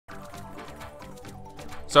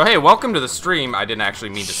So hey, welcome to the stream. I didn't actually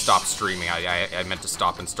mean to stop streaming. I meant to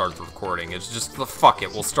stop and start the recording. It's just, fuck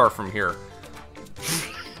it, we'll start from here.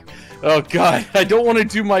 Oh god, I don't want to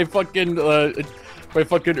do my fucking Urusei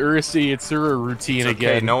Itsura routine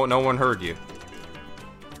again. Okay, no one heard you.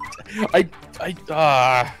 I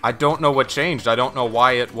don't know what changed. I don't know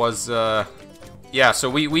why it was, yeah, so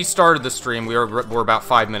we started the stream. We're about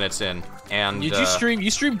 5 minutes in, and you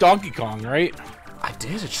streamed Donkey Kong, right? I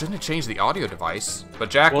did. It shouldn't have changed the audio device,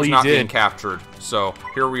 but Jack was not being captured. So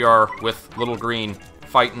here we are with Little Green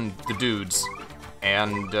fighting the dudes,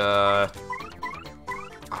 and I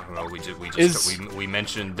don't know. We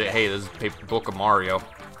mentioned that hey, this is Book of Mario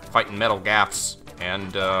fighting Metal Gaps,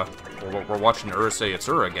 and we're watching Urusei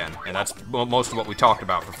Itsura again, and that's most of what we talked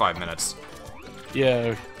about for 5 minutes.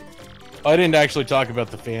 Yeah. I didn't actually talk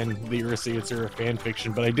about the Urusei Itsura fan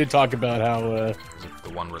fiction, but I did talk about how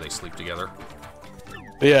the one where they sleep together.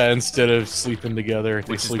 Yeah, instead of sleeping together,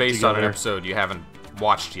 which is based on an episode you haven't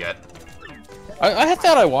watched yet. I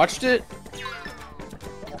thought I watched it.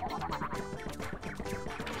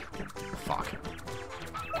 Fuck.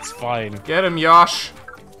 It's fine. Get him, Yosh.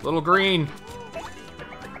 Little Green.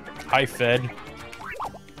 Hi, Fed.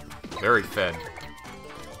 Very fed.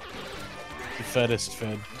 The feddest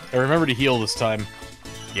fed. I remember to heal this time.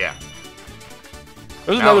 Yeah.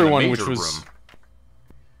 There's another one which was...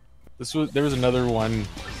 There was another one,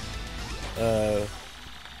 Should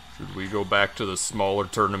we go back to the smaller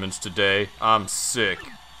tournaments today? I'm sick.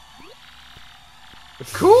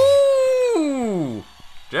 Cool!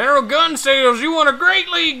 General GUNSALES, you won a Great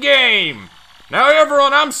League game! Now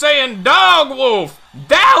everyone, I'm saying Dog Wolf!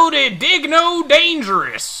 Dowdy Digno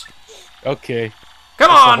Dangerous! Okay. Come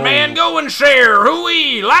on, man, go and share!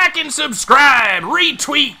 Hooey! Like and subscribe!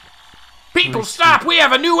 Retweet! People, stop! We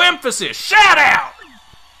have a new emphasis! Shout out!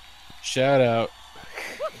 Shout out.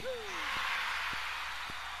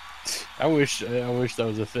 I wish that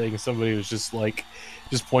was a thing. Somebody was just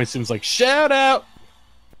points to him like, shout out.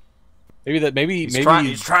 Maybe he's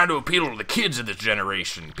trying to appeal to the kids of this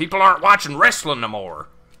generation. People aren't watching wrestling no more.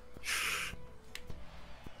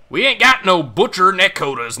 We ain't got no Butcher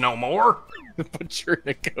Nekotas no more. Butcher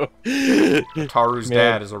Neko. Taru's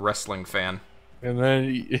dad is a wrestling fan. And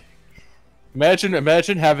then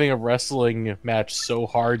Imagine having a wrestling match so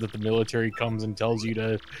hard that the military comes and tells you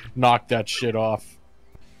to knock that shit off.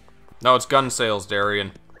 No, it's GUNSALES,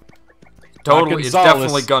 Darian. Totally, it's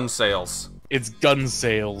definitely GUNSALES. It's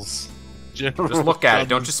GUNSALES. Just look at it.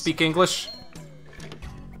 Don't you speak English?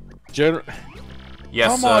 Yes.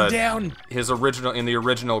 Come on down. In the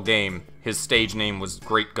original game, his stage name was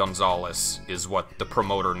Great Gonzales, is what the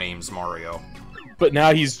promoter names Mario. But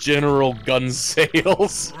now he's General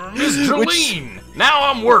GUNSALES. Miss Jolene!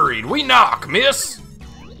 Now I'm worried. We knock, miss!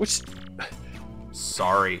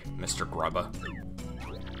 Sorry, Mr. Grubba.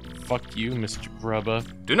 Fuck you, Mr. Grubba.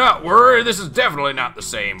 Do not worry, this is definitely not the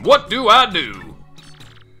same. What do I do?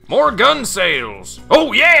 More GUNSALES!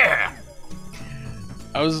 Oh, yeah!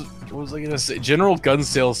 What was I gonna say? General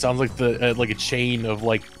GUNSALES sounds like like a chain of,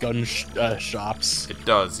 gun shops. It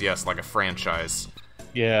does, yes, like a franchise.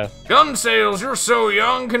 Yeah. GUNSALES, you're so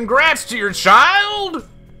young. Congrats to your child.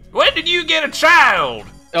 When did you get a child?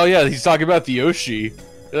 Oh yeah, he's talking about the Yoshi.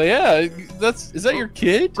 Yeah, is that your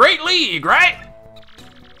kid? Great League, right?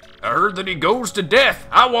 I heard that he goes to death.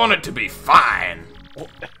 I want it to be fine.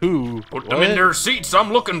 Who? Put them in their seats.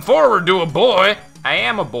 I'm looking forward to a boy. I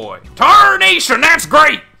am a boy. Tarnation, that's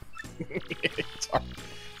great.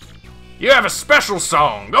 You have a special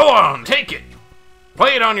song. Go on, take it.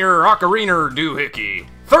 Play it on your ocarina doohickey.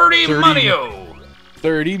 30 money-o!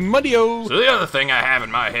 30 money-o! So the other thing I have in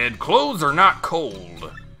my head, clothes are not cold.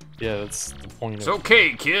 Yeah, that's the point It's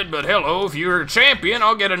okay, kid, but hello, if you're a champion,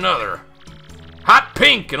 I'll get another. Hot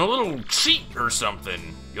pink and a little cheat or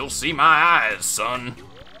something. You'll see my eyes, son.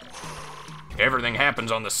 Everything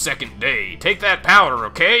happens on the second day. Take that powder,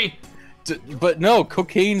 okay? But no,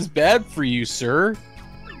 cocaine's bad for you, sir.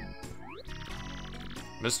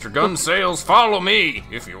 Mr. GUNSALES, follow me,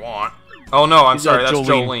 if you want. Oh no, I'm sorry, that's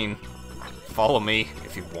Jolene. Follow me,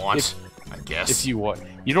 if you want, I guess. If you want.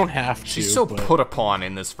 You don't have to. She's so put upon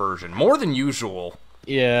in this version, more than usual.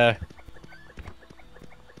 Yeah.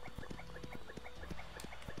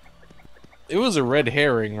 It was a red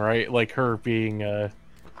herring, right? Like her being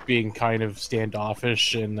kind of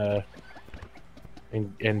standoffish in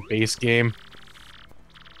base game.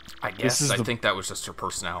 I guess, I think that was just her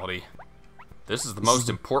personality. This is the most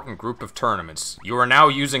important group of tournaments. You are now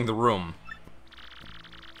using the room.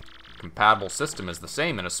 Compatible system is the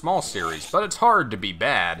same in a small series, but it's hard to be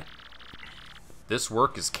bad. This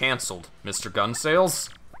work is cancelled, Mr. GUNSALES.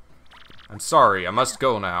 I'm sorry, I must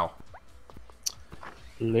go now.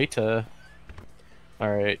 Later. All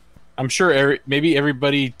right. I'm sure maybe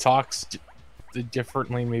everybody talks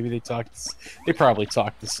differently. Maybe they probably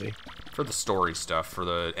talk the same. For the story stuff, for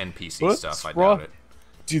the NPC stuff, I wrong? doubt it.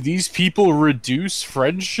 Do these people reduce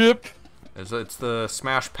friendship? It's the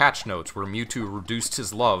Smash patch notes where Mewtwo reduced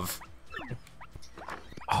his love.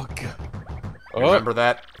 Oh god. Remember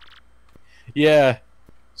that? Yeah.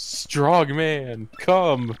 Strong man,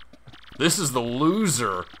 come. This is the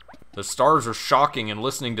loser. The stars are shocking and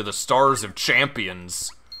listening to the stars of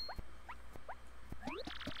champions.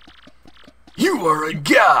 You are a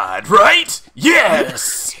god, right?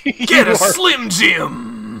 Yes! Get a Slim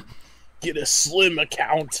Jim! Get a Slim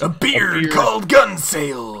account. A beard called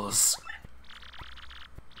GUNSALES.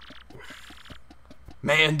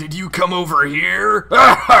 Man, did you come over here?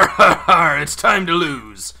 It's time to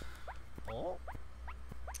lose.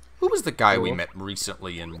 Who was the guy we met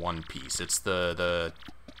recently in One Piece? It's the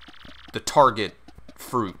target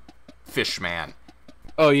fruit fish man.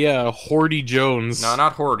 Oh yeah, Hordy Jones. No,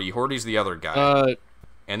 not Hordy. Hordy's the other guy.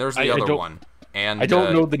 And there's the other one. And I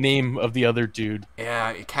don't know the name of the other dude.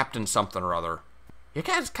 Yeah, Captain something or other. It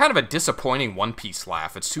has kind of a disappointing One Piece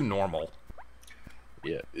laugh. It's too normal.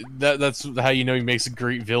 Yeah, that's how you know he makes a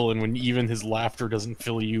great villain, when even his laughter doesn't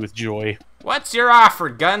fill you with joy. What's your offer,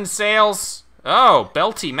 GUNSALES? Oh,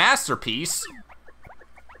 belty masterpiece.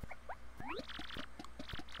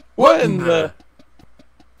 What in the...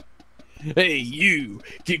 Hey, you!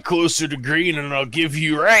 Get closer to green and I'll give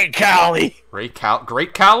you Great Collie! Great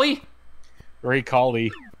Collie? Great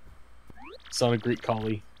Collie. Son of Great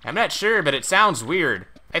Collie. I'm not sure, but it sounds weird.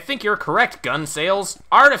 I think you're correct, GUNSALES.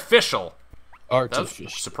 Artificial.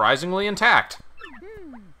 Artificial. Surprisingly intact.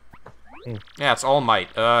 Yeah, it's All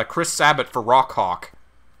Might. Chris Sabat for Rockhawk.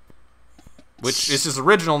 Which is his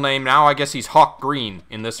original name. Now I guess he's Hawk Green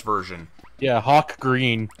in this version. Yeah, Hawk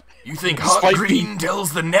Green. You think Hawk Green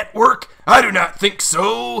tells the network? I do not think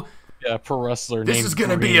so. Yeah, pro wrestler. This is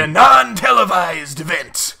gonna be a non-televised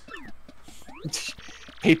event.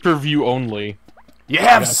 Pay-per-view only. You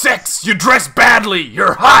have sex. You dress badly.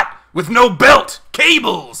 You're hot with no belt.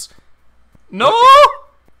 Cables. No.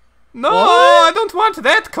 No, I don't want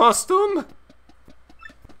that costume.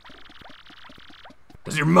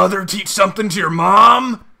 Does your mother teach something to your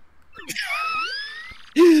mom?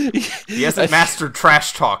 He hasn't mastered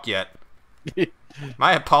trash talk yet.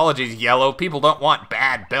 My apologies, Yellow. People don't want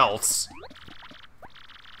bad belts.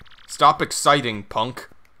 Stop exciting, punk.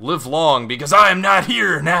 Live long, because I am not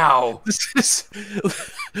here now.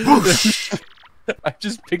 Whoosh. I'm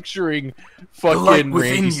just picturing fucking the light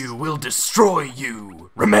within you will destroy you.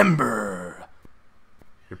 Remember.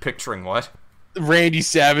 You're picturing what? Randy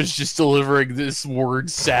Savage just delivering this word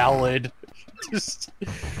salad. Just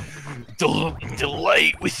the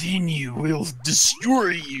light within you will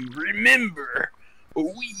destroy you. Remember.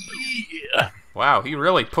 Oh yeah. Wow, he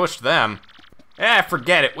really pushed them.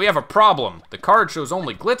 Forget it. We have a problem. The card shows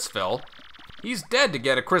only Glitzville. He's dead to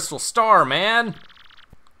get a crystal star, man.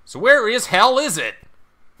 So where is hell is it?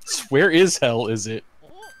 Where is hell is it?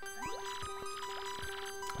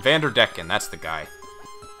 Vanderdecken, that's the guy.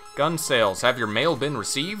 GUNSALES, have your mail been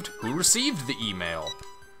received? Who received the email?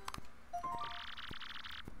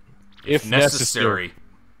 If necessary.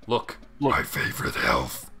 Look, my favorite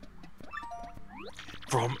elf.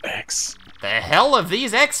 From X. The hell of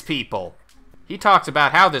these X people. He talks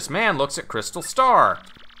about how this man looks at Crystal Star.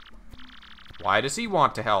 Why does he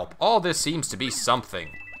want to help? All this seems to be something.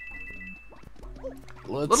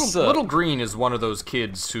 Little Green is one of those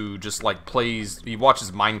kids who just like he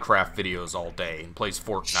watches Minecraft videos all day and plays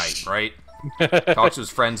Fortnite, right? Talks to his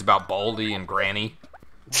friends about Baldi and Granny.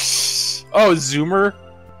 Oh, Zoomer?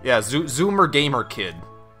 Yeah, Zoomer Gamer Kid.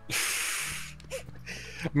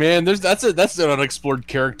 Man, that's an unexplored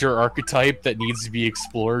character archetype that needs to be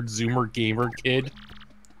explored. Zoomer Gamer Kid.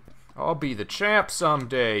 I'll be the champ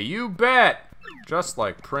someday, you bet! Just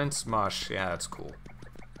like Prince Mush. Yeah, that's cool.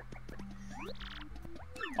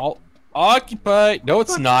 I'll occupy. No,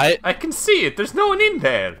 it's not. I can see it. There's no one in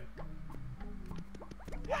there.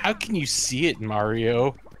 How can you see it,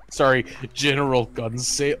 Mario? Sorry, General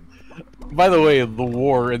GUNSALES. By the way, the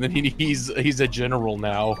war, and then he's a general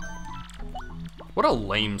now. What a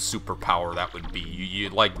lame superpower that would be.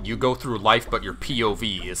 You go through life, but your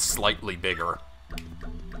POV is slightly bigger.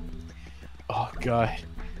 Oh god,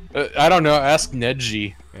 I don't know. Ask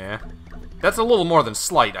Neji. Yeah, that's a little more than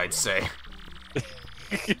slight, I'd say.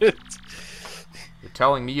 You're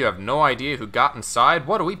telling me you have no idea who got inside?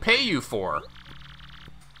 What do we pay you for?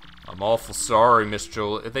 I'm awful sorry, Miss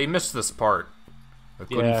Jolie. They missed this part. I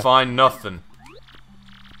couldn't find nothing.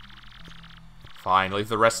 Fine, leave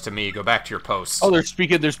the rest to me. Go back to your post. Oh, they're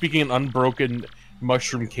speaking in unbroken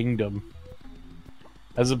Mushroom Kingdom.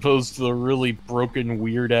 As opposed to the really broken,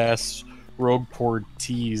 weird-ass Rogue Port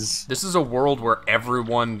tease. This is a world where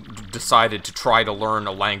everyone decided to try to learn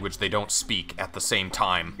a language they don't speak at the same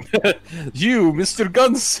time. You, Mr.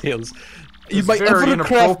 Gunsales. It's very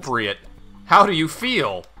inappropriate. How do you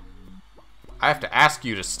feel? I have to ask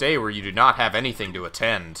you to stay where you do not have anything to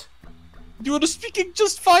attend. You are speaking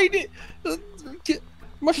just fine. No,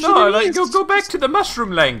 go back to the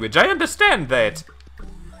mushroom language. I understand that.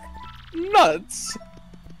 Nuts.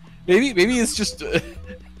 Maybe it's just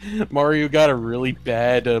Mario got a really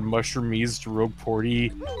bad Mushroomese to Rogue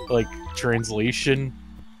Porty like translation,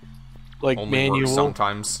 like Only manual. Works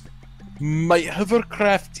sometimes. My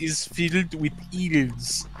hovercraft is filled with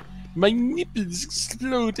eels. My nipples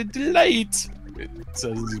explode in delight. It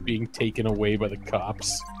says he's being taken away by the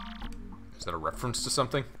cops. Is that a reference to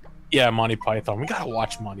something? Yeah, Monty Python. We gotta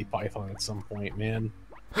watch Monty Python at some point, man.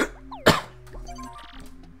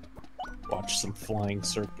 Watch some flying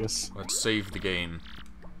circus. Let's save the game.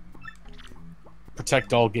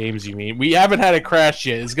 Protect all games, you mean? We haven't had a crash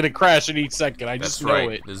yet. It's gonna crash any second. I just know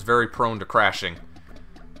it. It is very prone to crashing.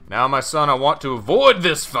 Now, my son, I want to avoid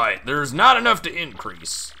this fight. There's not enough to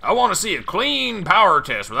increase. I want to see a clean power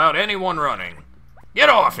test without anyone running. Get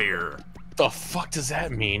off here! The fuck does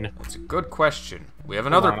that mean? That's a good question. We have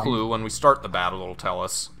another clue when we start the battle, it'll tell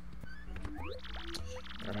us.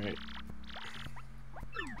 Alright.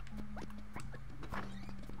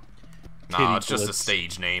 Nah, it's just a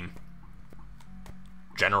stage name.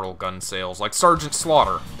 General Gunsales, like Sergeant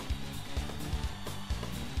Slaughter.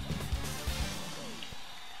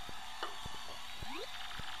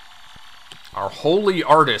 Our holy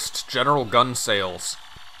artist, General Gunsales.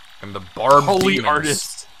 And the barbed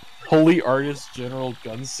demons. Holy artist, General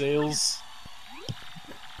Gunsales.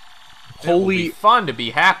 It would be fun to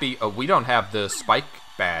be happy. Oh, we don't have the spike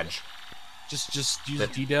badge. Just use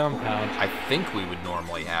D down pound. I think we would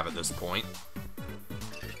normally have at this point.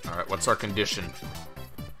 Alright, what's our condition?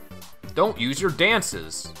 Don't use your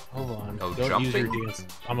dances. Hold on. No Don't jumping? use your dance.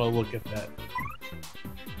 I'm gonna look at that.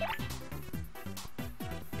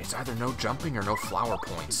 It's either no jumping or no flower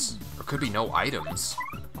points. Or could be no items.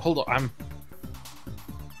 Hold on,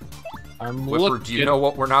 I'm Whipper, looking. do you know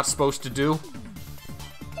what we're not supposed to do?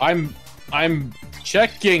 I'm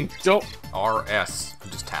checking. Don't. RS.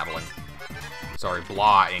 I'm just tattling. Sorry,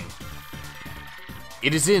 blahing.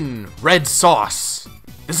 It is in red sauce.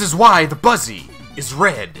 This is why the Buzzy is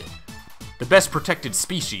red. The best protected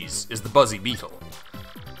species is the Buzzy Beetle.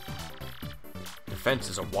 Defense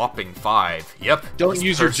is a whopping 5. Yep. Don't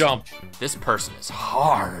use your jump. This person is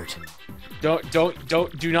hard. Do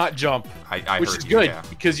not jump. I which heard is you, good yeah.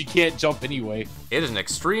 because you can't jump anyway. It is an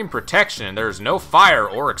extreme protection and there is no fire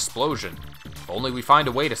or explosion. If only we find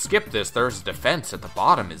a way to skip this, there's a defense at the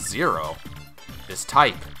bottom is 0. This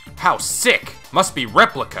type. How sick! Must be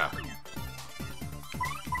replica.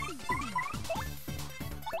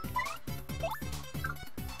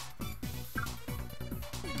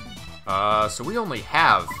 So we only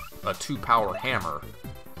have a 2-power hammer.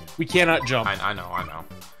 We cannot jump. I know.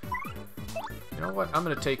 You know what? I'm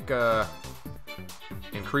gonna take, I'm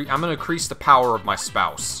gonna increase the power of my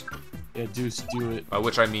spouse. Yeah, Deuce, do it. By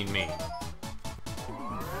which I mean me.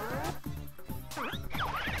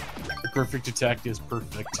 The perfect attack is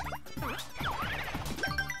perfect.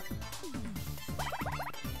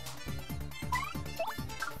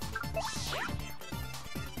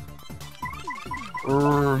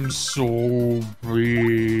 I'm so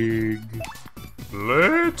big.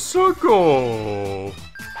 Let's go.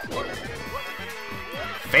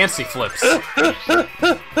 Fancy flips.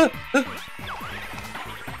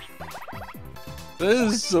 That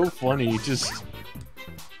is so funny. Just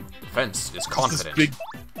Defense is confident. big.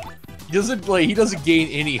 He doesn't gain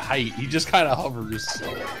any height. He just kind of hovers.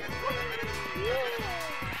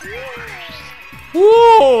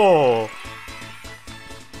 Whoa!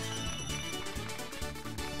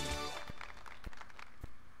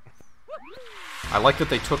 I like that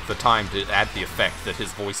they took the time to add the effect that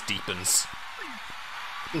his voice deepens.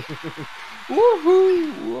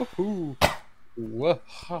 Woohoo! Woohoo!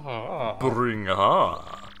 Waha! Bring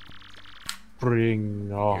ha!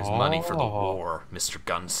 Bring on. Here's money for the war, Mr.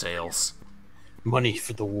 Gunsales. Money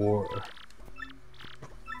for the war.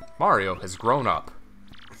 Mario has grown up.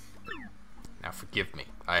 Now forgive me.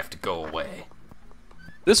 I have to go away.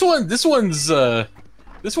 This one's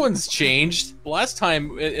changed. Last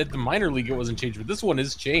time at the minor league it wasn't changed, but this one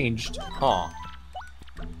is changed. Huh.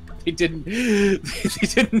 They didn't.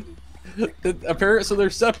 Apparently, so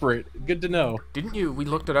they're separate. Good to know. Didn't you? We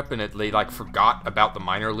looked it up and they like forgot about the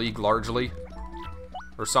minor league largely,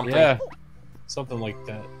 or something. Yeah, something like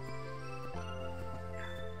that.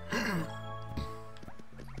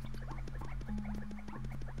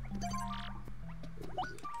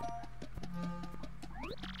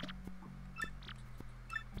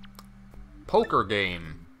 Poker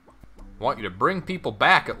game. Want you to bring people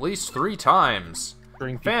back at least 3 times.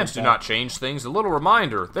 Fans do not change things. A little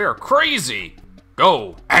reminder, they're crazy.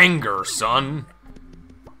 Go, anger, son.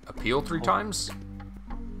 Appeal 3 times?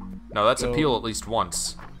 No, that's appeal at least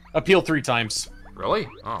once. Appeal 3 times. Really?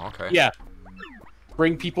 Oh, okay. Yeah.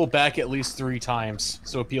 Bring people back at least 3 times.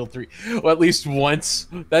 So appeal 3. Well, at least once.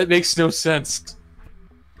 That makes no sense.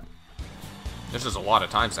 There's just a lot of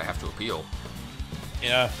times I have to appeal.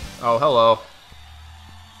 Yeah. Oh, hello.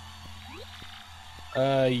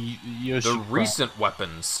 The recent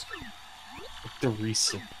weapons. The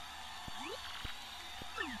recent.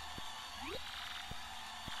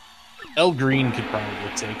 L Green could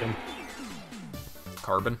probably take him.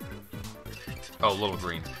 Carbon? Oh, Little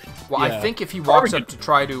Green. Well, Yeah. I think if he walks up to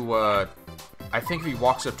try to,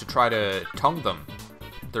 tongue them,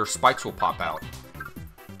 their spikes will pop out.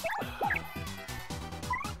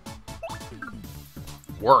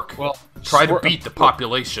 Work. Well, try to beat the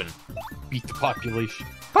population. Beat the population.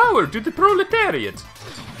 Power to the proletariat.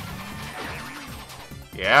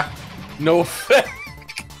 Yeah? No effect.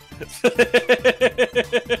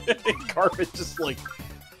 Carbon just like...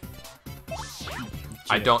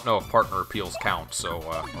 I don't know if partner appeals count, so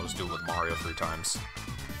I'll just do it with Mario 3 times.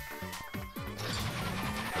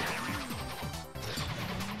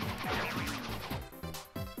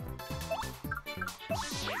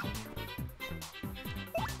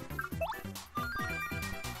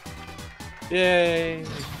 Yay!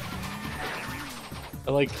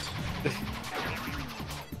 I like...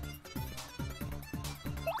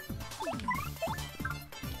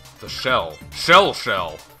 The shell.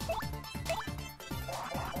 Shell.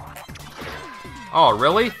 Oh,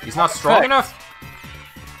 really? He's not strong enough?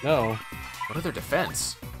 No. What are their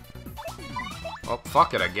defense? Oh,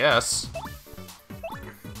 fuck it, I guess.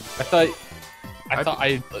 I thought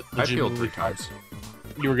I peeled 3 times.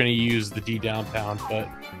 You were gonna use the D down pound, but...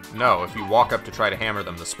 No, if you walk up to try to hammer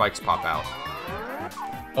them, the spikes pop out.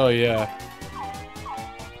 Oh, yeah.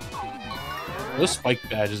 Those spike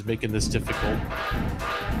badges making this difficult.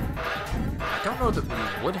 I don't know that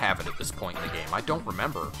we would have it at this point in the game. I don't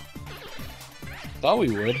remember. Thought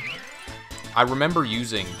we would. I remember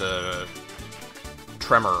using the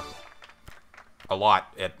tremor a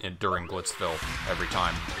lot during Glitzville every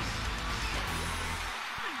time.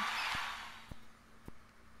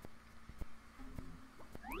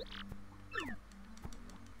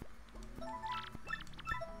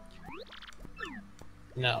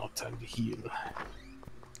 Now, time to heal.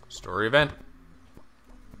 Story event.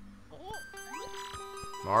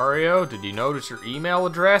 Mario, did you notice your email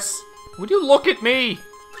address? Would you look at me?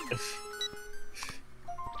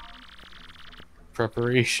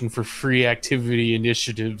 Preparation for free activity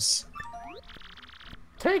initiatives.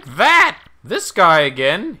 Take that! This guy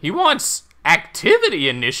again. He wants activity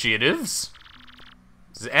initiatives.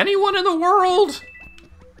 Is anyone in the world?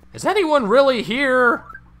 Is anyone really here?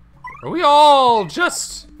 Are we all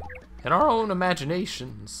just in our own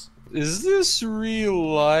imaginations? Is this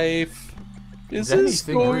real life? Is this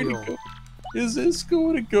going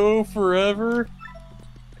to go forever?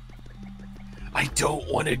 I don't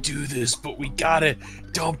want to do this, but we gotta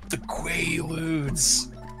dump the Quaaludes.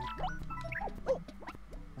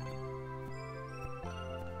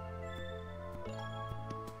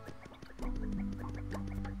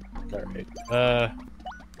 All right.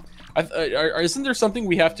 Isn't there something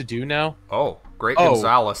we have to do now? Oh, great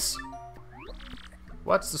Gonzales.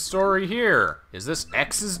 What's the story here? Is this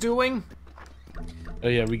X's doing? Oh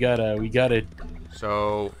yeah, we gotta.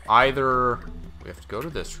 So either we have to go to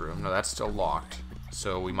this room. No, that's still locked.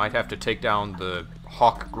 So we might have to take down the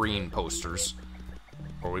Hawk Green posters,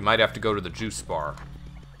 or we might have to go to the juice bar.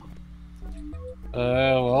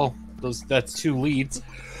 Well, that's 2 leads.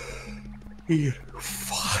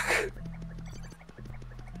 Fuck.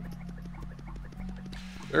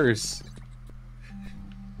 There's...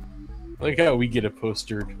 Like how we get a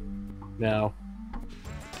poster now.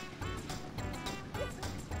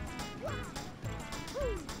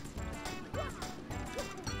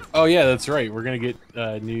 Oh yeah, that's right. We're gonna get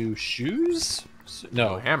new shoes?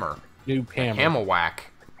 No, hammer. New hammer. Hammer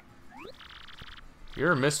whack.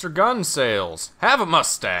 You're Mr. GUNSALES. Have a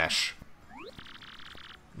mustache.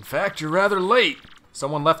 In fact, you're rather late.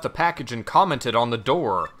 Someone left a package and commented on the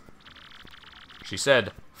door. She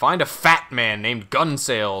said, find a fat man named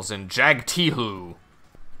GUNSALES in WHOO.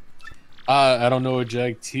 I don't know a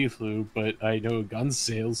WHOO, but I know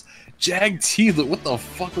GUNSALES. WHOO, what the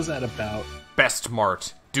fuck was that about? Best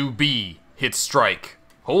Mart. Do be. Hit strike.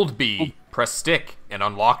 Hold B, press stick, and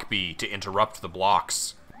unlock B to interrupt the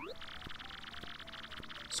blocks.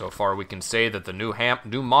 So far, we can say that the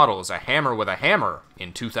new model is a hammer with a hammer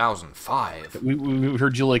in 2005. We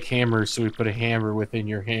heard you like hammers, so we put a hammer within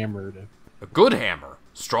your hammer. A good hammer.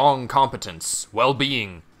 Strong competence,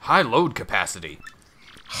 well-being, high load capacity.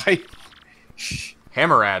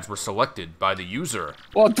 Hammer ads were selected by the user.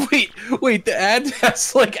 Well, wait, the ad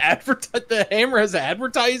has, like, the hammer has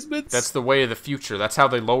advertisements? That's the way of the future. That's how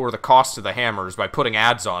they lower the cost of the hammers, by putting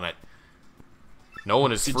ads on it. No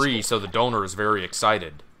one is free, so the donor is very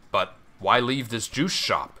excited. But why leave this juice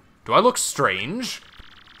shop? Do I look strange?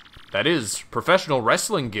 That is, professional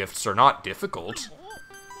wrestling gifts are not difficult.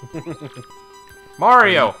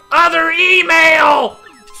 Mario, other email!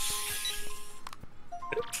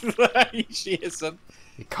 She is some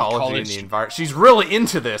ecology in the environment. She's really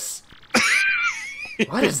into this.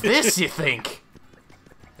 What is this, you think?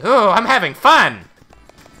 Oh, I'm having fun.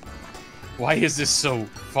 Why is this so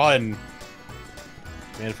fun?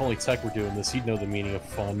 Man, if only Tech were doing this, he'd know the meaning of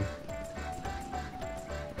fun.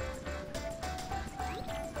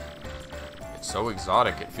 It's so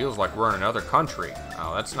exotic, it feels like we're in another country.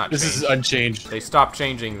 Oh, that's not This is unchanged. They stopped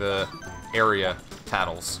changing the area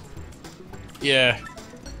titles. Yeah.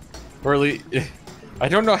 Or at least, I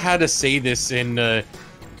don't know how to say this in, I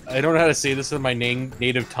don't know how to say this in my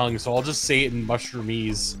native tongue, so I'll just say it in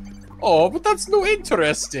Mushroomese. Oh, but that's no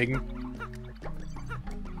interesting.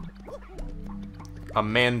 A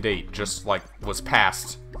mandate just, like, was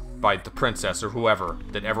passed by the princess or whoever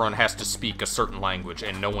that everyone has to speak a certain language,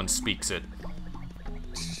 and no one speaks it.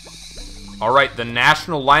 Alright, the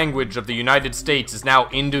national language of the United States is now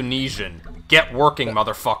Indonesian. Get working,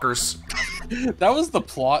 motherfuckers. That was the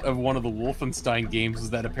plot of one of the Wolfenstein games, is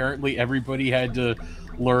that apparently everybody had to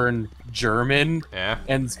learn German. Yeah.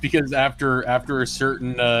 And it's because after a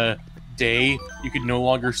certain day, you could no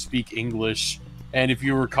longer speak English. And if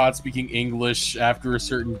you were caught speaking English after a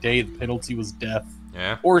certain day, the penalty was death.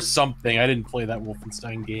 Yeah. Or something. I didn't play that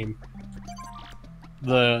Wolfenstein game.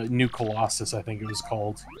 The New Colossus, I think it was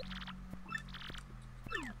called.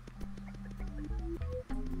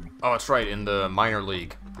 Oh, that's right, in the minor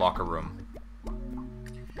league locker room.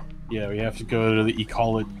 Yeah, we have to go to the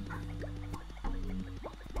Ecology.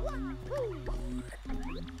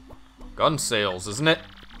 Gun sales, isn't it?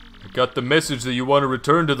 I got the message that you want to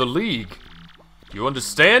return to the league. Do you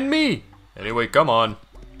understand me? Anyway, come on.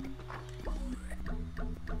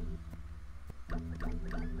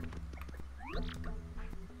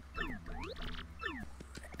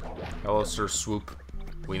 Hello, Sir Swoop.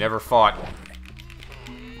 We never fought.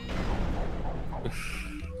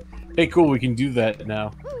 Hey, cool, we can do that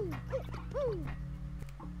now.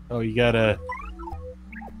 Oh, you gotta...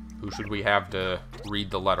 Who should we have to read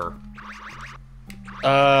the letter?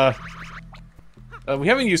 We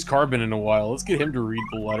haven't used Carbon in a while. Let's get him to read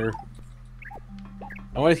the letter.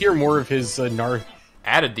 I want to hear more of his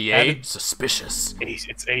Added the A. Suspicious.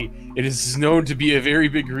 It is known to be a very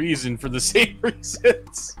big reason for the same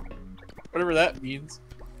reasons. Whatever that means.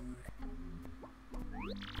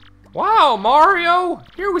 Wow, Mario!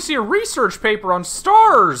 Here we see a research paper on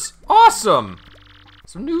stars! Awesome!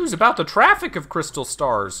 Some news about the traffic of crystal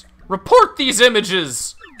stars. Report these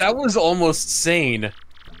images! That was almost sane.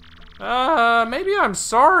 Maybe I'm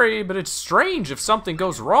sorry, but it's strange if something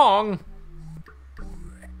goes wrong.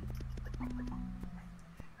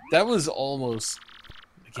 That was almost...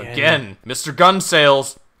 Again, Mr.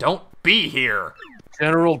 GUNSALES, don't be here!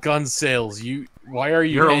 General GUNSALES, why are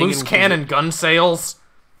you You're a loose cannon, GUNSALES!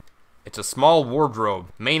 It's a small wardrobe.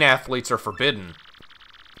 Main athletes are forbidden.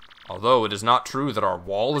 Although it is not true that our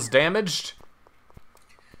wall is damaged.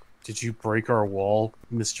 Did you break our wall,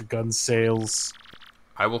 Mr. GUNSALES?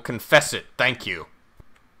 I will confess it, thank you.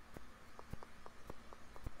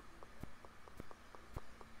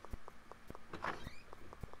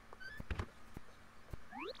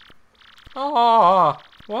 Ah,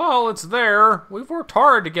 well, it's there. We've worked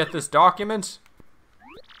hard to get this document.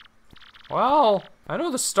 Well, I know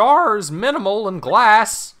the star is minimal in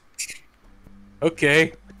glass.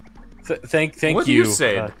 Okay. Thank you. What you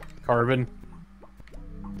said, Carbon.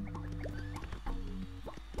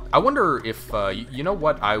 I wonder if, you know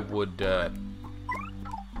what I would,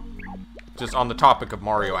 just on the topic of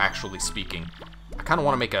Mario actually speaking, I kind of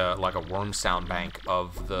want to make a worm sound bank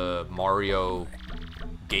of the Mario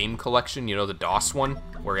game collection, you know, the DOS one,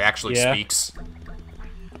 where he actually speaks.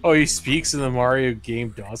 Oh, he speaks in the Mario game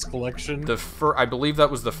DOS collection? I believe that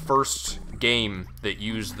was the first game that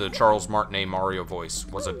used the Charles Martinet Mario voice,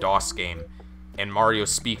 was a DOS game, and Mario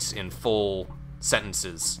speaks in full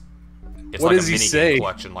sentences. It's what like does a he mini say? game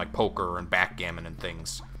collection, like poker and backgammon and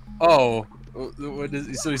things. Oh, What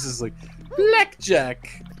is, so he's just like,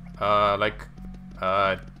 blackjack. What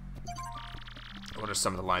are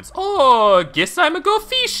some of the lines? Oh, guess I'm a go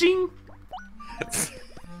fishing.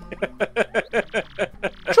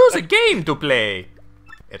 Choose a game to play,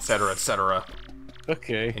 etc., etc.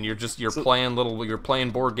 Okay. And you're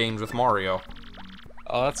playing board games with Mario.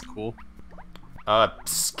 Oh, that's cool.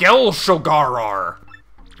 Skill Shogarar.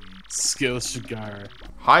 Skill Shogarar.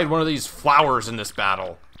 Hide one of these flowers in this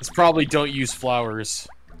battle. It's probably don't use flowers.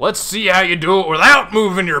 Let's see how you do it without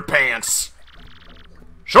moving your pants.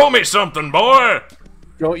 Show me something, boy.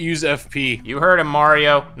 Don't use FP. You heard him,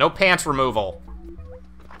 Mario. No pants removal.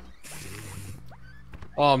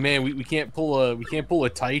 Oh man, we can't pull a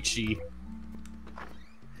Tai Chi.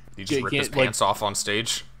 He just ripped his pants off on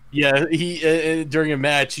stage. Yeah, he during a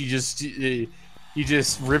match he just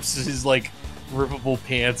rips his like rippable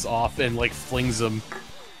pants off and like flings them.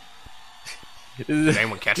 Did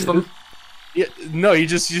anyone catch them? Yeah, no, he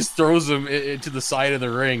just throws them into the side of the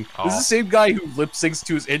ring. Oh. This is the same guy who lip syncs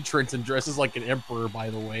to his entrance and dresses like an emperor, by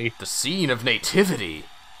the way. The scene of nativity.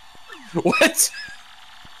 What?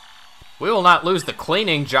 We will not lose the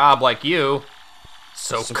cleaning job like you,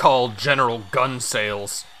 so-called General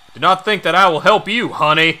GUNSALES. Do not think that I will help you,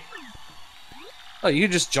 honey. Oh, you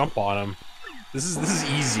can just jump on him. This is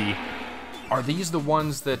easy. Are these the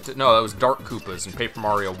ones that... No, that was Dark Koopas in Paper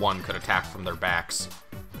Mario 1 could attack from their backs.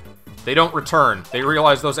 They don't return. They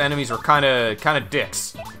realize those enemies are kind of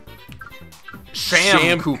dicks.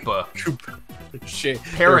 Sham Koopa.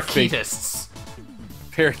 Parakeetists.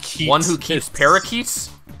 Parakeets. One who keeps parakeets?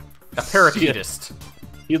 A parakeetist. Yeah.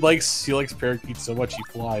 He likes parakeets so much he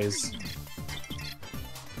flies.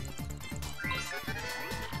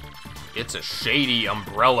 It's a shady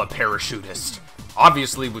umbrella parachutist.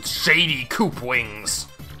 Obviously with shady coop wings.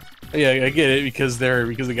 Yeah, I get it because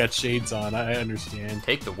they got shades on. I understand.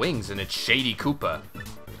 Take the wings and it's Shady Koopa.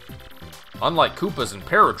 Unlike Koopas and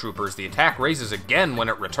paratroopers, the attack raises again when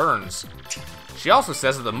it returns. She also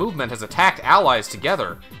says that the movement has attacked allies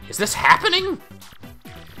together. Is this happening?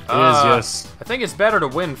 It is, yes. I think it's better to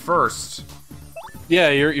win first. Yeah,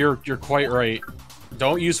 you're quite right.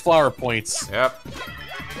 Don't use flower points. Yep.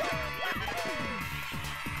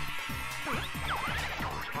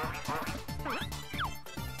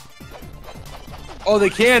 Oh,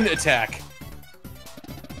 they can attack.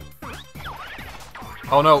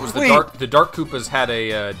 Oh no, it was the Dark Koopas had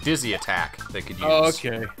a dizzy attack they could use. Oh,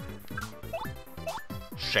 okay.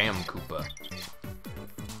 Sham Koopa.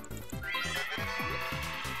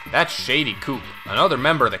 That's Shady Coop, another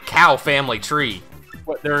member of the cow family tree.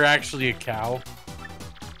 What, they're actually a cow?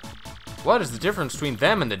 What is the difference between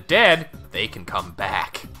them and the dead? They can come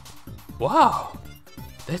back. Wow,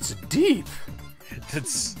 that's deep.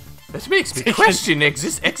 That makes me question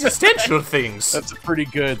existential things. That's pretty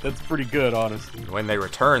good, honestly. When they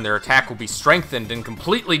return, their attack will be strengthened and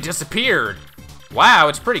completely disappeared. Wow,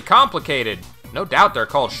 it's pretty complicated. No doubt they're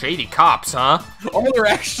called shady cops, huh? Oh, they're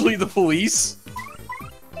actually the police.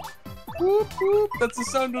 Whoop, whoop, that's the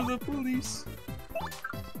sound of the police.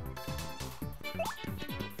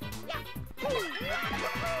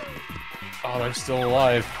 Oh, they're still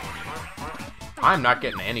alive. I'm not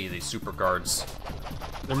getting any of these super guards.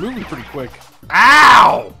 They're moving pretty quick.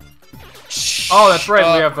 Ow! Oh, that's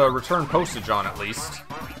right. We have return postage on at least.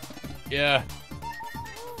 Yeah.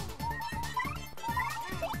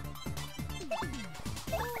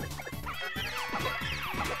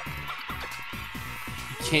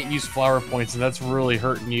 You can't use flower points, and that's really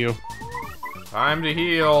hurting you. Time to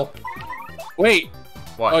heal. Wait.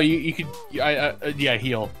 What? Oh, you could. Yeah,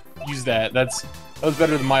 heal. Use that. That was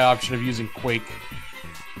better than my option of using Quake.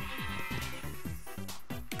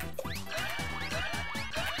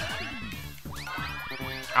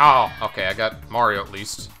 Oh, okay, I got Mario at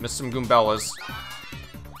least. Missed some Goombellas.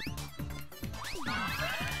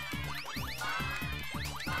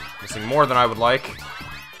 Missing more than I would like.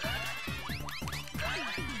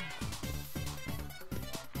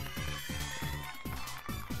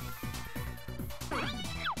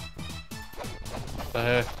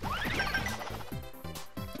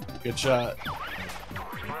 Good shot.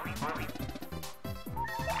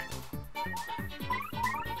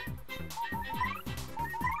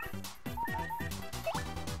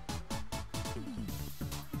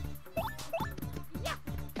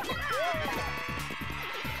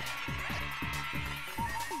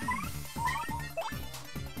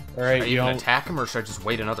 Alright, you can attack him, or should I just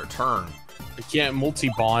wait another turn? I can't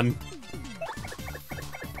multi-bond.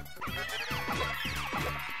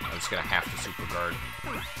 I'm just gonna have to super guard.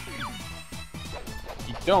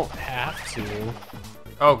 You don't have to.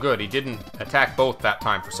 Oh, good. He didn't attack both that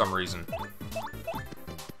time for some reason.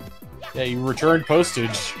 Yeah, you returned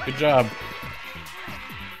postage. Good job.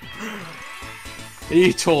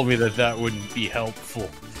 He told me that that wouldn't be helpful.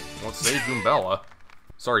 Let's say Goombella.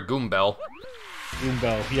 Sorry, Goombell.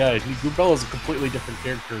 Goombell. Yeah, Goombell is a completely different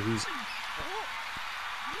character who's...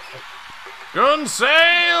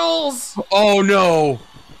 GUNSALES! Oh no!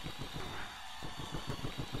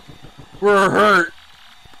 We're hurt!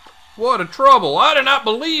 What a trouble! I do not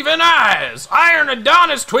believe in eyes! Iron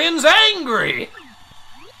Adonis twins angry!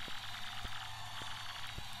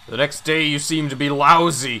 The next day you seem to be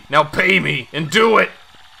lousy. Now pay me, and do it!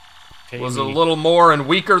 Was it a little more and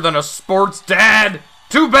weaker than a sports dad?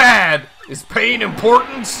 Too bad! Is pain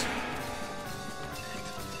important?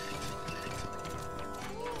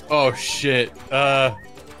 Oh shit,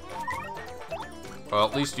 Well,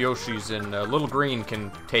 at least Yoshi's in Little Green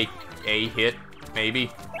can take a hit,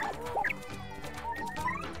 maybe.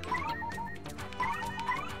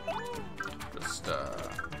 Just,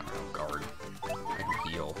 guard. I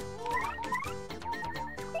can heal.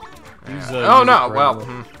 Oh no,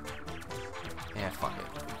 well, yeah, fuck it.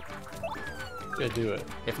 Yeah, do it.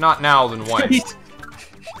 If not now, then when?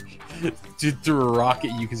 Dude threw a rock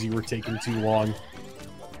at you because you were taking too long.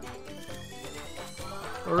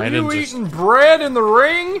 Are you eating bread in the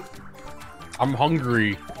ring? I'm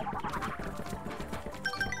hungry.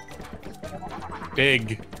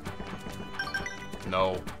 Big.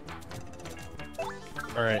 No.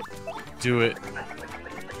 Alright, do it.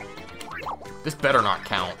 This better not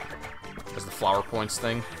count as the flower points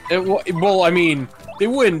thing. Well, I mean, they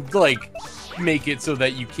wouldn't, like, make it so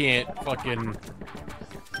that you can't fucking...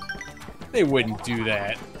 They wouldn't do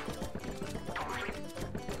that.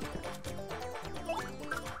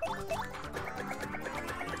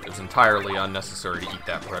 It was entirely unnecessary to eat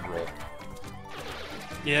that bread roll.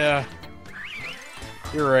 Yeah.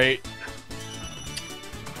 You're right.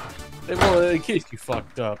 Well, in case you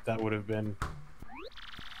fucked up, that would have been...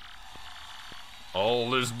 All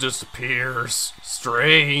this disappears.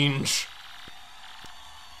 Strange.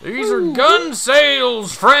 These are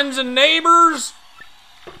GUNSALES, friends and neighbors.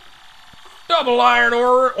 Double iron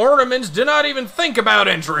ornaments do not even think about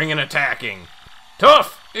entering and attacking.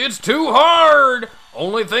 Tough. It's too hard.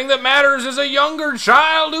 Only thing that matters is a younger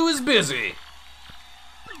child who is busy.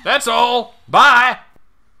 That's all. Bye.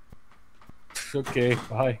 Okay,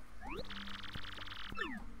 bye.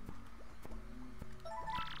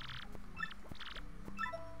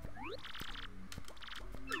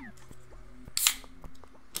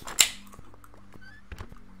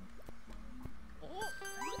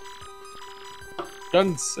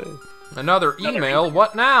 GUNSALES. Another email.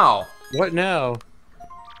 What now? What now?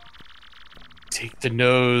 Take the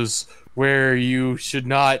nose where you should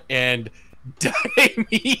not and die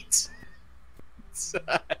meat.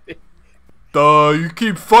 You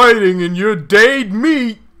keep fighting and you're dead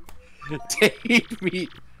meat. Dead meat.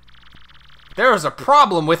 There is a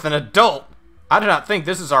problem with an adult. I do not think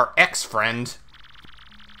this is our ex-friend.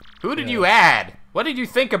 Who did you add? What did you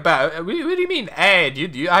think about? What do you mean add?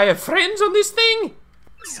 I have friends on this thing?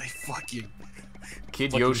 Say fucking.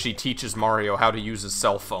 Kid Yoshi teaches Mario how to use his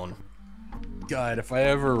cell phone. God, if I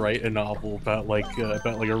ever write a novel about like a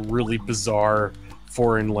really bizarre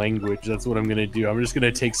foreign language, that's what I'm gonna do. I'm just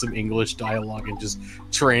gonna take some English dialogue and just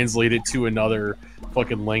translate it to another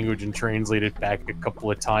fucking language and translate it back a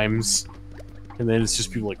couple of times, and then it's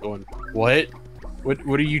just people like going, "What?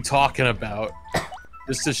 What are you talking about?"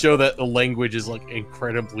 Just to show that the language is like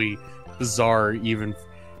incredibly bizarre. Even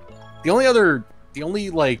the only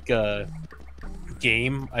like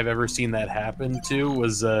game I've ever seen that happen to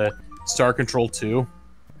was Star Control 2.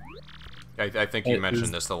 I think you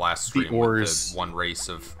mentioned this the last stream with the one race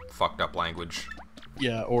of fucked up language.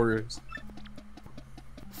 Yeah, Ors.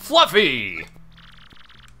 Fluffy!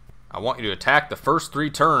 I want you to attack the first 3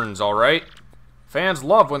 turns, alright? Fans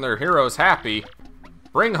love when their hero's happy.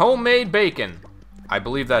 Bring homemade bacon. I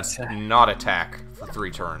believe that's not attack for 3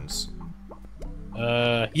 turns.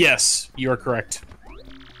 Yes, you are correct.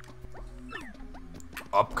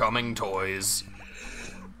 Upcoming toys.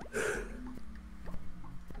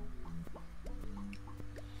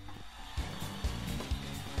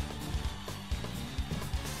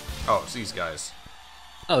 Oh, it's these guys.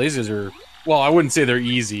 Oh, these guys are... Well, I wouldn't say they're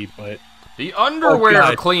easy, but... The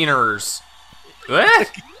underwear cleaners!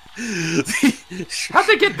 What? How'd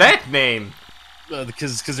they get that name?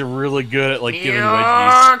 Because they're really good at, like, giving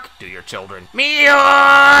wedgies. Do your children.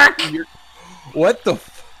 Meork! What the...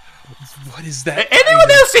 What is that?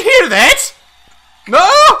 Anyone else to hear that?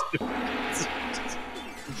 No!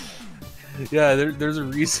 Yeah, there's a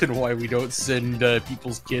reason why we don't send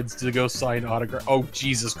people's kids to go sign autograph. Oh,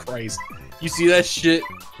 Jesus Christ. You see that shit?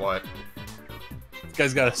 What?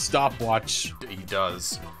 guy's got a stopwatch. He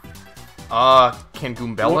does. Can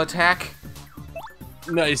Goombella attack?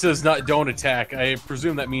 No, he says don't attack. I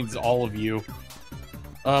presume that means all of you.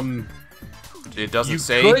 It doesn't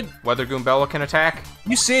say whether Goombella can attack?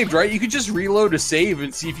 You saved, right? You could just reload a save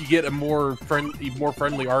and see if you get a more friendly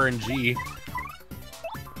RNG.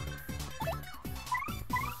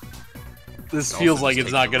 This feels like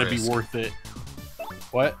it's not going to be worth it.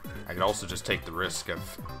 What? I could also just take the risk of...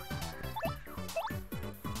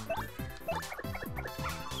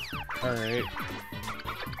 Alright.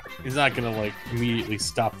 He's not going to, like, immediately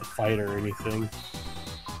stop the fight or anything.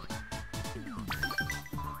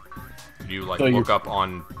 You, like, look up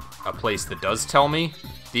on a place that does tell me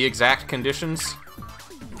the exact conditions?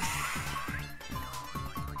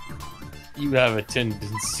 You have a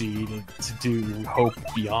tendency to do hope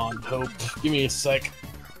beyond hope. Give me a sec.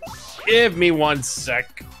 Give me 1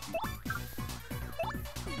 sec.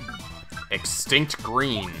 Extinct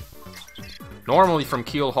Green. Normally from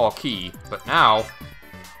Keelhaul Key, but now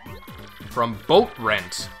from Boat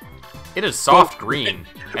Rent. It is soft green.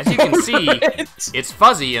 As you can see, it's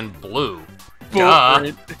fuzzy and blue.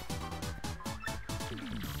 Duh.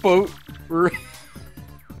 Boat Rent.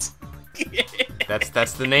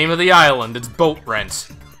 That's the name of the island. It's Boat Rent.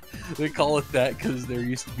 They call it that because there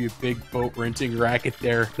used to be a big boat renting racket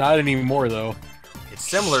there. Not anymore, though. It's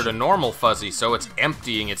similar to normal Fuzzy, so it's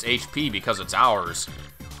emptying its HP because it's ours.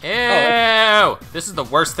 Ew! Oh. This is the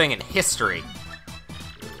worst thing in history.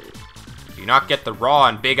 If you not get the raw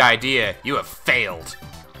and big idea, you have failed.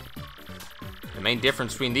 The main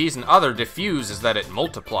difference between these and other diffuse is that it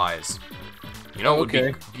multiplies. You know, it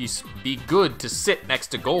would be good to sit next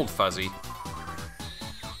to Gold Fuzzy.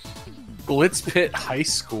 Blitz Pit High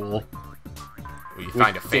School. Will you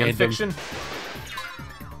find a fan fiction?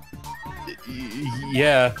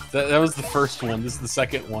 Yeah, that was the first one. This is the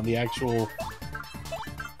second one, the actual...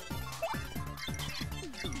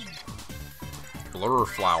 Blur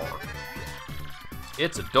Flower.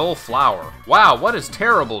 It's a dull flower. Wow, what is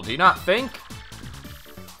terrible, do you not think?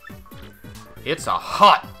 It's a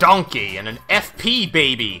hot donkey and an FP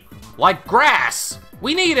baby. Like grass.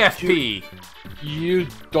 We need FP. You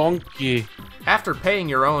donkey. After paying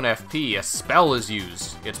your own FP, a spell is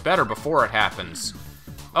used. It's better before it happens.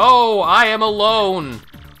 Oh, I am alone.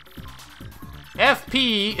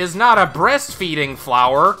 FP is not a breastfeeding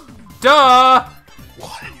flower. Duh.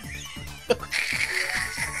 What?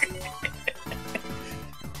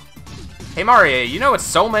 Hey Mario, you know what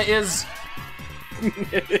Soma is?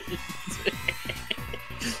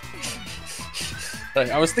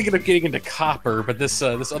 I was thinking of getting into copper, but this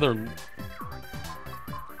other...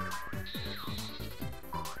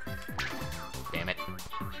 Damn it.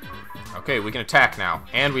 Okay, we can attack now,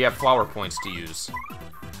 and we have flower points to use.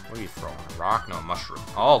 What are you throwing? A rock? No, a mushroom.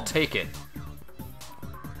 I'll take it.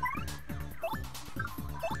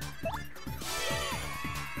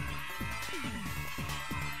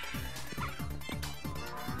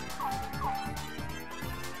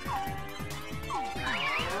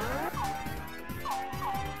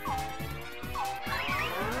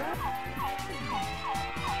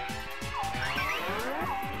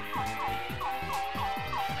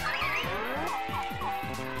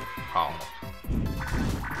 Oh.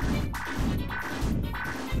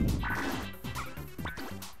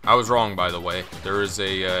 I was wrong, by the way. There is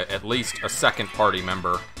at least a second party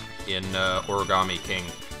member in Origami King.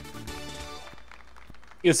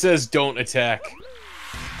 It says don't attack.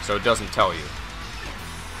 So it doesn't tell you.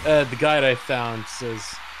 The guide I found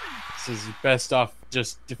says best off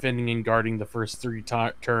just defending and guarding the first 3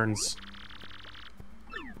 turns.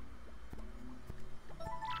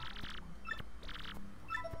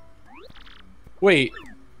 Wait,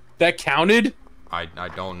 that counted? I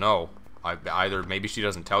don't know. Either maybe she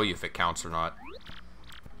doesn't tell you if it counts or not.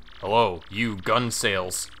 Hello, you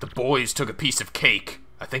GUNSALES. The boys took a piece of cake.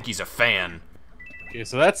 I think he's a fan. Okay,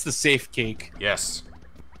 so that's the safe cake. Yes.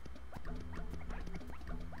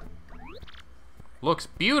 Looks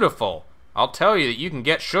beautiful. I'll tell you that you can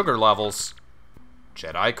get sugar levels.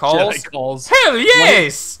 Jedi calls? Jedi calls. Hell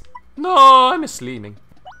yes! No, I'm sleeping.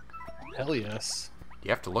 Hell yes. Do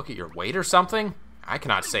you have to look at your weight or something? I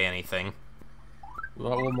cannot say anything.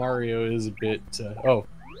 Well, Mario is a bit, oh.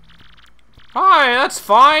 Hi, that's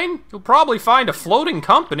fine. You'll probably find a floating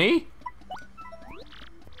company.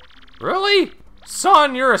 Really?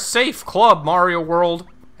 Son, you're a safe club, Mario World.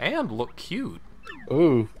 And look cute.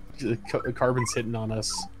 Ooh, the carbon's hitting on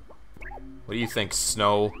us. What do you think,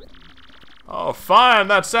 Snow? Oh, fine,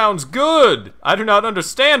 that sounds good. I do not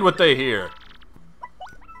understand what they hear.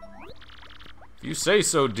 If you say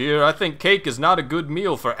so, dear, I think cake is not a good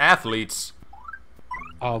meal for athletes.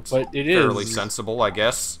 Oh, but it is fairly sensible, I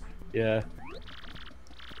guess. Yeah.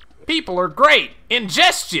 People are great!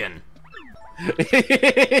 Ingestion!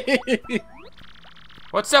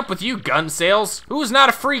 What's up with you, GUNSALES? Who's not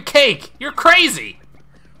a free cake? You're crazy!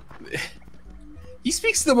 He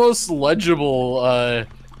speaks the most legible,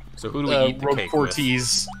 so who do we eat the Rogue cake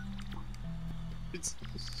Forties.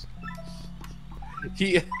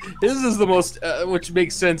 His is the most, which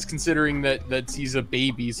makes sense considering that he's a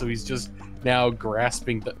baby, so he's just now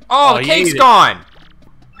grasping the. Oh, the cake's gone!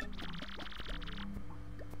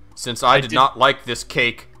 Since I did not like this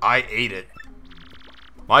cake, I ate it.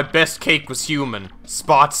 My best cake was human.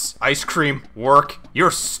 Spots, ice cream, work.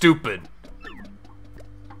 You're stupid.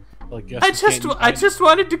 Well, I just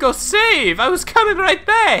wanted to go save. I was coming right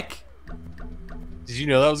back. Did you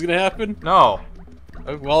know that was gonna happen? No.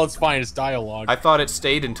 Well, it's fine. It's dialogue. I thought it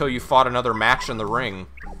stayed until you fought another match in the ring.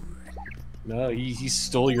 No, he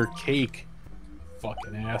stole your cake.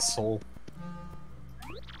 Fucking asshole.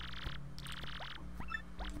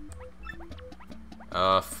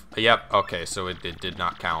 Yep. Okay, so it did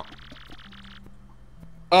not count.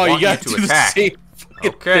 Oh, you got to do attack. The same fucking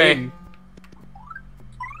okay. thing.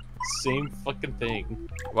 Same fucking thing.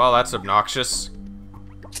 Well, that's obnoxious.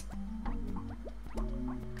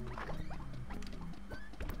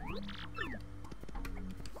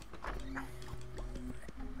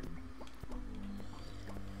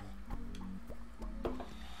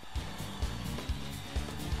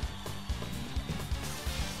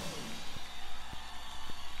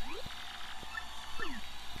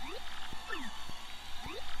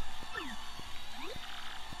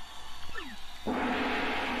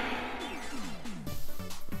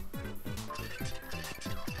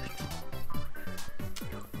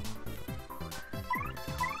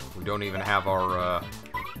 We don't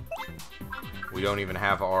even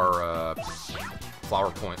have our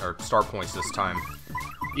flower point or star points this time.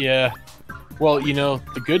 Yeah. Well, you know,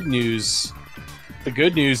 the good news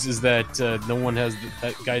is that no one has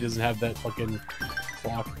that guy doesn't have that fucking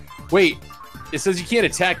clock. Wait, it says you can't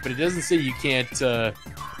attack, but it doesn't say you can't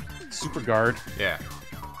super guard. Yeah.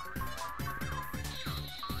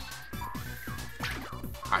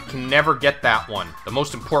 I can never get that one, the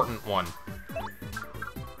most important one.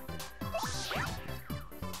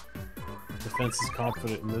 Defense is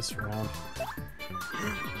confident in this round.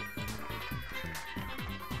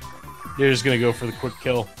 You're just gonna go for the quick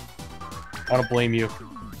kill. I don't blame you.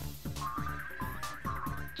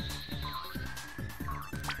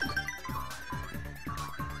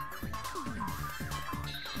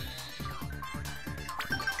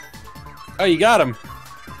 Oh, you got him.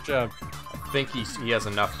 Good job. I think he has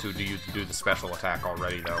enough to do the special attack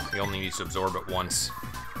already, though. He only needs to absorb it once.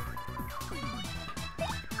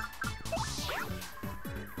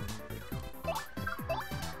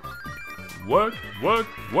 Work, work,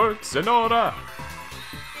 work, Sonora!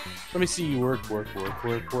 Let me see you work, work, work,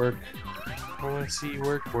 work, work. I wanna see you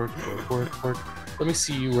work, work, work, work, work. Let me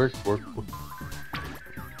see you work, work, work.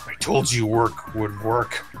 I told you work would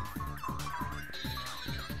work.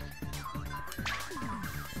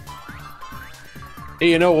 Hey,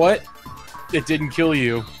 you know what? It didn't kill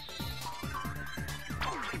you.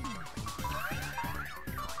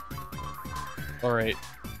 Alright.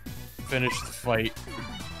 Finish the fight.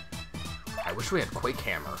 I wish we had Quake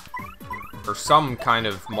Hammer. Or some kind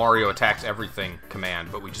of Mario attacks everything command,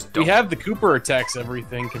 but we just don't. We have the Cooper attacks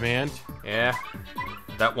everything command. Yeah.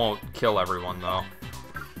 That won't kill everyone, though.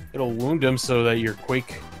 It'll wound him so that your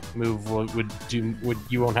Quake move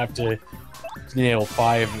you won't have to nail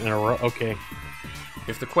 5 in a row. Okay.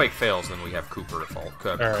 If the Quake fails, then we have Cooper to fall,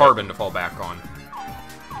 right. Carbon to fall back on.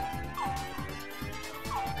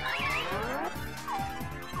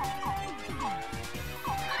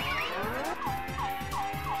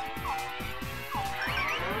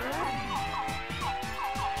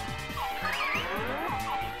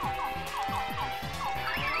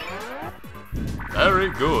 Very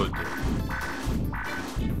good.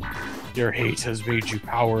 Your hate has made you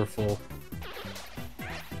powerful.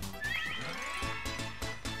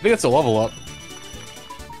 I think that's a level up.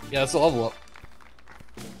 Yeah, that's a level up.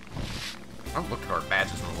 I haven't looked at our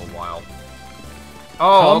badges in a little while.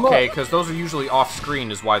 Oh, okay, because those are usually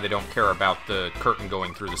off-screen is why they don't care about the curtain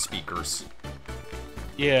going through the speakers.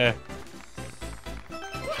 Yeah.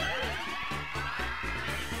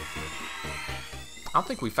 I don't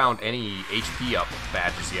think we found any HP up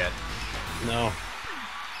badges yet. No.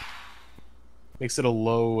 Makes it a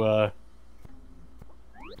low,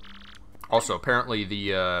 Also, apparently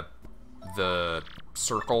the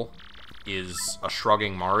circle is a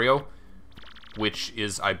shrugging Mario, which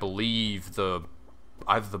is, I believe, the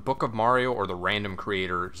either the Book of Mario or the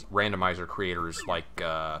randomizer creators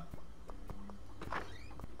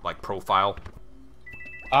profile,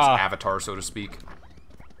 avatar, so to speak.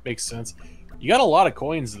 Makes sense. You got a lot of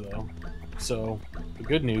coins though, so the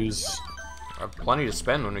good news. I have plenty to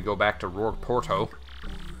spend when we go back to Rourke Porto.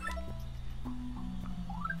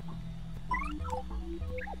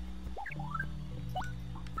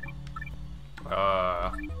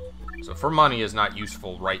 So for money is not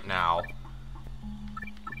useful right now.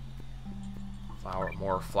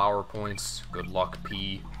 More flower points. Good luck,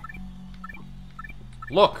 P.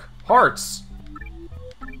 Look! Hearts!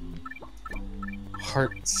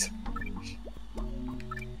 Hearts.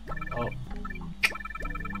 Oh.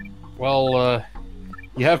 Well,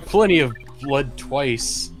 you have plenty of blood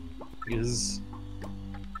twice. Because...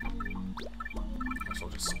 So we'll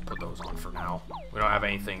just put those on for now. We don't have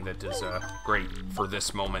anything that is great for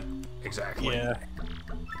this moment. Exactly. Yeah.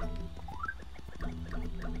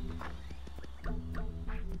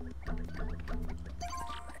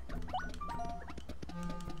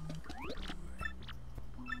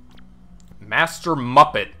 Master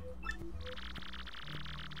Muppet.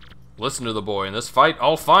 Listen to the boy. In this fight,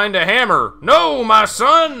 I'll find a hammer. No, my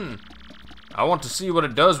son! I want to see what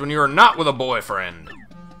it does when you are not with a boyfriend.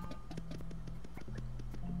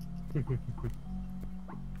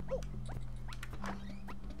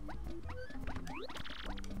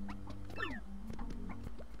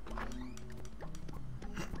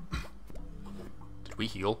 Did we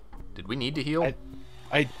heal? Did we need to heal?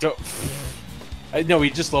 I don't... No, we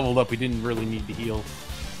just leveled up. We didn't really need to heal.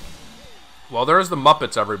 Well, there's the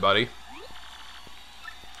Muppets, everybody.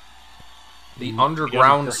 The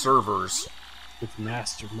underground servers. With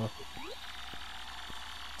Master Muppet.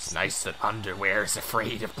 It's nice that Underwear's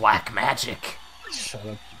afraid of black magic. Shut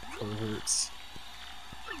up, you perverts.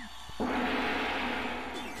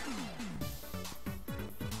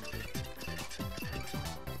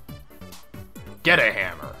 Get a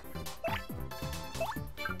hammer.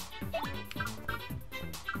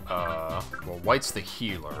 Well, white's the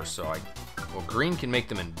healer, so well, green can make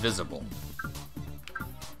them invisible.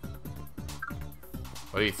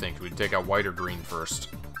 What do you think? We'd take out white or green first?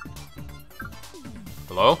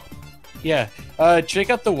 Hello? Yeah, check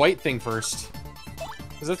out the white thing first.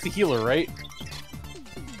 Because that's the healer, right?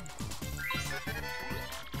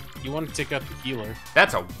 You want to take out the healer.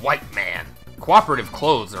 That's a white man. Cooperative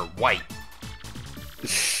clothes are white.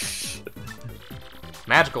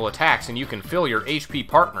 Magical attacks and you can fill your HP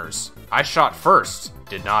partners. I shot first,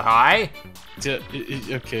 did not I?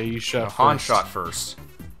 Okay, you shot first. Han shot first.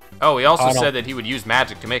 Oh, he also said that he would use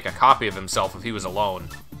magic to make a copy of himself if he was alone.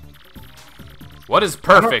 What is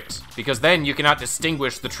perfect? Because then you cannot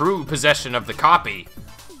distinguish the true possession of the copy.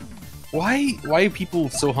 Why are people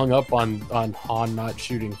so hung up on Han not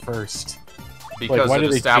shooting first? Because it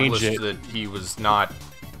established that he was not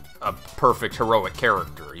a perfect heroic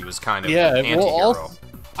character. He was kind of an anti-hero.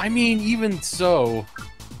 I mean, even so...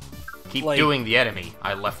 Keep doing the enemy.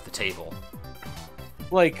 I left the table.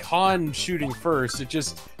 Like, Han shooting first, it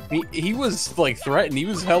just... He was, like, threatened. He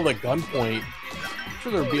was held at gunpoint. I'm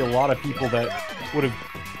sure there would be a lot of people that would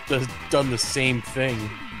have done the same thing.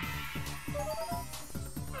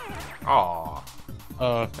 Aw.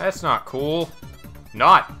 That's not cool.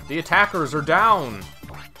 Not! The attackers are down!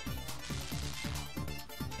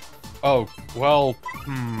 Oh, well,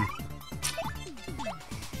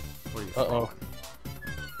 Uh-oh.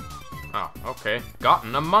 Oh, okay.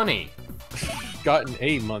 Gotten the money! Gotten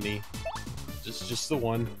a money. Just the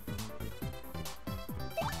one.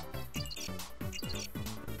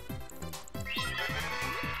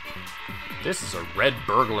 This is a red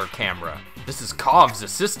burglar camera. This is Kov's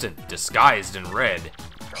assistant, disguised in red.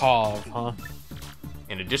 Kov, huh?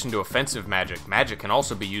 In addition to offensive magic, magic can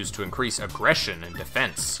also be used to increase aggression and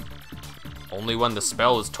defense. Only when the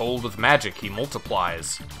spell is told with magic, he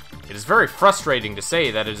multiplies. It is very frustrating to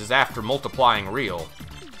say that it is after multiplying real.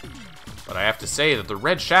 But I have to say that the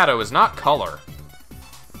red shadow is not color.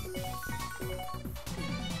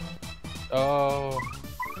 Oh.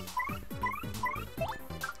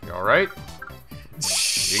 You alright?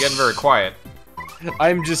 You're getting very quiet.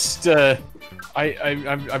 I'm just,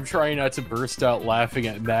 I'm trying not to burst out laughing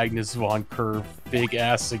at Magnus von Curve big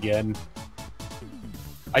ass again.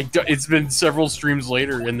 It's been several streams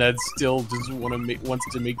later, and that still just wants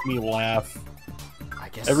to make me laugh. I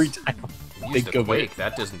guess every time I think of it.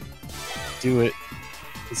 That doesn't do it.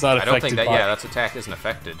 It's not affected. I don't think that. Yeah, that's attack isn't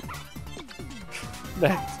affected.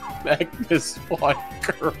 Magnus von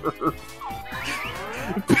Curve.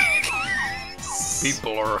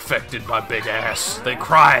 People are affected by big ass. They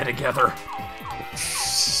cry together.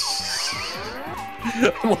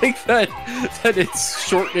 like that its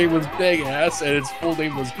short name was Big Ass and its full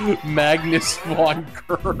name was Magnus von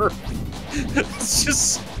Kerr. It's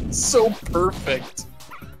just so perfect.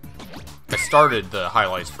 I started the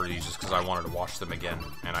highlights for these just because I wanted to watch them again,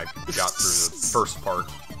 and I got through the first part.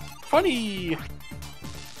 Funny!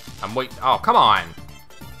 I'm waiting. Oh, come on!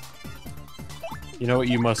 You know what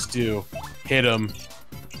you must do? Hit him.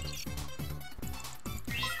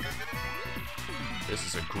 This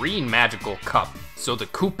is a green magical cup, so the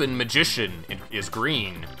Koopin magician is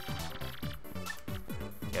green.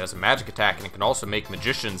 It has a magic attack, and it can also make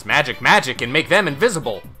magicians magic and make them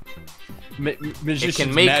invisible. It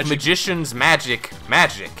can make magicians magic.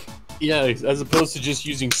 Yeah, as opposed to just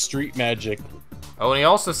using street magic. Oh, and he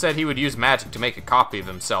also said he would use magic to make a copy of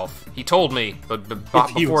himself. He told me, but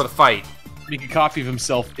before the fight. Make a copy of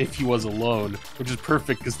himself if he was alone, which is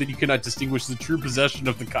perfect, because then you cannot distinguish the true possession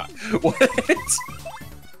of the What?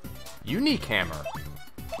 Unique hammer.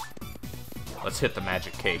 Let's hit the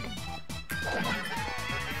magic cake.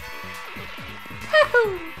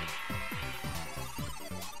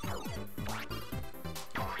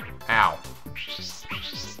 Ow.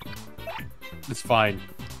 It's fine.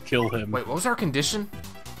 Kill him. Wait, what was our condition?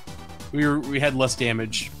 We had less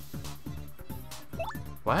damage.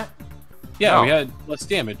 What? Yeah, no. We had less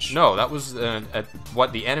damage. No, that was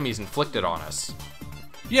what the enemies inflicted on us.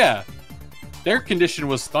 Yeah. Their condition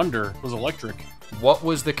was thunder, was electric. What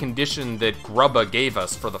was the condition that Grubba gave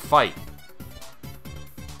us for the fight?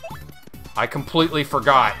 I completely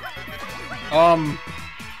forgot.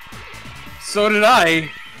 So did I.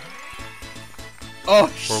 Oh,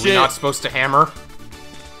 shit. Were we not supposed to hammer?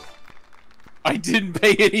 I didn't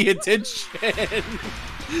pay any attention.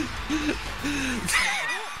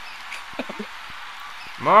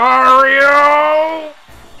 Mario!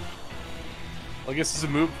 I guess it's a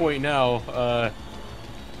moot point now.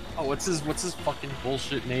 Oh, what's his fucking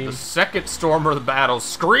bullshit name? The second storm of the battle.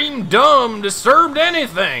 Scream dumb, disturbed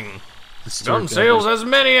anything. GUNSALES has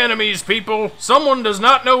many enemies, people. Someone does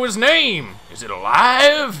not know his name. Is it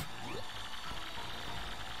alive?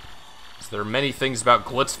 There are many things about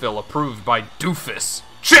Glitzville approved by Doofus.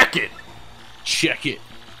 Check it! Check it.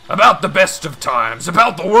 About the best of times,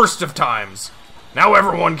 about the worst of times. Now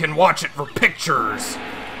everyone can watch it for pictures.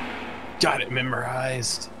 Got it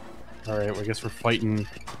memorized. Alright, well, I guess we're fighting,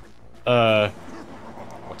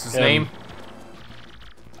 what's his name?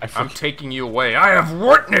 I'm taking you away. I have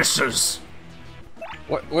witnesses!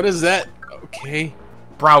 What is that? Okay.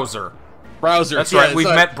 Browser. That's right, we've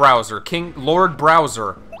met Browser. Lord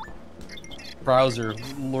Browser. Browser,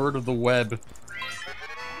 Lord of the Web.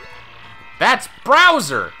 That's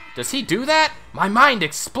Browser! Does he do that? My mind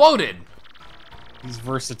exploded! He's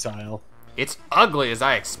versatile. It's ugly as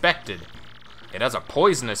I expected. It has a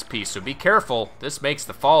poisonous piece, so be careful. This makes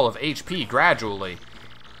the fall of HP gradually.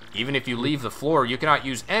 Even if you leave the floor, you cannot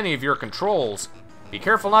use any of your controls. Be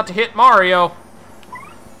careful not to hit Mario.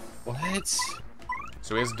 What?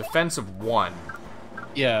 So he has a defense of 1.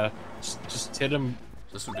 Yeah, just hit him.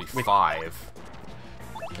 This would be 5.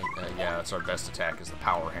 Yeah, that's our best attack, is the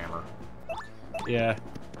power hammer. Yeah.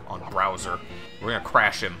 On Browser. We're gonna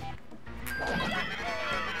crash him.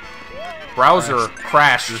 Browser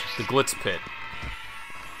crashed the Glitz Pit.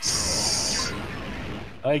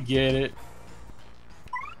 I get it.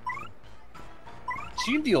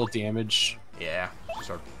 She can deal damage. Yeah,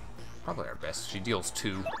 she's probably our best. She deals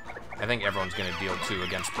 2. I think everyone's gonna deal 2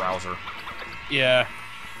 against Browser. Yeah.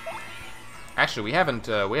 Actually, we haven't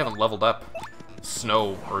leveled up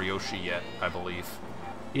Snow or Yoshi yet, I believe.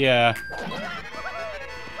 Yeah.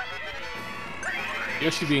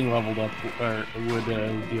 Yoshi being leveled up would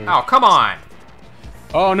deal. Oh, come on!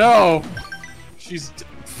 Oh no! She's.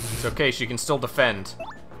 It's okay. She can still defend.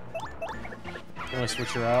 Wanna switch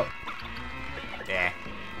her out? Yeah.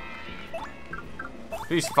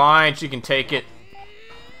 She's fine. She can take it.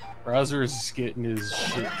 Browser is getting his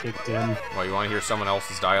shit kicked in. Well, you want to hear someone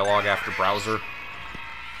else's dialogue after Browser?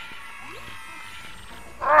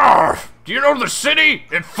 Arrgh! Do you know the city?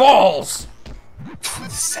 It falls!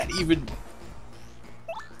 Is that even...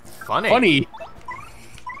 Funny.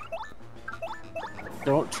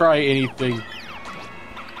 Don't try anything.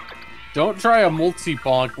 Don't try a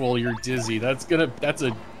multi-bonk while you're dizzy. That's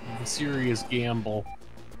a serious gamble.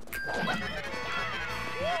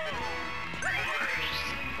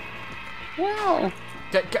 Wow.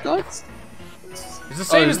 It's the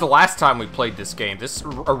same as the last time we played this game. This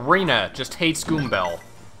arena just hates Goombell.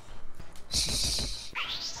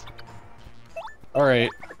 Alright.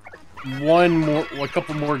 A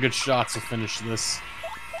couple more good shots will finish this.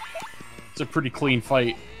 It's a pretty clean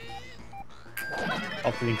fight.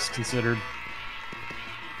 All things considered.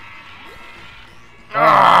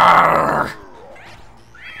 Arrgh.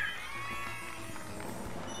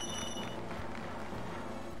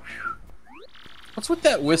 What's with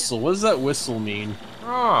that whistle? What does that whistle mean?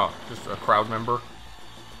 Oh, just a crowd member.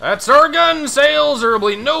 That's our gun sales. There'll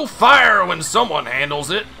be no fire when someone handles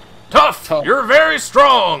it. Tough. You're very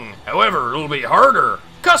strong. However, it'll be harder.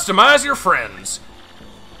 Customize your friends.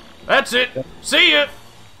 That's it. See ya.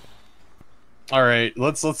 All right,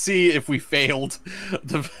 let's see if we failed.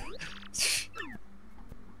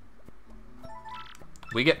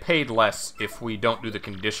 We get paid less if we don't do the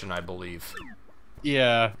condition, I believe.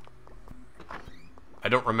 Yeah. I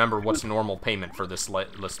don't remember what's normal payment for this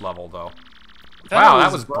level, though. Wow,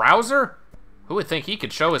 that was Browser? Who would think he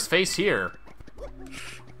could show his face here?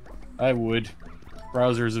 I would.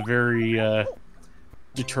 Browser is a very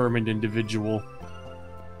determined individual.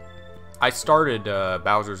 I started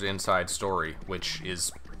Bowser's Inside Story, which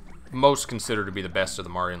is most considered to be the best of the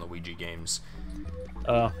Mario and Luigi games.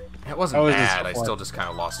 It wasn't bad. I still just kind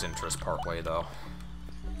of lost interest partway, though.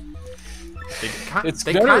 They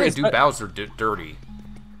kind of do Bowser dirty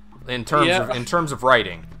in terms of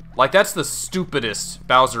writing. Like, that's the stupidest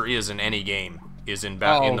Bowser is in any game. Is in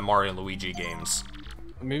the Mario and Luigi games.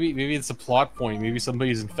 Maybe it's a plot point. Maybe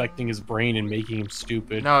somebody's infecting his brain and making him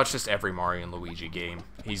stupid. No, it's just every Mario and Luigi game.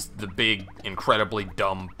 He's the big, incredibly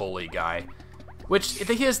dumb bully guy. Which,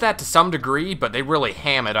 he is that to some degree, but they really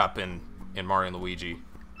ham it up in Mario and Luigi.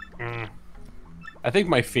 I think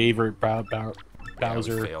my favorite Bowser...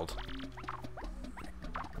 Yeah, failed.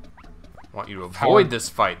 I want you to avoid this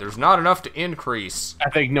fight. There's not enough to increase.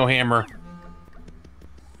 I think no hammer.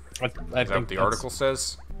 I Is that what the article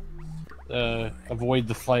says? Avoid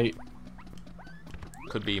the fight.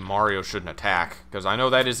 Could be Mario shouldn't attack, because I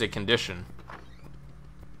know that is a condition.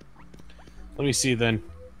 Let me see then.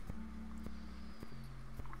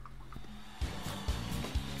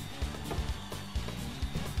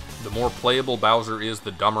 The more playable Bowser is,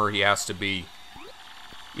 the dumber he has to be.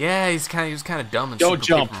 Yeah, he was kind of dumb in Don't Super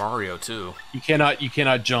jump. Paper Mario too. You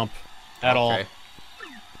cannot jump at all.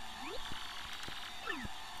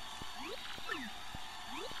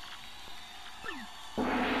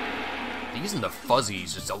 These and the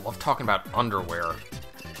fuzzies, just I love talking about underwear.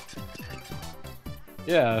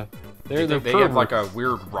 Yeah, they have like a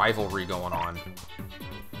weird rivalry going on.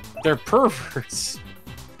 They're perverts.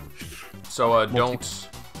 So don't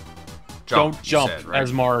jump. Said, right?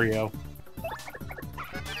 As Mario.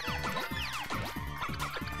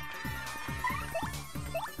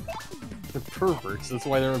 They're perverts. That's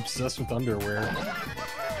why they're obsessed with underwear.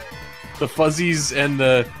 The fuzzies and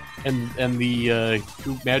the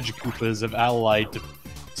Magic Koopas have allied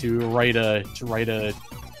to write a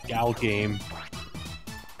gal game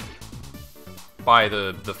by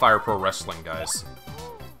the Fire Pro Wrestling guys.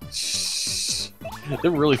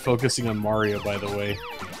 They're really focusing on Mario, by the way.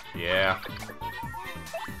 Yeah.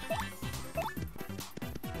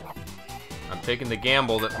 I'm taking the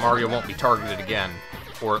gamble that Mario won't be targeted again,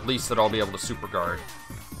 or at least that I'll be able to super guard.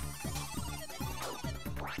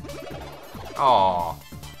 Aww.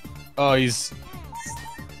 Oh, he's...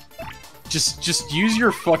 Just use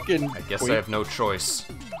your fucking... I guess I have no choice.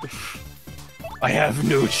 I have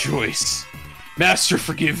no choice. Master,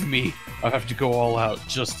 forgive me. I'll have to go all out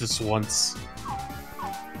just this once.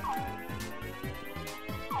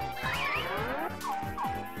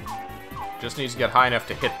 Just needs to get high enough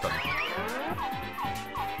to hit them.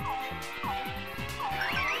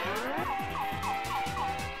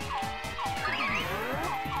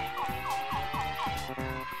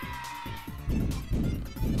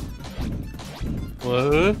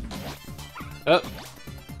 What?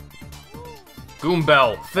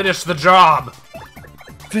 Goombell, finish the job!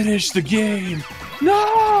 Finish the game!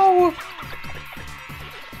 No!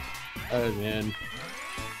 Oh, man.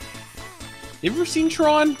 You ever seen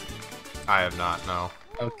Tron? I have not, no.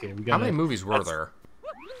 Okay, we got. How many movies were there?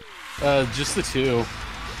 Just the two.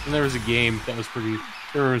 And there was a game that was pretty...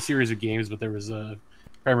 There were a series of games, but there was a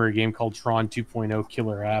primary game called Tron 2.0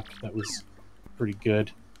 Killer App that was pretty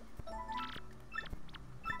good.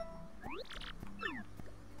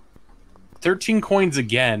 $13 coins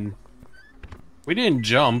again. We didn't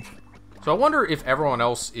jump. So I wonder if everyone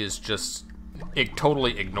else is just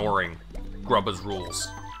totally ignoring Grubba's rules.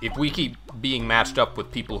 If we keep being matched up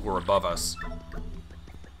with people who are above us.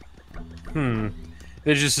 They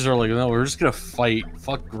just are like, no, we're just gonna fight.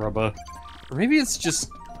 Fuck Grubba. Or maybe it's just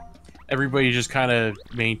everybody just kind of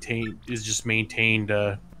maintained.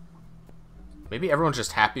 Maybe everyone's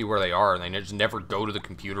just happy where they are and they just never go to the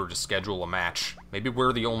computer to schedule a match. Maybe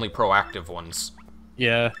we're the only proactive ones.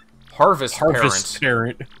 Yeah. Harvest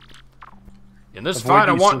Parent. In this fight,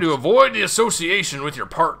 I want to avoid the association with your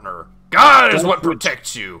partner. God is what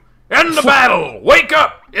protects you. End the battle! Wake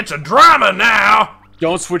up! It's a drama now!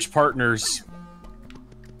 Don't switch partners.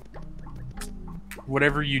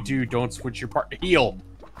 Whatever you do, don't switch your partner. Heal!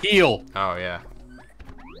 Heal! Oh, yeah.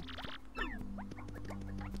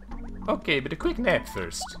 Okay, but a quick nap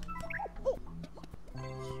first.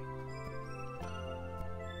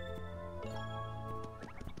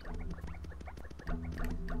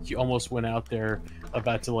 You almost went out there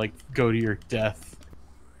about to, like, go to your death.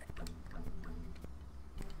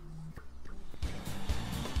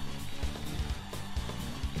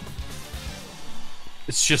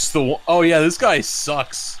 It's just the one. Oh, yeah, this guy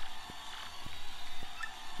sucks.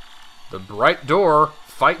 The bright door.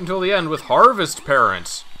 Fight until the end with Harvest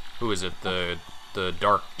Parent. Who is it? The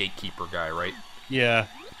dark gatekeeper guy, right? Yeah.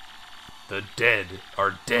 The dead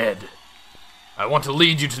are dead. I want to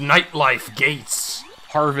lead you to nightlife gates.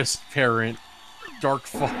 Harvest Parent. Dark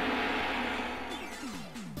Fall.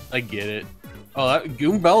 I get it. Oh, that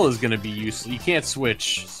Goombella's gonna be useless. You can't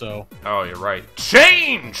switch, so... Oh, you're right.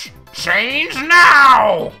 Change! Change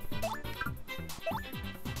now!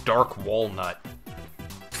 Dark Walnut.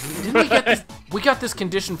 Didn't we get this? We got this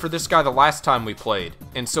condition for this guy the last time we played,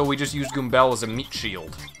 and so we just used Goombella as a meat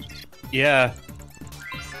shield. Yeah.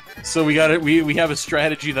 So we got it. We have a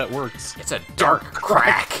strategy that works. It's a dark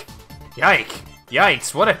crack. Yike!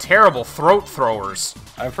 Yikes! What a terrible throat throwers.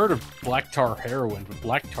 I've heard of black tar heroin, but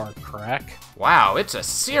black tar crack. Wow, it's a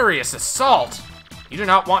serious assault. You do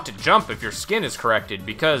not want to jump if your skin is corrected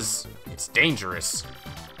because it's dangerous.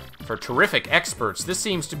 For terrific experts, this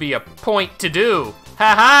seems to be a point to do.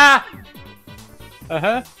 Ha ha!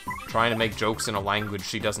 Uh-huh. Trying to make jokes in a language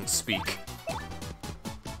she doesn't speak.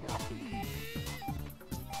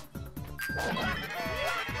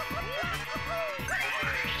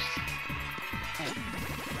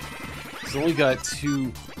 He's only got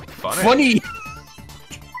two... Funny!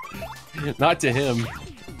 Not to him.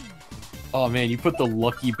 Oh man, you put the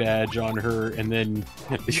lucky badge on her, and then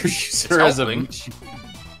you use her as a...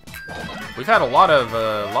 We've had a lot of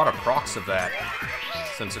procs of that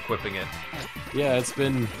since equipping it. Yeah, it's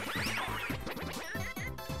been...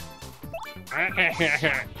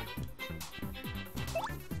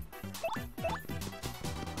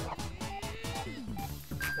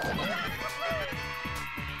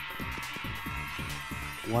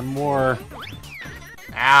 One more.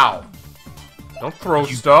 Ow. Don't throw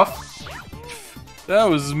stuff. That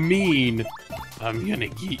was mean. I'm gonna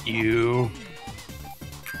get you.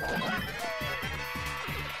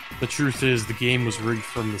 The truth is, the game was rigged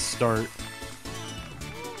from the start.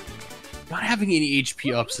 Not having any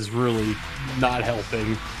HP ups is really not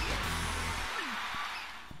helping.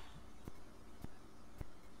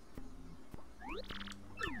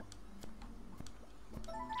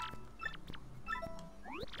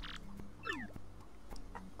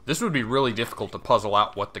 This would be really difficult to puzzle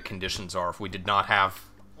out what the conditions are if we did not have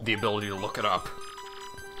the ability to look it up.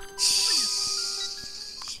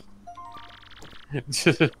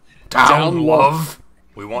 Down, love!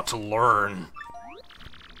 We want to learn.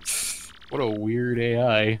 What a weird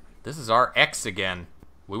AI. This is our X again.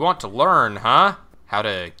 We want to learn, huh? How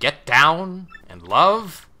to get down and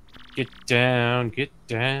love? Get down, get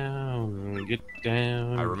down, get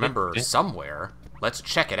down. I remember somewhere. Let's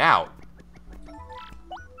check it out.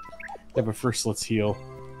 Yeah, but first let's heal.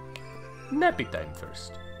 Nappy time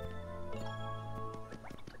first.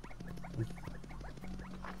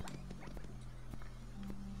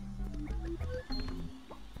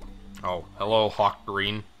 Oh, hello, Hawk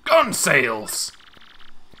Green. Gun sales!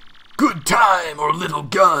 Good time or little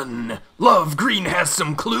gun. Love Green has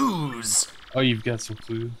some clues. Oh, you've got some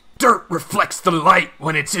clues? Dirt reflects the light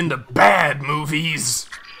when it's in the bad movies.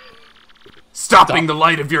 Stopping the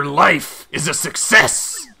light of your life is a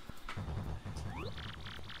success.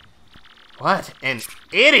 What an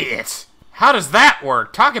idiot! How does that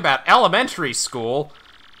work? Talk about elementary school.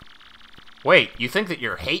 Wait, you think that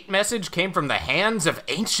your hate message came from the hands of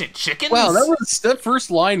ancient chickens? Wow, that first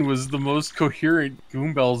line was the most coherent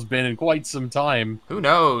Goombell's been in quite some time. Who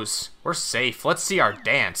knows? We're safe. Let's see our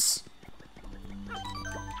dance.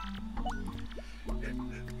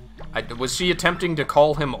 Was she attempting to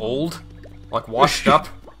call him old? Like washed up?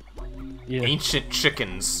 Yeah. Ancient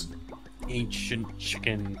chickens. Ancient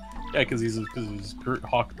chicken. Yeah, because he's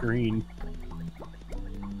Hawk Green.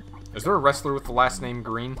 Is there a wrestler with the last name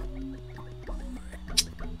Green?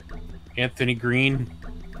 Anthony Green.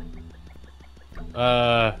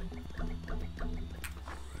 Let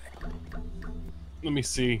me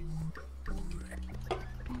see.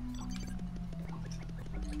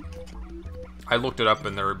 I looked it up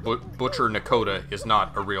and there, Butcher Nakota is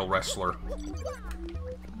not a real wrestler.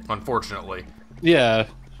 Unfortunately. Yeah.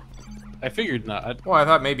 I figured not. Well, I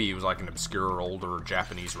thought maybe he was like an obscure older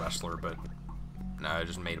Japanese wrestler, but no, I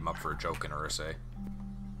just made him up for a joke in RSA.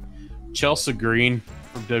 Chelsea Green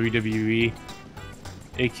from WWE,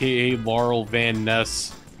 aka Laurel Van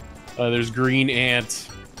Ness. There's Green Ant.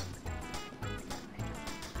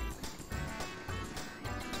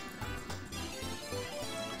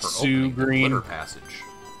 Sue Green. Glitter passage.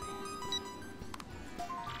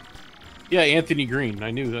 Yeah, Anthony Green.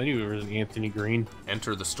 I knew there was an Anthony Green.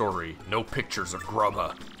 Enter the story. No pictures of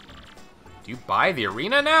Grubba. Do you buy the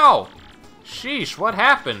arena now? Sheesh, what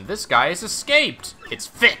happened? This guy has escaped. It's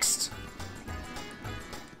fixed.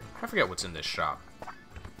 I forget what's in this shop.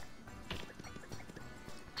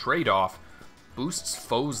 Trade-off. Boosts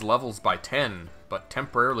foes' levels by 10, but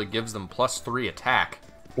temporarily gives them +3 attack.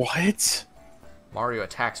 What? Mario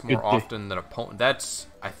attacks more often than opponent.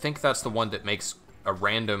 I think that's the one that makes a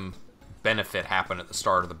random benefit happen at the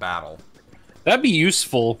start of the battle. That'd be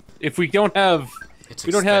useful if we don't have. It's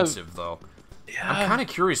expensive though. Yeah. I'm kind of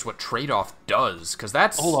curious what trade-off does, because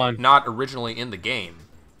that's not originally in the game.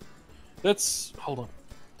 Hold on.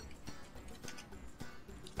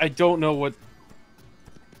 I don't know what.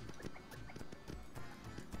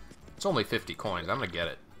 It's only 50 coins. I'm gonna get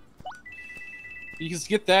it. You can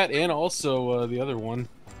get that and also the other one.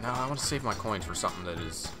 No, I want to save my coins for something that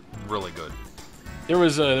is really good. There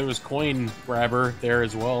was coin grabber there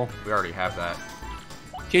as well. We already have that.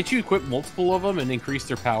 Can't you equip multiple of them and increase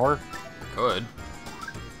their power? Could.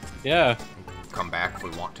 Yeah. Come back if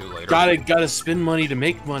we want to later. Gotta spend money to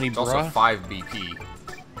make money, it's bruh. Also 5 BP.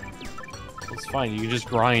 It's fine. You can just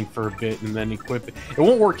grind for a bit and then equip it. It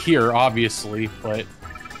won't work here, obviously, but...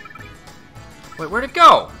 Wait, where'd it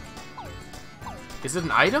go? Is it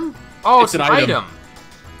an item? Oh, it's an item.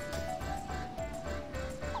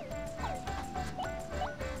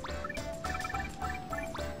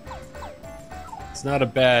 It's not a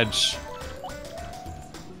badge.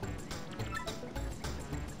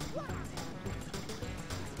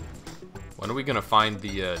 When are we gonna find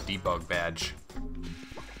the debug badge?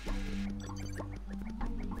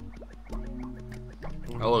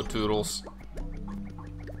 Hello, Toodles.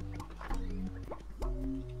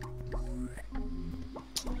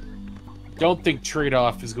 Don't think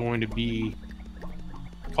trade-off is going to be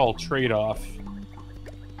called trade-off.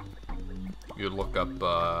 You'd look up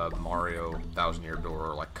Mario 1000-Year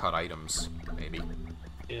Door, like cut items, maybe.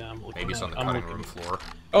 Yeah, I'm looking. Maybe it's on the cutting room floor.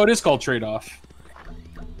 Oh, it is called trade-off.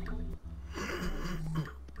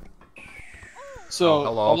 So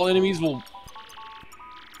all enemies will.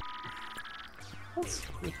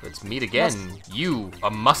 Let's meet again. You, a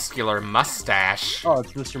muscular mustache. Oh,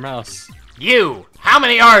 it's Mr. Mouse. You! How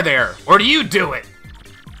many are there? Or do you do it?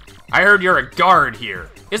 I heard you're a guard here.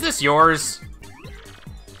 Is this yours?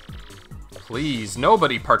 Please,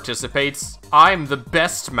 nobody participates. I'm the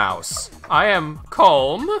best mouse. I am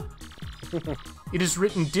calm. It is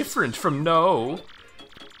written different from no.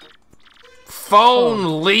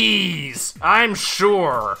 Phone Lees! I'm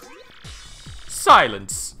sure.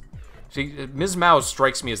 Silence. See, Ms. Mouse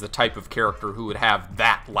strikes me as the type of character who would have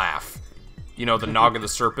that laugh. You know, the Nog of the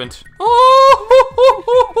Serpent.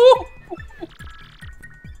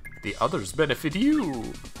 The others benefit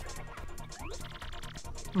you.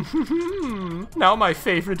 Now my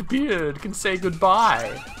favorite beard can say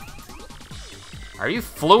goodbye. Are you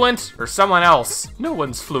fluent or someone else? No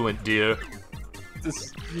one's fluent, dear.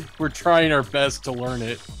 We're trying our best to learn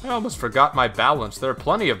it. I almost forgot my balance. There are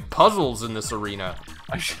plenty of puzzles in this arena.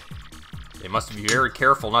 They must be very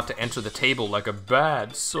careful not to enter the table like a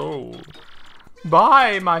bad soul.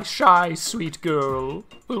 Bye, my shy, sweet girl.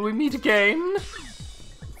 Will we meet again?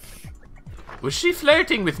 Was she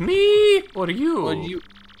flirting with me, or you?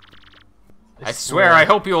 I swear, I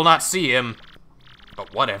hope you will not see him.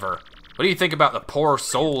 But whatever. What do you think about the poor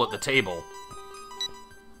soul at the table?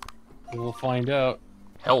 We'll find out.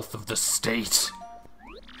 Health of the state.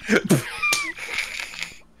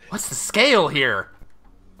 What's the scale here?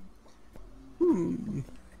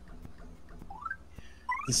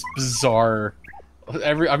 This bizarre.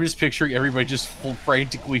 I'm just picturing everybody just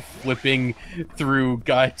frantically flipping through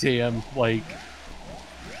goddamn, like...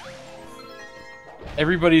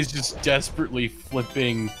 Everybody's just desperately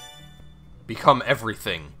flipping... Become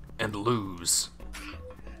everything and lose.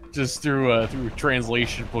 Just through a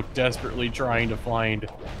translation book, desperately trying to find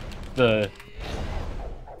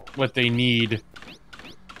what they need.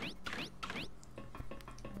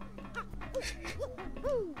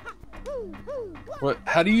 What?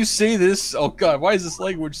 How do you say this? Oh god, why is this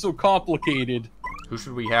language so complicated? Who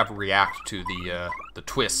should we have react to the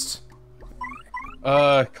twist?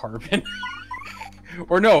 Carbon.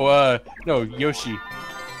 Or no, Yoshi.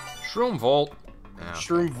 Shroom Volt. Yeah.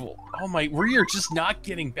 Shroomville. Oh my, we are just not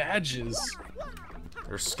getting badges.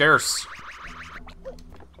 They're scarce.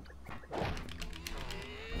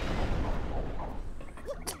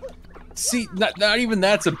 See, not even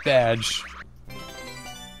that's a badge.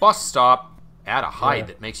 Bus stop. Add a hide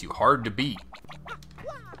that makes you hard to beat.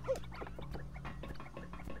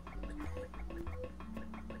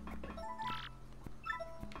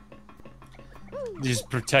 He's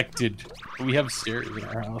protected. We have stairs in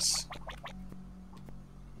our house.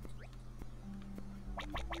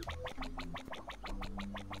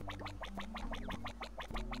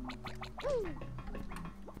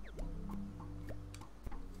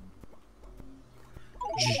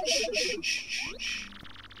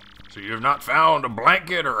 So you have not found a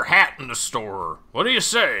blanket or hat in the store. What do you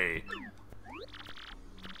say?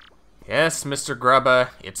 Yes, Mr. Grubba,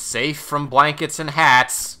 it's safe from blankets and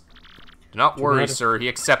hats. Do not worry, sir, he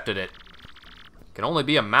accepted it. It can only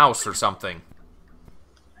be a mouse or something.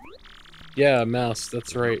 Yeah, a mouse,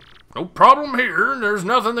 that's right. No problem here, there's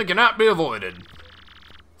nothing that cannot be avoided.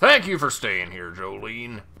 Thank you for staying here,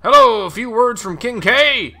 Jolene. Hello, a few words from King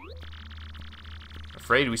K.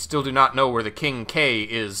 Afraid we still do not know where the King K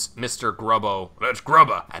is, Mr. Grubbo. That's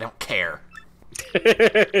Grubba. I don't care.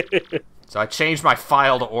 So I changed my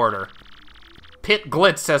file to order. Pit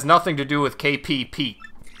Glitz has nothing to do with KP Pete.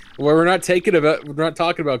 Well, we're not talking about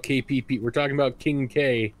KP Pete. We're talking about King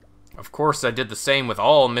K. Of course, I did the same with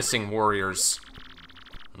all missing warriors.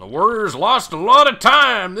 And the warriors lost a lot of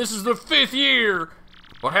time. This is the 5th year.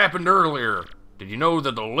 What happened earlier? Did you know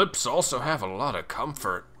that the lips also have a lot of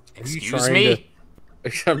comfort? Excuse me?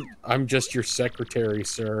 I'm just your secretary,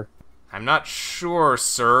 sir. I'm not sure,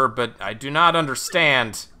 sir, but I do not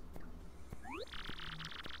understand.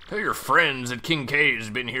 Tell your friends that King K has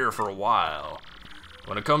been here for a while.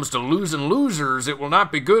 When it comes to losing losers, it will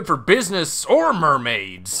not be good for business or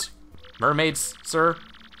mermaids. Mermaids, sir?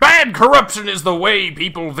 Bad corruption is the way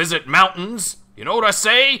people visit mountains. You know what I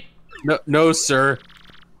say? No, sir.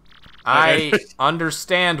 I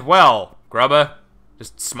understand well, Grubba.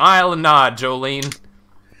 Just smile and nod, Jolene.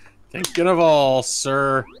 Thinking of all,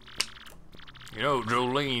 sir. You know,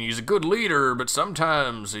 Jolene, he's a good leader, but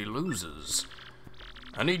sometimes he loses.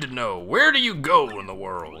 I need to know, where do you go in the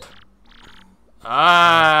world?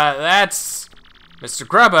 That's... Mr.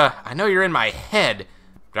 Grubba, I know you're in my head,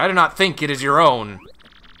 but I do not think it is your own.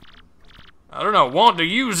 I do not want to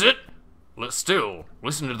use it. Still,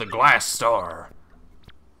 listen to the glass star.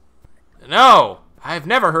 No, I've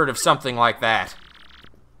never heard of something like that.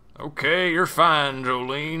 Okay, you're fine,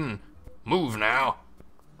 Jolene. Move now.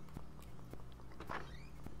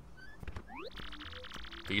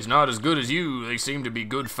 If he's not as good as you, they seem to be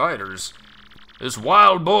good fighters. This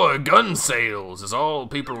wild boy, GUNSALES, is all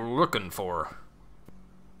people are looking for.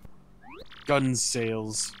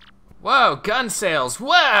 GUNSALES. Whoa, GUNSALES,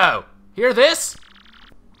 whoa! Hear this?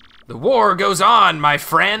 The war goes on, my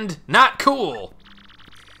friend. Not cool.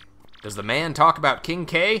 Does the man talk about King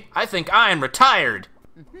K? I think I am retired.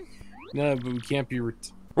 No, but we can't be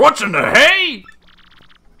What's in the hay?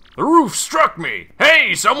 The roof struck me.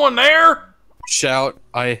 Hey, someone there? Shout,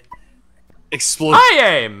 I explode. I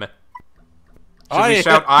am. Should we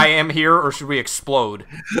shout, I am here, or should we explode?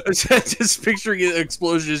 Just picturing an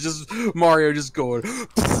explosion is just Mario just going.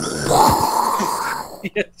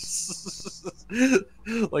 Yes.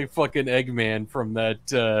 Like fucking Eggman from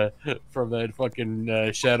that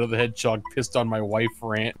fucking Shadow the Hedgehog pissed on my wife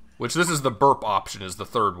rant. Which this is the burp option, is the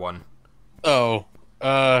third one. Oh,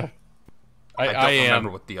 I don't remember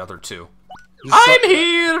what the other two. I'm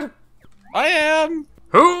here! I am!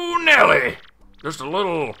 Who, Nelly? Just a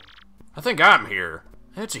little... I think I'm here.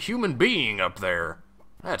 It's a human being up there.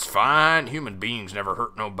 That's fine. Human beings never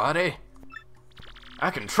hurt nobody.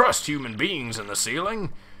 I can trust human beings in the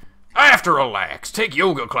ceiling. I have to relax. Take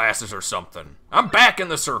yoga classes or something. I'm back in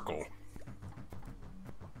the circle.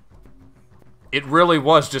 It really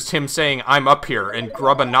was just him saying, I'm up here, and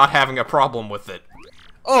Grubba not having a problem with it.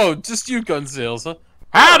 Oh, just you, GUNSALES, huh?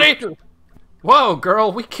 Howdy! Whoa,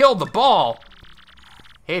 girl, we killed the ball.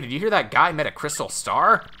 Hey, did you hear that guy met a crystal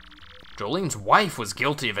star? Jolene's wife was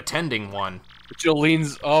guilty of attending one.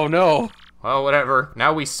 Jolene's... oh no. Well, whatever.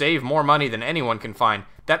 Now we save more money than anyone can find.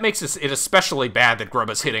 That makes it especially bad that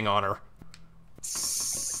Grubba's hitting on her.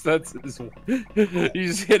 That's...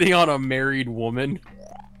 he's hitting on a married woman.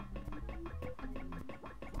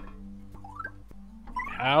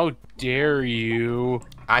 How dare you?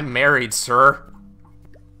 I'm married, sir.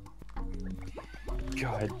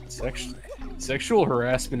 God, sexual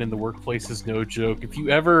harassment in the workplace is no joke. If you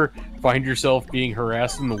ever find yourself being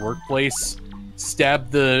harassed in the workplace,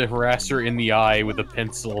 stab the harasser in the eye with a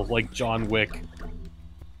pencil, like John Wick.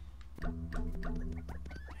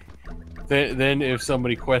 Then if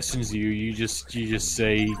somebody questions you, you just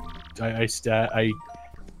say, I'm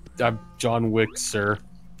John Wick, sir.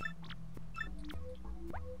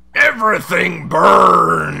 Everything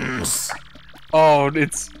burns! Oh,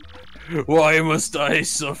 it's... Why must I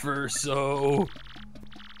suffer so?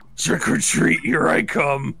 Trick or treat, here I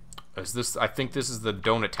come. Is this... I think this is the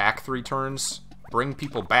don't attack 3 turns. Bring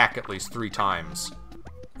people back at least 3 times.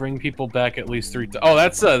 Bring people back at least 3 times. Oh,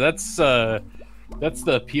 that's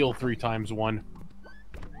the appeal 3 times one.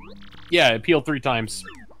 Yeah, appeal 3 times.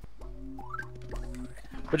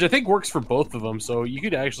 Which I think works for both of them, so you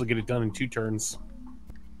could actually get it done in 2 turns.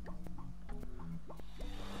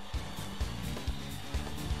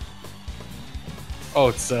 Oh,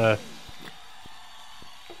 it's,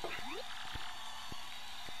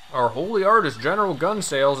 Our holy art is General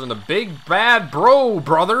Gunsales and the Big Bad Bro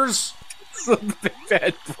Brothers! The Big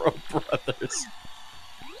Bad Bro Brothers.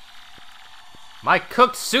 My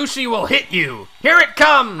cooked sushi will hit you! Here it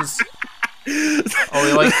comes! Oh,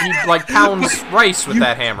 he like pounds rice with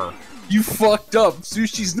that hammer. You fucked up.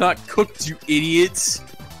 Sushi's not cooked, you idiots.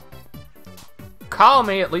 Call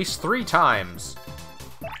me at least 3 times.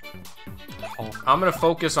 I'm gonna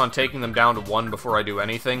focus on taking them down to 1 before I do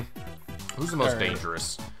anything. Who's the most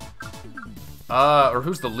dangerous? Or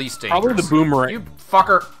who's the least dangerous? Probably the boomerang. You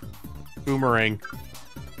fucker. Boomerang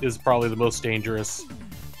is probably the most dangerous.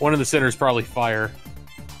 One in the center is probably fire.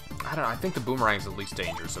 I don't know, I think the boomerang's the least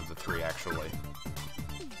dangerous of the 3, actually.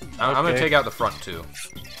 I'm gonna take out the front 2.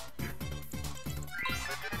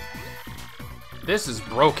 This is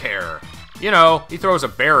Brokair. You know, he throws a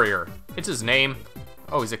barrier. It's his name.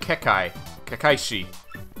 Oh, he's a Kekai. Kakaishi.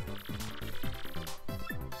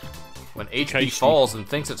 When HP falls and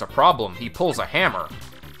thinks it's a problem, he pulls a hammer.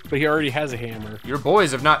 But he already has a hammer. Your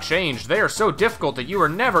boys have not changed. They are so difficult that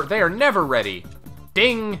they are never ready.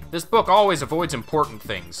 Ding! This book always avoids important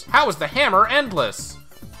things. How is the hammer endless?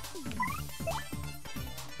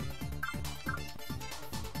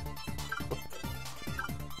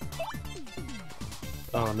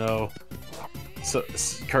 Oh no. So,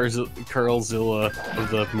 Carlzilla of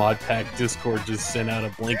the Mod Pack Discord just sent out a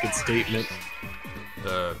blanket statement.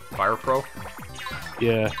 The Fire Pro?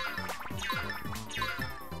 Yeah.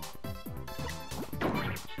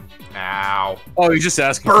 Ow. Oh, he's just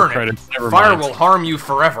asking Burn for credits. Never Fire mind. will harm you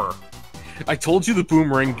forever. I told you the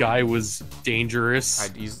boomerang guy was dangerous.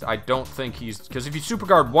 I don't think he's... Because if you super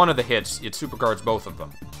guard one of the hits, it super guards both of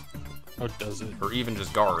them. Oh, does it? Or even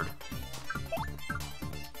just guard.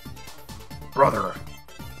 Brother.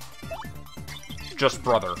 Just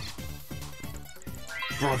brother.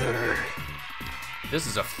 Brother. This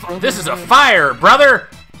is a fire, brother!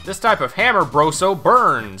 This type of hammer, broso,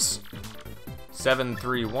 burns.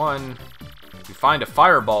 731. If you find a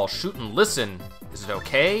fireball, shoot and listen. Is it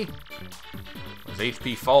okay? As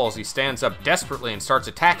HP falls, he stands up desperately and starts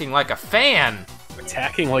attacking like a fan.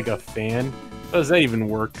 Attacking like a fan? How does that even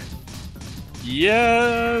work?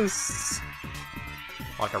 Yes!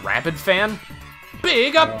 Like a rabid fan?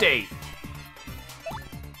 Big update!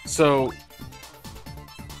 So...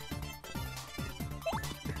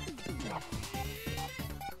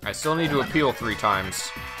 I still need to appeal 3 times.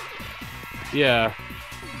 Yeah.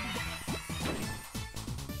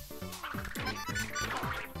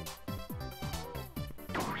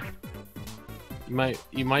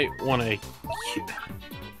 You might want to...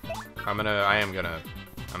 I'm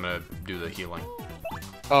gonna do the healing.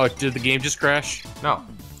 Oh, did the game just crash? No.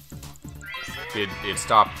 Did it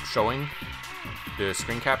stop showing the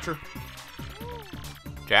screen capture?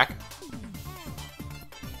 Jack?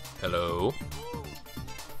 Hello?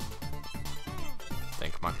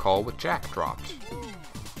 Think my call with Jack dropped.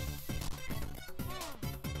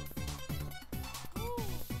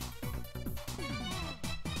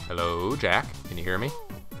 Hello, Jack? Can you hear me?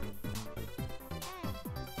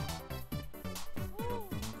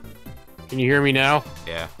 Can you hear me now?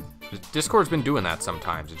 Yeah. Discord's been doing that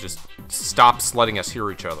sometimes. It just stops letting us hear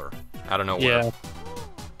each other out of nowhere. Yeah.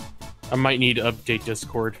 I might need to update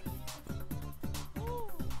Discord.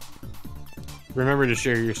 Remember to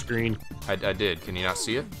share your screen. I did. Can you not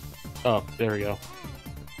see it? Oh, there we go.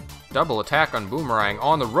 Double attack on Boomerang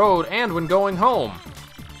on the road and when going home.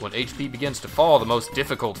 When HP begins to fall, the most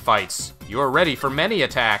difficult fights. You are ready for many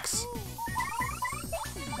attacks.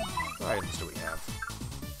 What items do we have?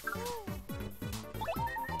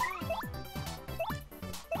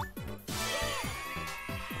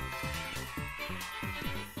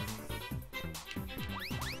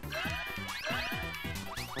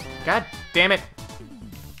 God damn it.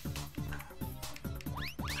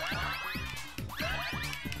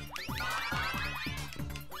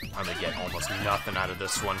 I'm gonna get almost nothing out of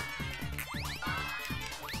this one.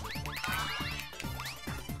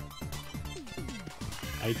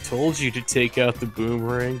 I told you to take out the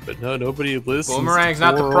boomerang, but no, nobody listens. Boomerang's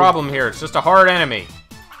not the problem here. It's just a hard enemy.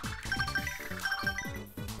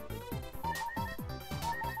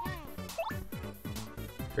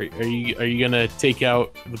 Are you gonna take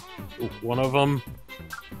out one of them?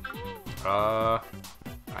 I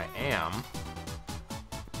am.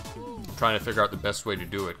 I'm trying to figure out the best way to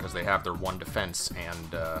do it because they have their one defense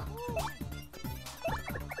and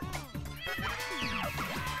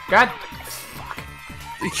God.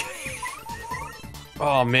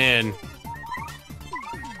 Oh man.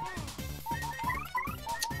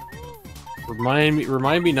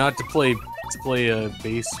 Remind me not to play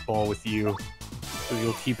baseball with you. So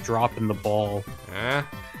you'll keep dropping the ball. Eh?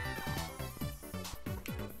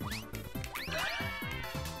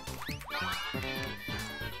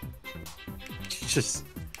 Just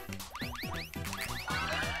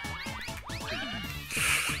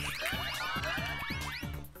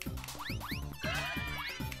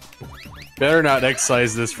better not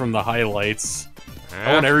excise this from the highlights.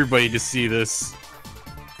 I want everybody to see this.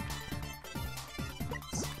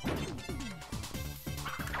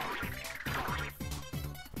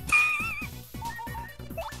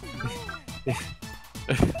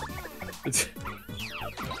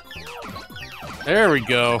 There we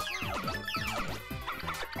go.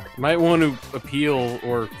 Might want to appeal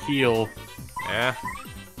or heal. Yeah.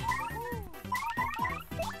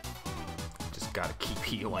 Just gotta keep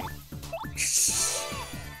healing.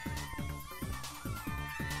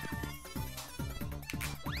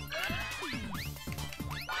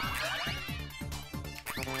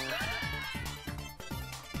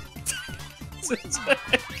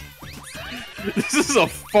 This is a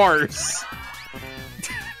farce.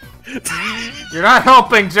 You're not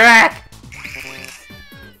helping, Jack!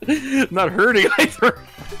 Not hurting either.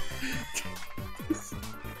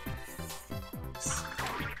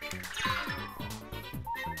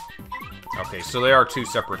 Okay, so they are two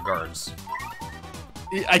separate guards.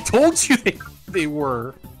 I told you they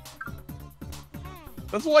were.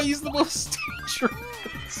 That's why he's the most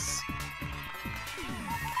dangerous.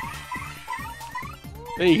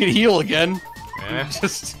 Hey, you can heal again. Eh?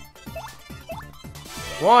 Just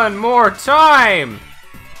one more time!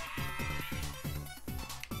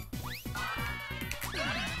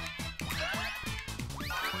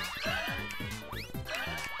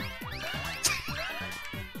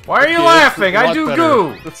 Why are you laughing? I do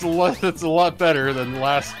goo! That's a lot better than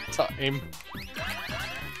last time.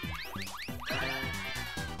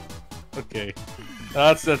 Okay.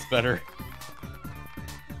 That's better.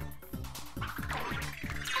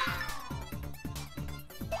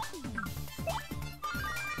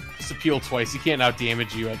 Just appeal twice. He can't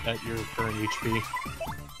out-damage you at your current HP.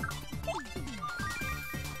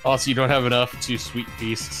 Also, you don't have enough to Sweet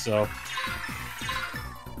Feast, so...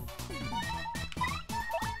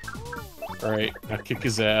 Alright, now kick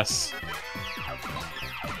his ass.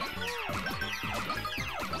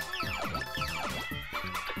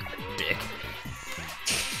 Dick.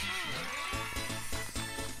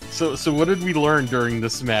 So what did we learn during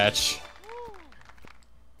this match?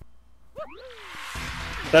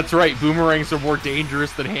 That's right, boomerangs are more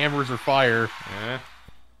dangerous than hammers or fire. Yeah.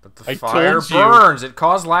 But the fire burns, it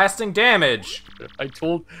caused lasting damage. I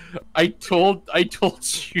told you,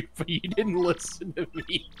 but you didn't listen to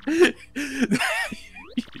me.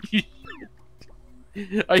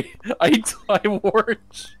 I warned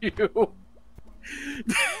you.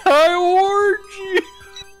 I warned you.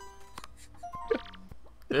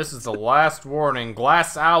 This is the last warning.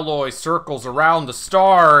 Glass alloy circles around the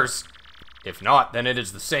stars. If not, then it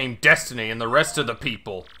is the same destiny in the rest of the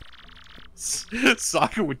people.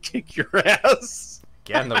 Sokka would kick your ass.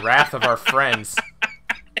 Again, the wrath of our friends.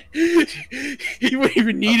 You wouldn't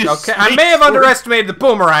even need okay, I may have underestimated the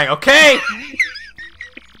boomerang, okay?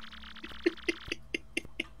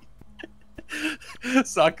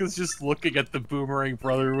 Sokka's just looking at the boomerang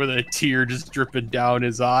brother with a tear just dripping down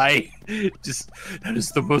his eye. That is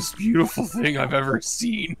the most beautiful thing I've ever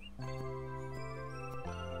seen.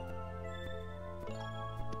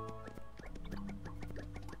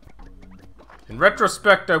 In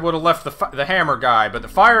retrospect, I would have left the hammer guy, but the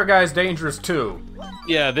fire guy's dangerous too.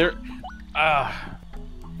 Yeah, they're... I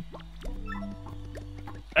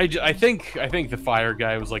think the fire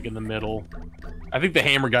guy was like in the middle. I think the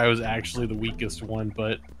hammer guy was actually the weakest one,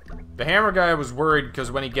 but... The hammer guy was worried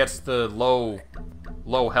because when he gets the low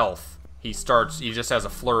health, he just has a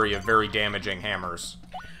flurry of very damaging hammers.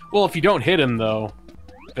 Well, if you don't hit him, though,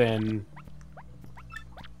 then...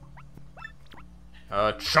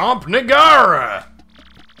 Chomp Nagara!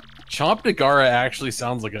 Chomp Nagara actually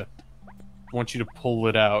sounds like a... I want you to pull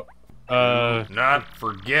it out. Not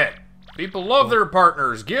forget. People love their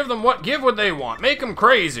partners. Give what they want. Make them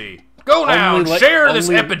crazy. Go now and share this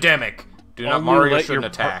epidemic. Do not Mario shouldn't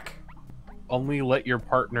attack. Only let your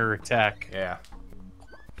partner attack. Yeah.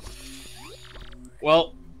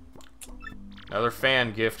 Well, another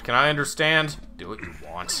fan gift. Can I understand? Do what you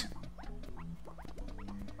want.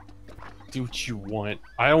 Do what you want.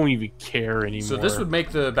 I don't even care anymore. So this would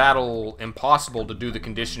make the battle impossible to do the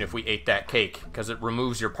condition if we ate that cake, because it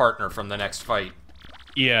removes your partner from the next fight.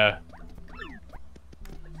 Yeah.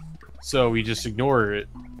 So we just ignore it.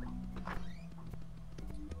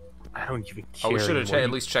 I don't even care. Oh, we should have at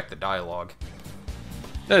least checked the dialogue.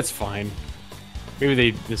 That's fine. Maybe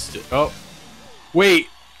they missed it. Oh. Wait.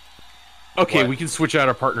 Okay, we can switch out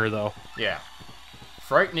our partner, though. Yeah.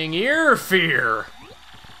 Frightening ear fear.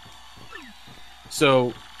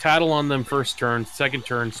 So, tattle on them first turn, second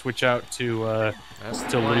turn, switch out to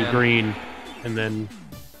Little Green, and then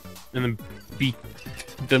beat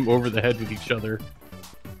them over the head with each other.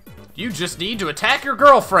 You just need to attack your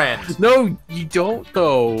girlfriend. No, you don't,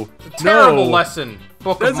 though. It's a terrible lesson.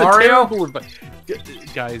 Book of Mario.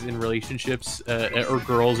 Guys in relationships or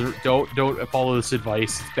girls, don't follow this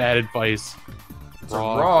advice. It's bad advice. It's a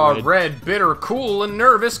raw, red, bitter, cool, and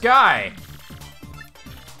nervous guy.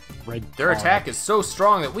 Their attack is so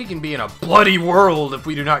strong that we can be in a bloody world if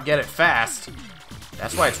we do not get it fast.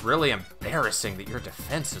 That's why it's really embarrassing that your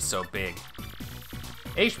defense is so big.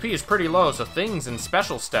 HP is pretty low, so things and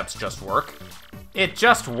special steps just work. It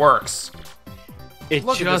just works.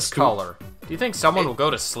 Look at this color. Do you think someone will go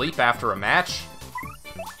to sleep after a match?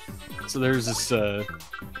 So there's this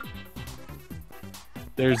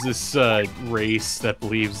race that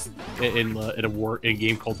believes in a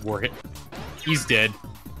game called Warhit. He's dead.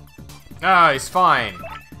 Ah, he's fine.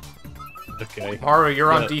 Okay. Mario,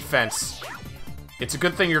 you're on defense. It's a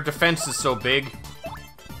good thing your defense is so big.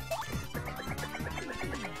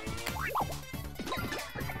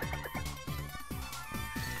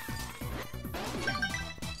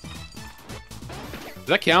 Does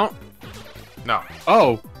that count? No.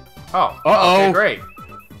 Oh. Oh. Uh-oh. Okay, great.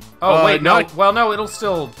 Oh, wait, no. Well, no, it'll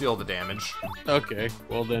still deal the damage. Okay,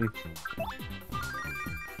 well then.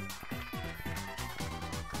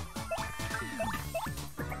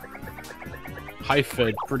 High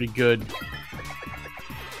fed, pretty good.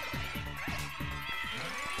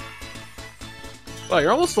 Oh,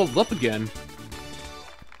 you're almost leveled up again.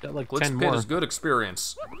 Got like 10 more. Is good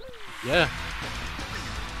experience. Yeah.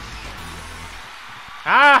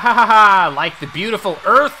 Ah ha ha ha! Like the beautiful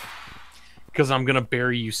Earth. Because I'm gonna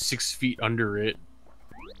bury you 6 feet under it.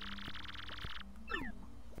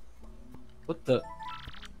 What the?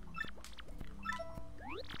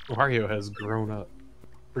 Mario has grown up.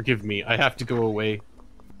 Forgive me, I have to go away.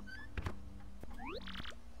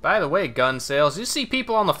 By the way, GUNSALES, you see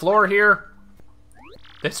people on the floor here?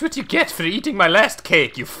 That's what you get for eating my last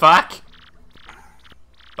cake, you fuck!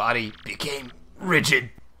 Body became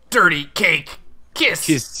rigid, dirty cake.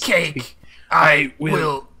 Kiss cake. I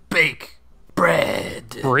will bake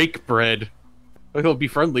bread. Break bread. He'll be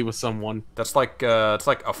friendly with someone. That's like it's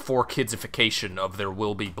like a 4-kidsification of there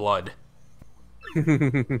will be blood.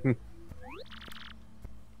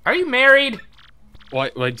 Are you married? Why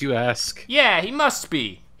do you ask? Yeah, he must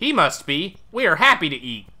be. He must be. We are happy to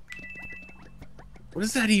eat. What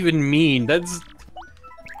does that even mean? That's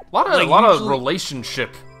a lot of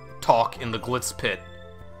relationship talk in the Glitz Pit.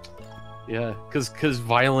 Yeah, because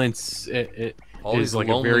violence All is like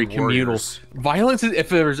a very communal. Violence is, if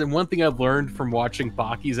there's one thing I've learned from watching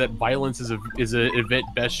Baki, is that violence is an event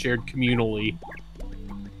best shared communally.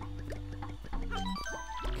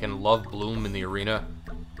 Can love bloom in the arena?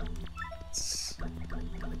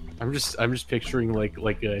 I'm just picturing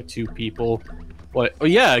like two people. What? Oh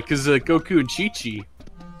yeah, because Goku and Chi-Chi.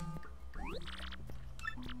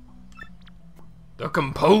 The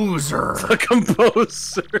composer. The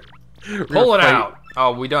composer. Pull it out.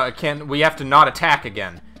 Oh, we don't. We have to not attack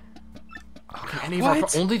again. Okay,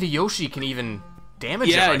 only the Yoshi can even damage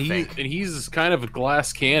it. I think. And he's kind of a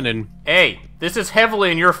glass cannon. Hey, this is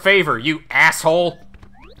heavily in your favor, you asshole.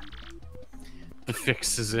 The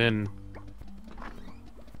fix is in.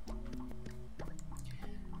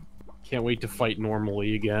 Can't wait to fight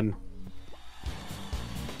normally again.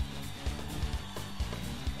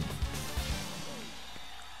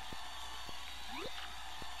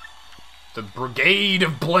 The Brigade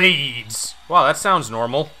of Blades. Wow, that sounds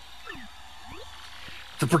normal.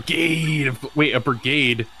 The Brigade of... Wait, a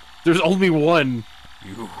brigade? There's only one.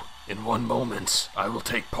 You, in one moment, I will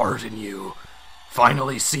take part in you.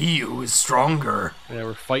 Finally see you is stronger. Yeah,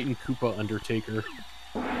 we're fighting Koopa Undertaker.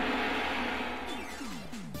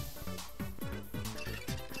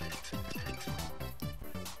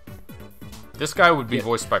 This guy would be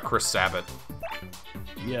voiced by Chris Sabat.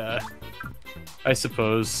 Yeah. I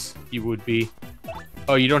suppose he would be.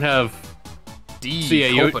 Oh, you don't have...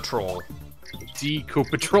 D-Co-Patrol.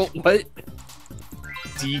 D-Co-Patrol? What?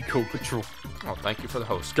 D-Co-Patrol. Oh, thank you for the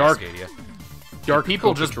host, Dark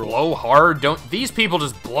people just blow hard? These people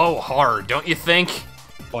just blow hard, don't you think?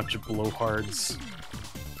 Bunch of blowhards.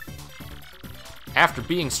 After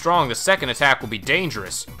being strong, the second attack will be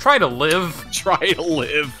dangerous. Try to live. Try to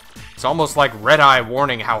live. It's almost like Red Eye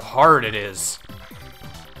warning how hard it is.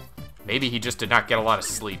 Maybe he just did not get a lot of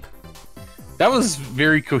sleep. That was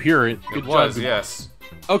very coherent. It was, yes.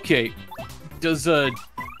 Okay. Does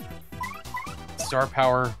star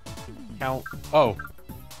power count? Oh.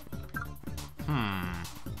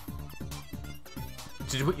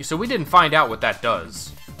 So we didn't find out what that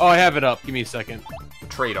does. Oh, I have it up. Give me a second.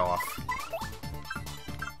 Trade-off.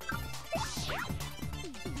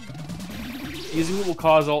 Using it will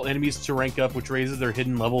cause all enemies to rank up, which raises their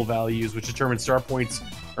hidden level values, which determines star points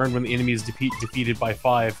earned when the enemy is defeated by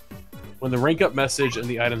 5. When the rank up message and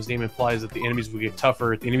the item's name implies that the enemies will get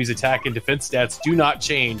tougher, the enemy's attack and defense stats do not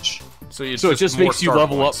change. So it just makes you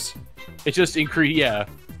level points. up. It just It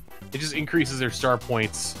just increases their star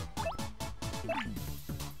points.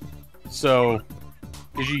 So,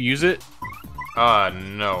 did you use it?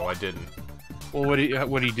 No, I didn't. Well,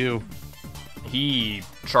 what'd he do? He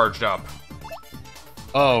charged up.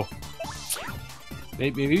 Oh.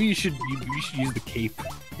 Maybe you should use the cape.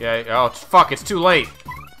 Yeah, oh, fuck, it's too late.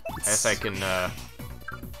 I guess I can, I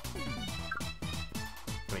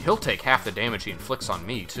mean, he'll take half the damage he inflicts on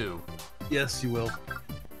me, too. Yes, he will.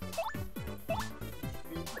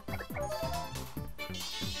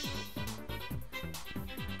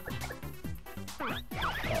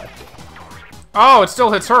 Oh, it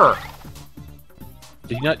still hits her!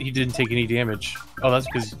 Did he not? He didn't take any damage. Oh, that's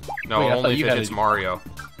because... No, wait, only if it hits Mario.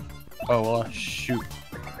 Oh, well, shoot.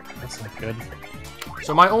 That's not good.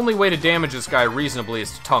 So my only way to damage this guy reasonably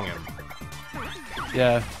is to tongue him.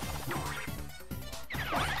 Yeah.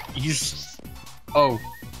 He's... Oh.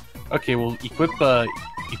 Okay, well, equip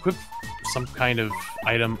some kind of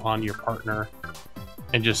item on your partner.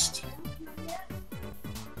 And just...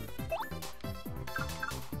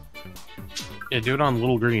 Yeah, do it on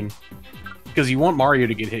Little Green. Because you want Mario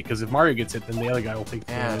to get hit, because if Mario gets hit, then the other guy will take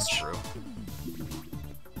damage. Yeah, that's true.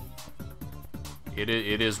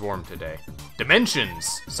 It is warm today.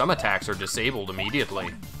 Dimensions! Some attacks are disabled immediately.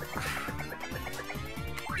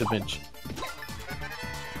 Dimension.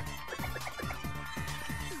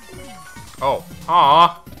 Oh.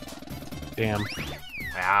 Aw. Damn.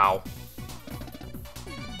 Ow.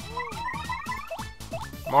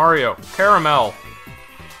 Mario, caramel.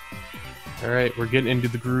 Alright, we're getting into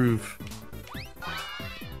the groove.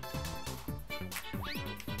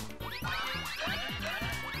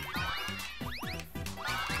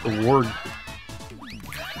 The ward.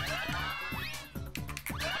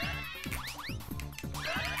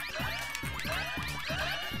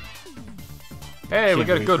 Hey, we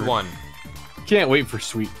got a good one. Can't wait for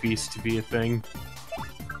Sweet Feast to be a thing.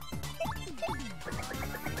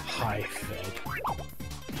 High Fed.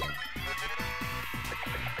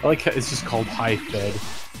 I like how it's just called High Fed.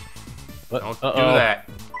 Don't do that.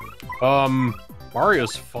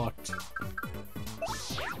 Mario's fucked.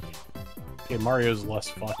 Okay, Mario's less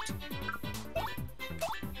fucked.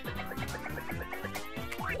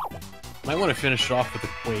 Might want to finish it off with a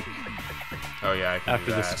Quake. Oh yeah, I can after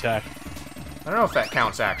do that. This attack. I don't know if that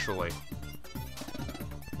counts actually.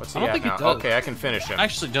 What's he I don't at think now? it does. Okay, I can finish him.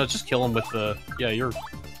 Actually, no, just kill him with the... Yeah, you're...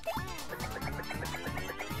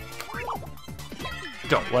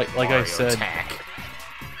 Don't like Mario I said. Attack.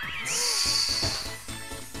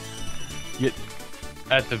 Yet,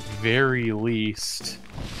 at the very least,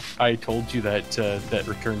 I told you that that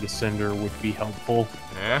Return to Sender would be helpful.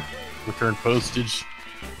 Yeah. Return postage.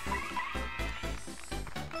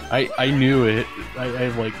 I knew it. I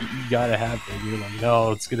like, you gotta have it. You're like,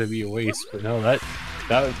 no, it's gonna be a waste. But no, that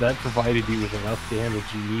provided you with enough damage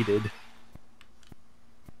you needed.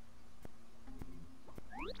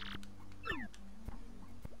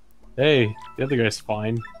 Hey, the other guy's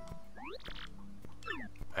fine.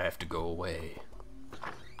 I have to go away.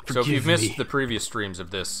 Forgive so if you've missed the previous streams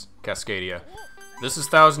of this, Cascadia, this is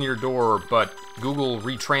Thousand Year Door, but Google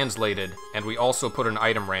retranslated, and we also put an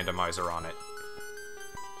item randomizer on it.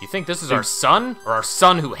 You think this is our son, or our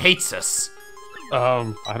son who hates us?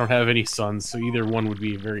 I don't have any sons, so either one would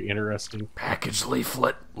be very interesting. Package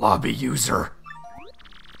leaflet, lobby user.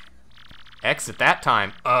 X at that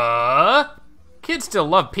time. Kids still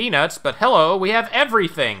love peanuts, but hello, we have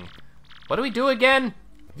everything. What do we do again?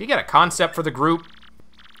 Have you got a concept for the group?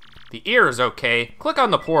 The ear is okay. Click on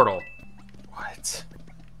the portal. What?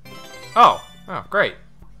 Oh, great.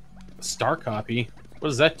 Star copy? What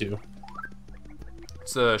does that do?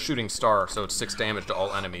 It's a shooting star, so it's 6 damage to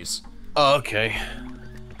all enemies. Oh, okay.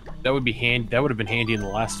 That would be that would have been handy in the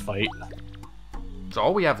last fight. So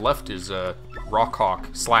all we have left is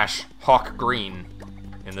Rockhawk / Hawk Green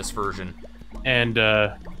in this version. And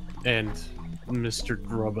Mr.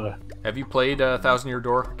 Grubba. Have you played Thousand Year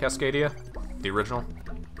Door, Cascadia? The original?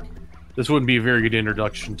 This wouldn't be a very good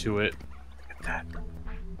introduction to it. Look at that.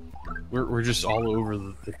 We're just all over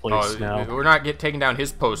the place now. We're not taking down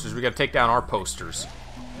his posters, we gotta take down our posters.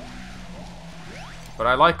 But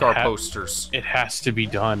I like our posters. It has to be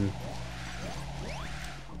done.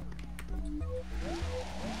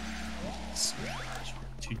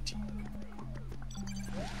 Too deep.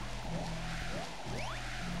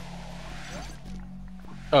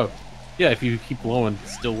 Oh, yeah, if you keep blowing, it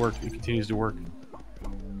still works. It continues to work.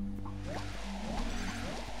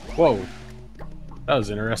 Whoa. That was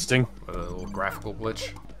interesting. A little graphical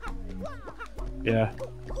glitch. Yeah.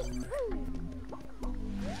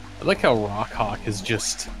 I like how Rockhawk is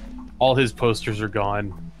just... all his posters are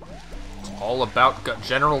gone. It's all about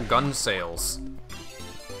general gun sales.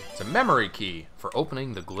 It's a memory key for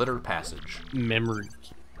opening the glitter passage. Memory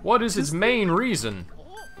key. What is its main reason?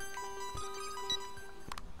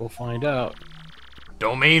 We'll find out.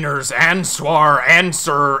 Domainers answers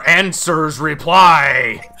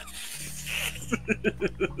reply.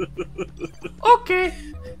 Okay.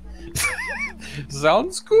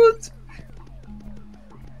 Sounds good.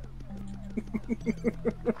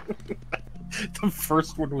 The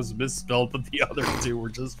first one was misspelled, but the other two were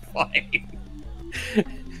just fine.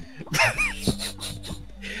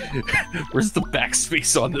 Where's the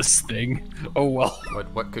backspace on this thing? Oh well.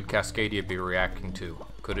 What could Cascadia be reacting to?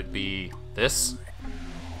 Could it be this?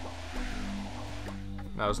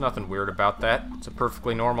 No, there's nothing weird about that. It's a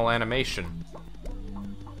perfectly normal animation.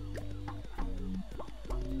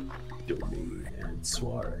 Domain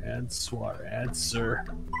answer.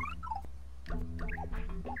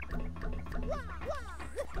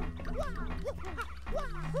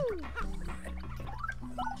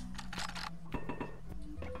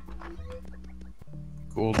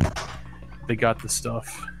 Cool. They got the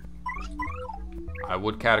stuff. I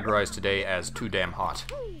would categorize today as too damn hot.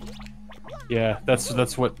 Yeah,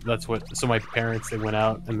 that's what. So my parents, they went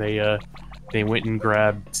out and they went and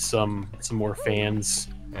grabbed some more fans.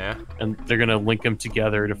 Yeah. And they're gonna link them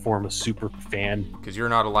together to form a super fan. Because you're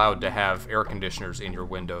not allowed to have air conditioners in your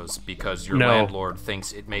windows because your landlord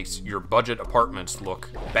thinks it makes your budget apartments look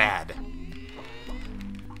bad.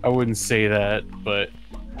 I wouldn't say that, but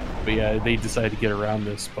yeah, they decided to get around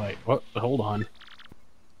this by... What? Hold on.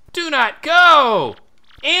 Do not go!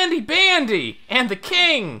 Andy Bandy and the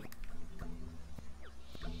King!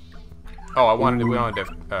 Oh, we wanted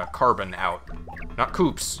to carbon out, not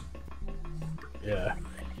coops. Yeah.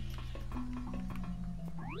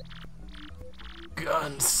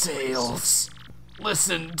 Gun sales.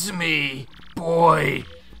 Listen to me, boy.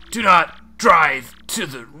 Do not drive to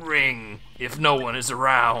the ring if no one is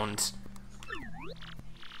around.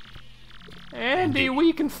 Andy,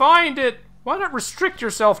 we can find it. Why not restrict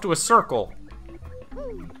yourself to a circle?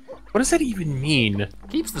 What does that even mean?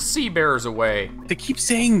 Keeps the sea bears away. They keep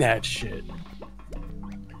saying that shit.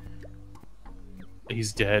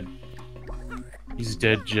 He's dead. He's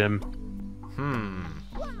dead, Jim.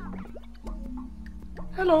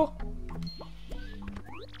 Hello.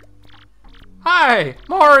 Hi,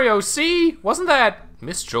 Mario, see? Wasn't that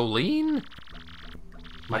Miss Jolene?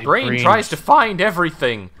 My brain tries to find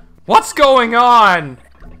everything. What's going on?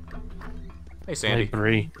 Hey, Sandy.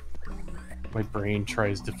 My brain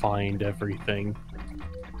tries to find everything.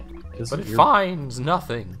 But it finds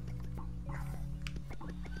nothing.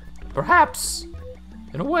 Perhaps,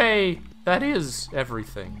 in a way, that is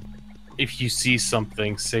everything. If you see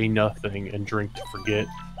something, say nothing and drink to forget.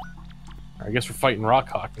 I guess we're fighting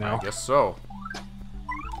Rockhawk now. I guess so.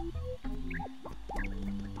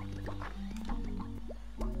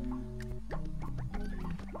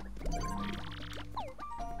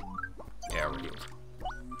 Yeah, we're healed.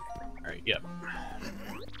 Alright, yep.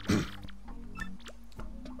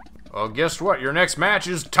 Well, guess what? Your next match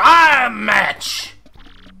is time match!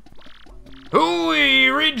 Hooey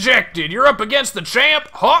rejected! You're up against the champ,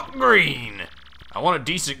 Hawk Green! I want a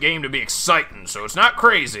decent game to be exciting, so it's not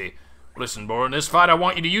crazy. Listen, boy, in this fight I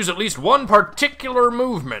want you to use at least one particular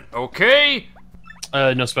movement, okay?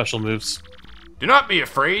 No special moves. Do not be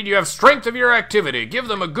afraid, you have strength of your activity. Give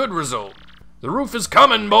them a good result. The roof is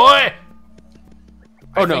coming, boy!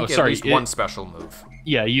 Oh no, sorry. At least one special move.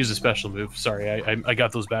 Yeah, use a special move. Sorry, I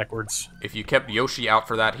got those backwards. If you kept Yoshi out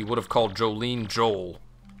for that, he would have called Jolene Joel.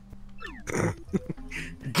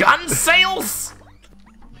 Gun sales?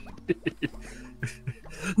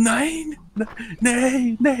 Nine,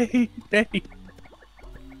 nay, nay, nay.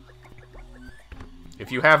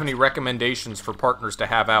 If you have any recommendations for partners to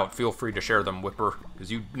have out, feel free to share them, Whipper,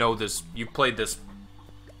 because you know this. You've played this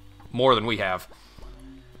more than we have.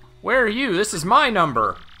 Where are you? This is my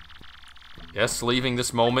number. Yes, leaving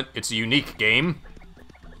this moment. It's a unique game.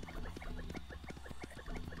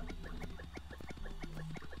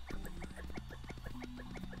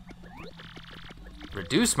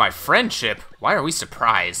 Reduce my friendship? Why are we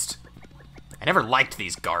surprised? I never liked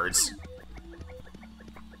these guards.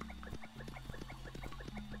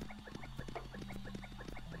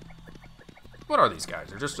 What are these guys?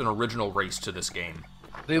 They're just an original race to this game.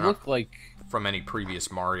 They look like... from any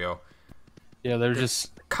previous Mario. Yeah, they're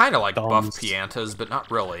just... kind of like thumbs. buff Piantas, but not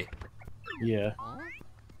really. Yeah.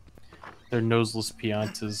 They're noseless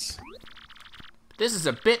Piantas. This is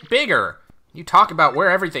a bit bigger. You talk about where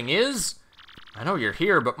everything is? I know you're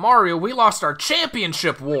here, but Mario, we lost our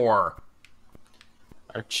championship war.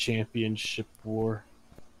 Our championship war.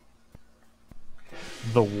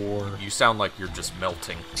 The war. You sound like you're just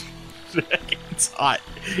melting. It's hot.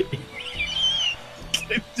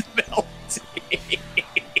 It's melting.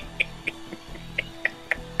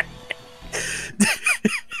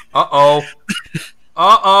 Uh-oh.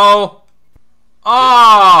 Uh-oh.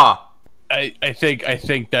 Ah! I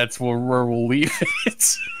think that's where we'll leave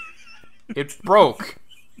it. It broke.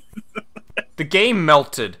 The game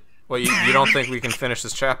melted. Well, you don't think we can finish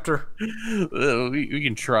this chapter? We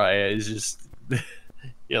can try. It's just...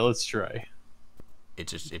 yeah, let's try. It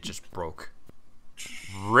just broke.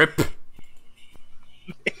 Rip.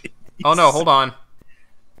 Oh no, hold on.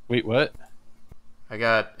 Wait, what? I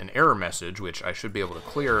got an error message, which I should be able to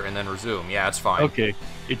clear and then resume. Yeah, it's fine. Okay,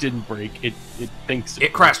 it didn't break. It thinks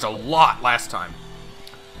it crashed a lot last time.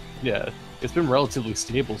 Yeah, it's been relatively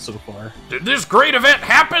stable so far. Did this great event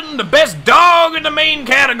happen? The best dog in the main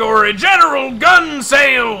category, General Gun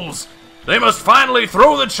Sales! They must finally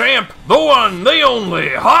throw the champ, the one, the only,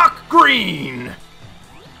 Hawk Green!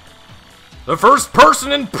 The first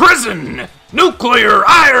person in prison, Nuclear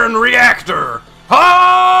Iron Reactor,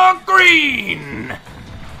 Hawk Green!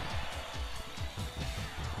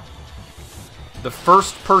 The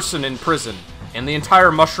first person in prison in the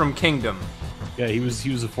entire Mushroom Kingdom. Yeah, he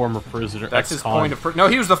was a former prisoner. That's his point of... No,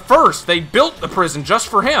 he was the first! They built the prison just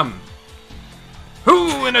for him!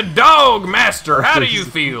 Who in a dog, Master? How do you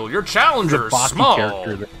feel? Your challenger is small.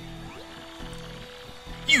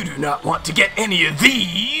 You do not want to get any of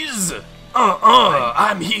these!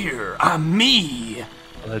 I'm here. I'm me.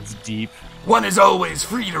 Oh, that's deep. One is always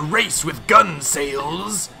free to race with gun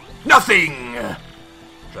sales. Nothing!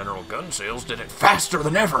 General Gun Sales did it faster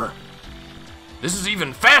than ever. This is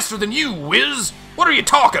even faster than you, Wiz! What are you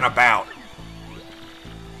talking about?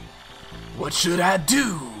 What should I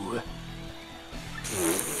do?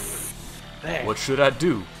 What should I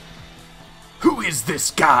do? Who is this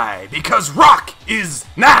guy? Because Rock is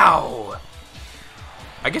now!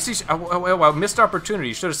 I guess he's... well, missed opportunity.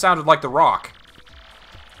 He should have sounded like The Rock.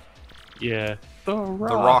 Yeah. The Rock.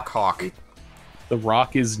 The Rock Hawk. The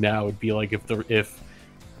Rock is now would be like if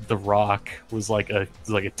the Rock was like a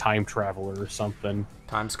time traveler or something.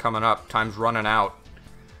 Time's coming up. Time's running out.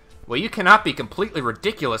 Well, you cannot be completely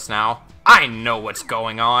ridiculous now. I know what's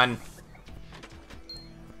going on.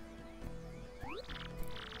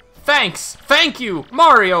 Thanks! Thank you!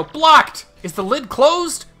 Mario, blocked! Is the lid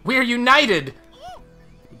closed? We are united!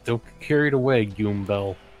 Don't get carried away,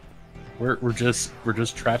 Goombell. We're just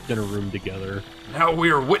trapped in a room together. Now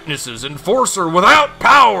we are witnesses, enforcer without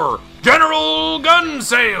power! General Gun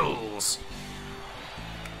Sales!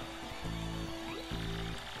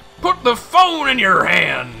 Put the phone in your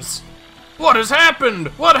hands! What has happened?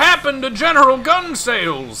 What happened to General Gun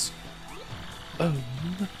Sales?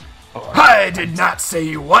 I did not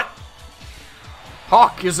say what!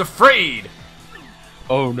 Hawk is afraid!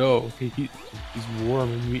 Oh no, he's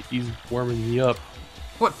warming me up.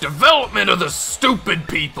 What development of the stupid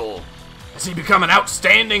people? Has he become an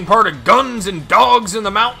outstanding part of guns and dogs in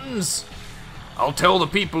the mountains? I'll tell the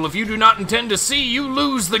people if you do not intend to see, you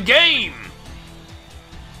lose the game!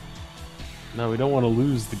 No, we don't want to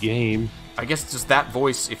lose the game. I guess just that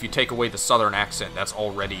voice, if you take away the southern accent, that's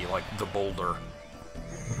already, like, the Boulder.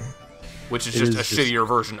 Which is just a shittier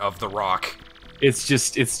version of The Rock. It's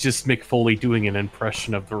just Mick Foley doing an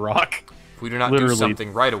impression of The Rock. If we do not do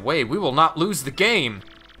something right away, we will not lose the game.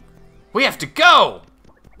 We have to go!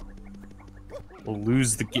 We'll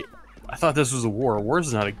lose the game. I thought this was a war. A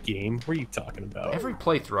war's not a game. What are you talking about? Every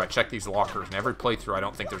playthrough, I check these lockers, and every playthrough, I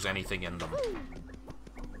don't think there's anything in them.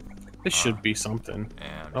 This should be something.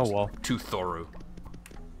 Oh well. Too thorough.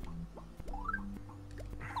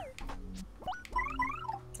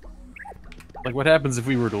 Like, what happens if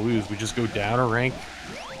we were to lose? We just go down a rank?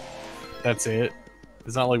 That's it?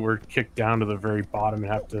 It's not like we're kicked down to the very bottom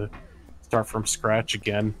and have to start from scratch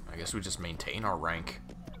again. I guess we just maintain our rank.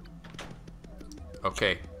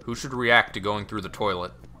 Okay, who should react to going through the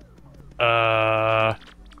toilet? I'll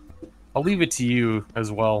leave it to you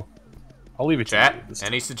as well. I'll leave it to you. Chat,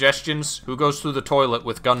 any suggestions? Who goes through the toilet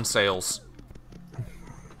with gun sales?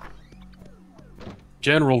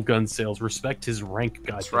 General gun sales. Respect his rank, goddammit.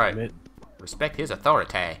 That's right. Respect his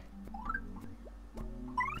authority. Is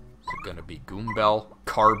it gonna be Goombell,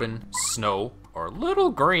 Carbon, Snow, or Little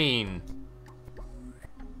Green?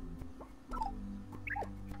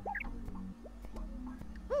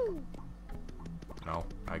 No,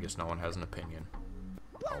 I guess no one has an opinion.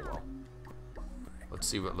 Oh well. Let's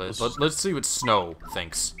see what let's see what Snow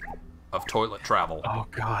thinks of toilet travel. Oh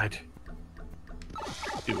god.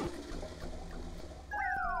 Dude.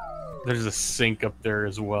 There's a sink up there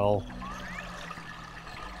as well.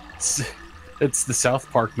 It's the South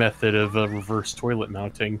Park method of reverse toilet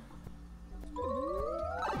mounting.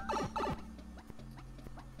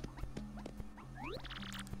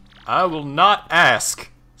 I will not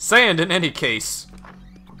ask. Sand in any case.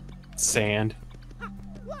 Sand.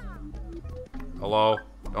 Hello?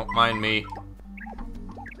 Don't mind me.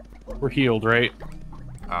 We're healed, right?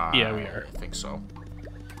 Yeah, we are. I think so.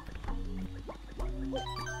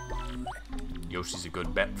 Yoshi's a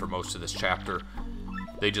good bet for most of this chapter.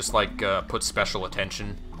 They just, like, put special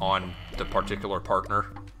attention on the particular partner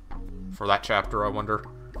for that chapter, I wonder.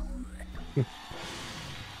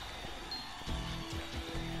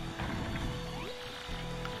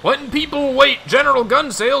 When people wait, General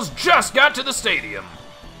Gun Sales just got to the stadium.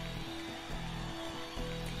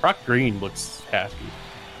 Rock Green looks happy.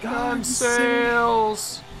 Gun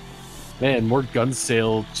Sales! Man, more gun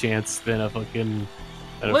sale chance than a fucking...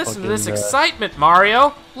 Listen to this excitement,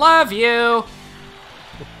 Mario. Love you.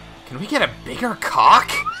 Can we get a bigger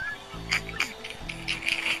cock?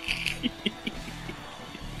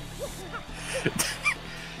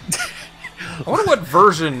 I wonder what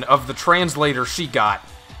version of the translator she got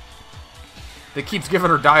that keeps giving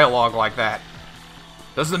her dialogue like that.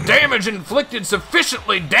 Does the damage inflicted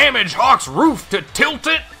sufficiently damage Hawk's roof to tilt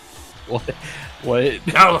it? What?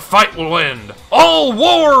 Now the fight will end. All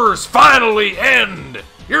wars finally end.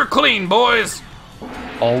 You're clean, boys.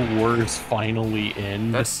 All wars finally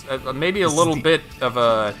end. That's maybe a little bit of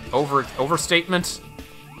a overstatement.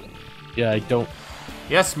 Yeah, I don't...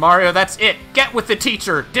 Yes, Mario, that's it. Get with the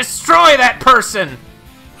teacher. Destroy that person.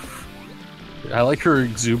 I like her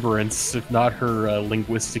exuberance, if not her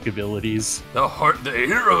linguistic abilities. The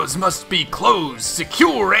heroes must be closed,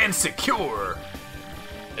 secure and secure.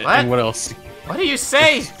 What? And what else? What do you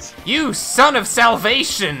say? You son of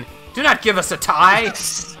salvation! Do not give us a tie!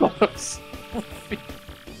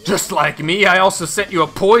 Just like me, I also sent you a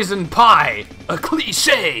poison pie! A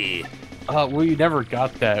cliché! We never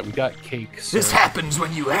got that. We got cake, sir. This happens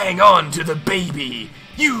when you hang on to the baby!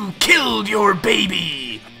 You killed your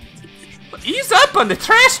baby! Ease up on the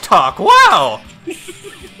trash talk, wow!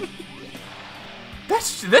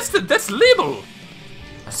 That's libel!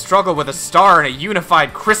 A struggle with a star and a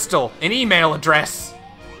unified crystal, an email address.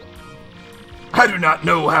 I do not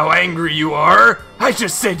know how angry you are. I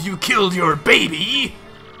just said you killed your baby.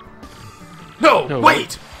 No,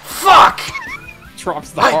 wait! Fuck!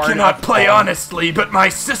 Drops the I cannot play honestly, but my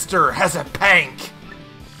sister has a pank.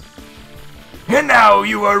 And now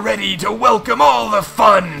you are ready to welcome all the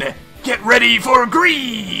fun. Get ready for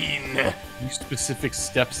green! Use specific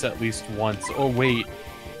steps at least once. Oh, wait.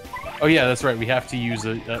 Oh, yeah, that's right. We have to use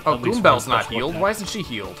a oh, Goombell's not healed. Why isn't she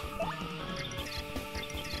healed?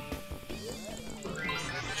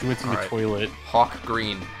 She went through the toilet. Hawk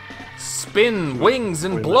Green. Spin wings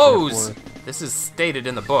and blows! This is stated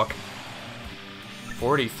in the book.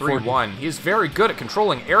 43-1. He is very good at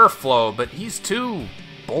controlling airflow, but he's too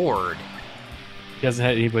bored. He hasn't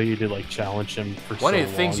had anybody to, like, challenge him for so long. One of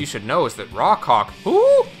the things you should know is that Rockhawk,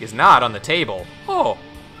 who is not on the table. Oh.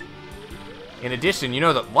 In addition, you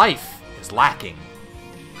know that life is lacking.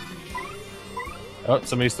 Oh,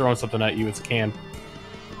 somebody's throwing something at you. It's a can.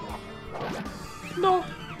 No.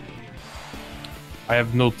 I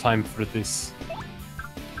have no time for this.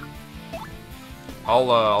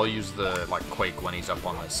 I'll use the, like, Quake when he's up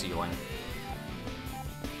on the ceiling.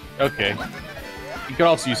 Okay. You could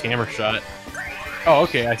also use Hammer Shot. Oh,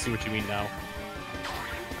 okay, I see what you mean now.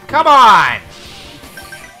 Come on!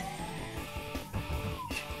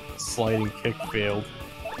 Sliding kick failed.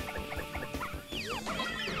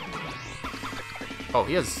 Oh,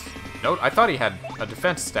 he has No, I thought he had a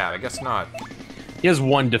defense stat. I guess not. He has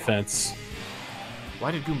 1 defense.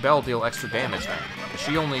 Why did Goombell deal extra damage then?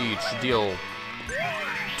 She only should deal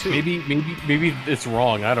 2. Maybe it's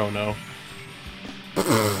wrong. I don't know.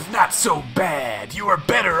 Not so bad. You are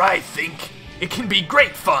better, I think. It can be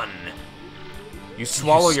great fun. You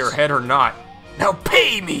swallow your head or not. Now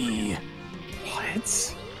pay me.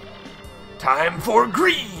 What? Time for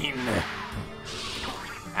green.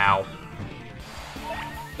 Ow.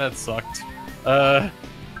 That sucked. You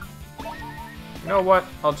know what?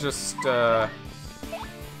 I'll just,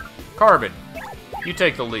 Carbon, you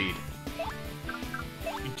take the lead.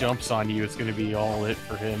 He jumps on you, it's gonna be all it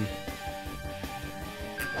for him.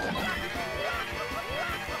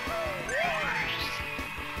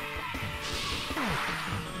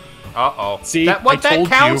 Uh-oh. See, that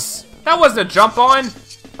counts? You. That wasn't a jump on.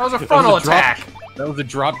 That was a frontal attack. That was a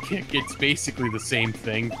drop kick. It's basically the same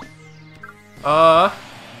thing.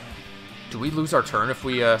 Do we lose our turn if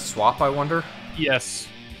we, swap, I wonder? Yes.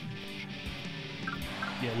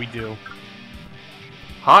 Yeah, we do.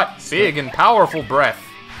 Hot, big, and powerful breath.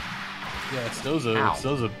 Yeah, Sto's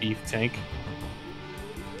a beef tank.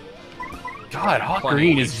 God, hot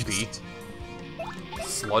green is just...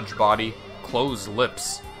 Sludge body, closed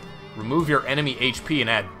lips. Remove your enemy HP and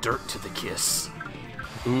add dirt to the kiss.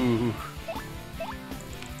 Ooh.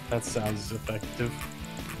 That sounds effective.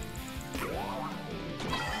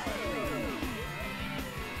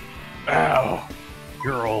 Ow!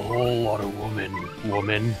 You're a whole lot of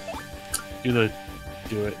woman. Do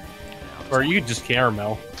it. Or you could just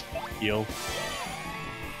caramel. Heal.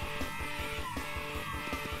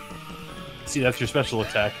 See, that's your special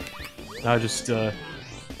attack. Now just, Yep.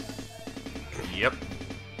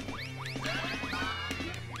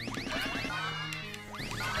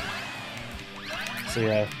 So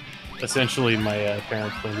yeah, essentially my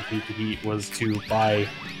parents' plan to beat the Heat was to buy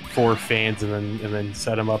 4 fans and then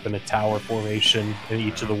set them up in a tower formation in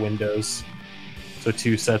each of the windows. So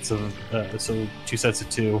 2 sets of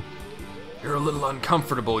 2. You're a little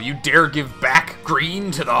uncomfortable. You dare give back green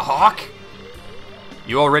to the Hawk?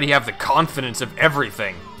 You already have the confidence of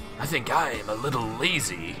everything. I think I'm a little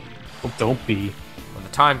lazy. Well, don't be. When the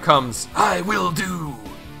time comes, I will do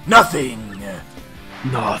nothing.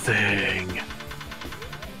 Nothing.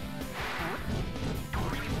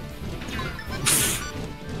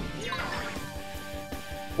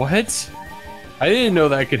 What? I didn't know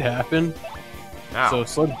that could happen. Now, so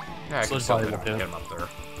Sludge I can Body still will get hit. him up there.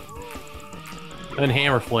 And then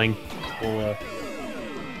Hammer Fling will,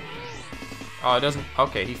 Oh, it doesn't...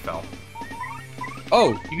 Okay, he fell.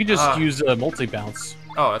 Oh, you can just use multi-bounce.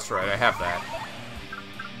 Oh, that's right, I have that.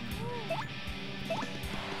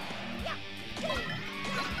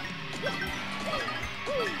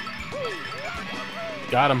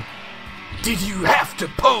 Got him. Did you have to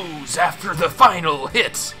pose after the final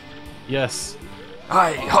hit? Yes.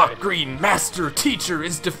 Hawk Green, Master Teacher,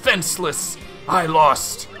 is defenseless. I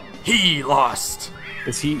lost. He lost.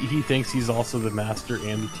 Because he thinks he's also the master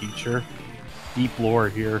and the teacher. Deep lore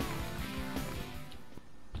here.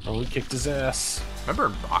 Oh, he kicked his ass. Remember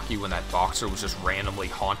in Rocky when that boxer was just randomly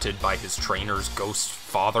haunted by his trainer's ghost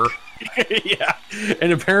father? Yeah,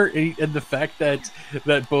 and apparently, and the fact that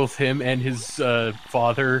both him and his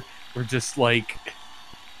father were just They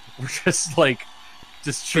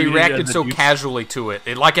reacted so casually to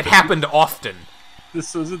it, like it happened often.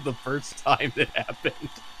 This wasn't the first time that happened.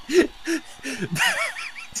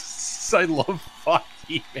 I love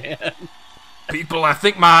Rocky, man. People, I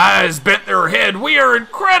think my eyes bent their head. We are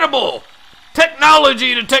incredible!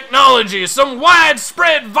 Technology to technology, some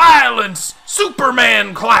widespread violence,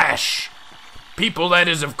 Superman clash. People, that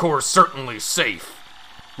is, of course, certainly safe.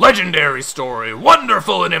 Legendary story,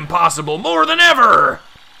 wonderful and impossible, more than ever.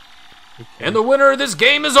 Okay. And the winner of this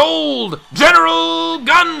game is old, General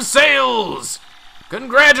GUNSALES.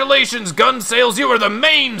 Congratulations, GUNSALES, you are the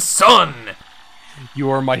main son. You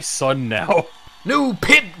are my son now. New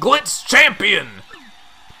Pit Glitz champion!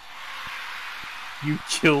 You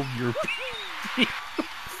killed your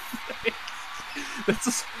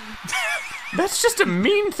That's just a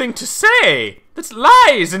mean thing to say! That's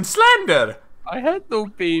lies and slander! I had no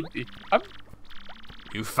baby.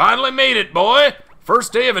 You finally made it, boy!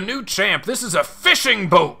 First day of a new champ. This is a fishing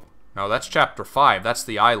boat! No, that's chapter 5. That's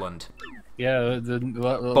the island. Yeah,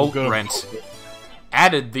 boat rent.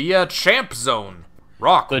 Added the champ zone.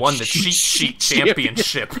 Rock won the cheat sheet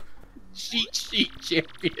championship. Cheat sheet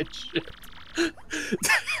championship.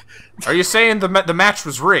 Are you saying the match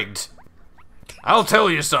was rigged? I'll tell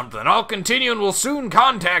you something. I'll continue and will soon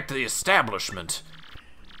contact the establishment.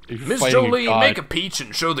 Miss Jolie, make a peach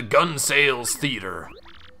and show the GUNSALES Theater.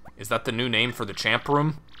 Is that the new name for the champ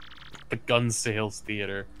room? The gun sales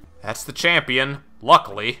theater. That's the champion.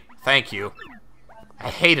 Luckily. Thank you. I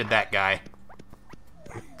hated that guy.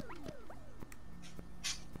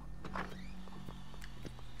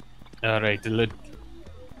 Alright,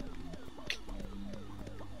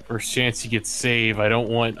 first chance you get save. I don't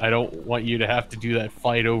want you to have to do that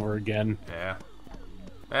fight over again. Yeah.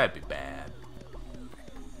 That'd be bad.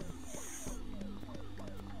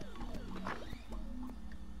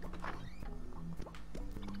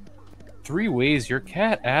 Three ways your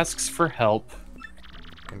cat asks for help.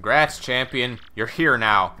 Congrats, champion. You're here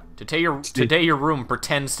now. Today your room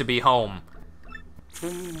pretends to be home.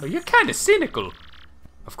 Oh, you're kind of cynical.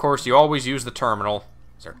 Of course, you always use the terminal.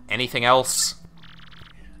 Is there anything else?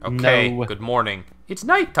 Okay, no. Good morning. It's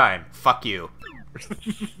nighttime. Fuck you.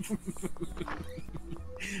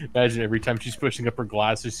 Imagine every time she's pushing up her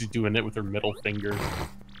glasses, she's doing it with her middle finger.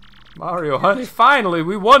 Mario, honey, finally,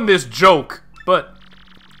 we won this joke. But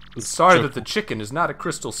sorry that the chicken is not a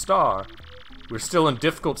crystal star. We're still in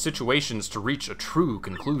difficult situations to reach a true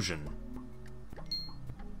conclusion.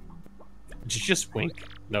 Did she just wink?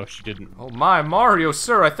 No, she didn't. Oh my, Mario,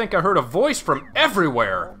 sir, I think I heard a voice from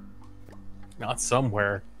everywhere. Not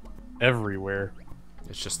somewhere. Everywhere.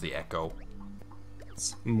 It's just the echo.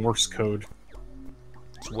 It's Morse code.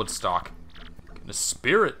 It's Woodstock. Can a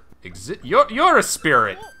spirit exist? You're a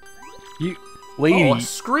spirit! You... Lady! Oh, I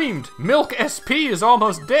screamed! Milk SP is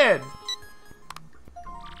almost dead!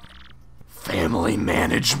 Family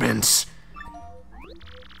management!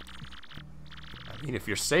 I mean, if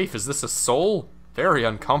you're safe, is this a soul? Very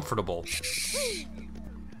uncomfortable.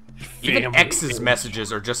 Even X's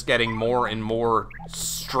messages are just getting more and more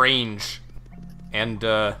strange. And,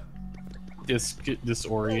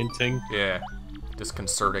 disorienting. yeah.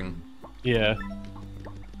 Disconcerting. Yeah.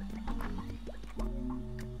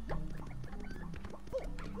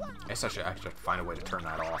 I guess I should actually find a way to turn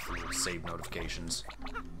that off for little save notifications.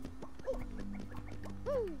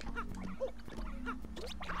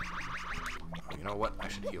 You know what? I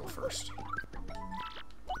should heal first.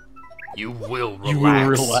 You will relax. You will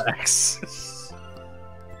relax.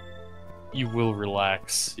 You will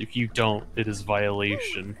relax. If you don't, it is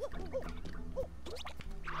violation.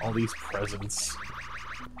 All these presents.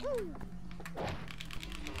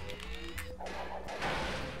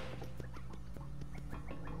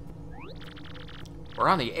 We're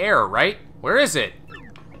on the air, right? Where is it?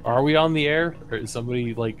 Are we on the air? Or is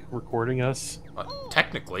somebody, like, recording us?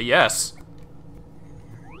 Technically, yes.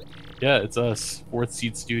 Yeah, it's us. Fourth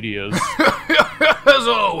Seat Studios. As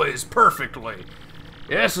always, perfectly.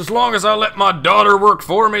 Yes, as long as I let my daughter work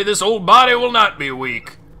for me, this old body will not be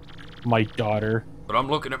weak. My daughter. But I'm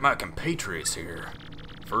looking at my compatriots here.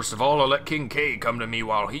 First of all, I let King K come to me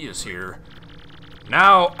while he is here.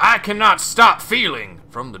 Now, I cannot stop feeling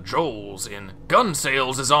from the Joels in gun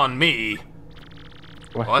sales is on me.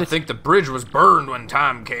 What? Well, I think the bridge was burned when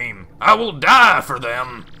time came. I will die for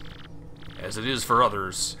them. As it is for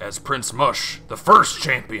others, as Prince Mush, the first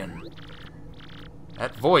champion.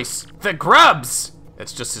 That voice, the Grubs!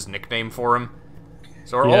 That's just his nickname for him.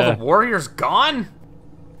 So are all the warriors gone?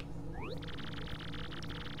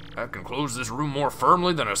 I can close this room more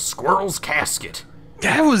firmly than a squirrel's casket.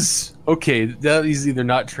 That was... Okay, that is either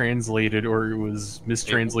not translated or it was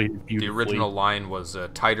mistranslated beautifully. The original line was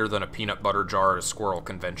tighter than a peanut butter jar at a squirrel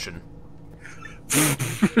convention.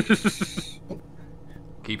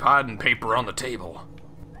 Keep hiding paper on the table.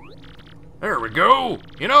 There we go.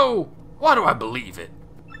 You know, why do I believe it?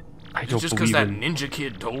 It's just because that ninja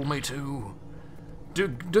kid told me to. The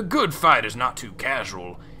good fight is not too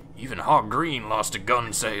casual. Even Hog Green lost to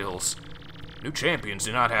gun sales. New champions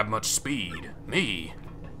do not have much speed. Me.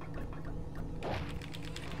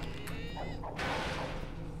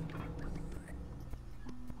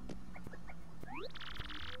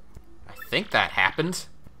 I think that happened.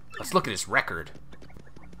 Let's look at his record.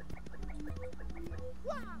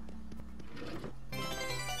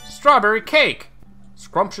 Strawberry cake!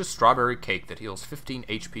 Scrumptious strawberry cake that heals 15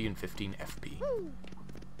 HP and 15 FP.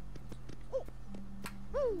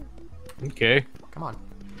 Okay. Come on.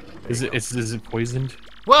 Is it poisoned?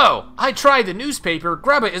 Whoa! I tried the newspaper.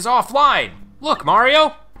 Grubba is offline. Look,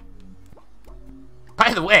 Mario.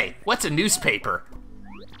 By the way, what's a newspaper?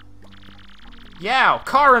 Yeah,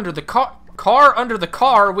 car under the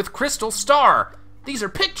car with crystal star. These are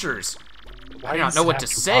pictures. I do not know what to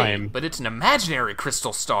say, but it's an imaginary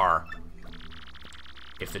crystal star.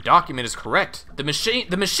 If the document is correct, the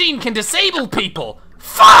machine can disable people.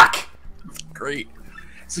 Fuck! Great.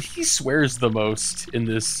 So he swears the most in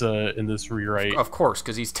this rewrite. Of course,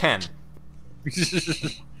 because he's 10.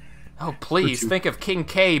 Oh, please, think of King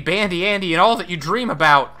K, Bandy Andy, and all that you dream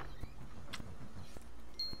about.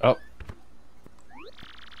 Oh,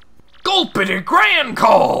 Gulpity Grand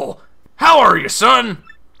Call! How are you, son?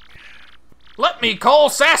 Let me call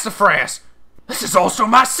Sassafras. This is also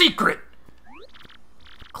my secret.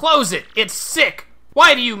 Close it. It's sick.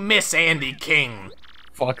 Why do you miss Andy King?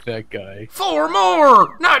 Fuck that guy. 4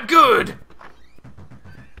 more! Not good!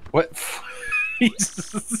 What?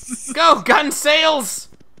 Go, gun sales!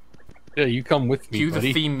 Yeah, you come with me, Cue buddy.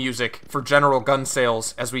 the theme music for General Gun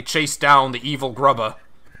Sales as we chase down the evil grubba.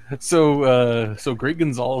 So Great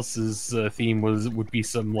Gonzales's theme would be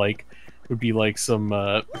some mariachi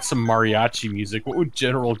music. What would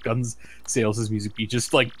General Gun Sales' music be?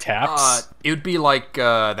 Just like taps? It would be like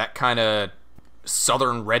that kind of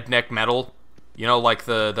southern redneck metal. You know, like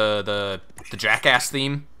the Jackass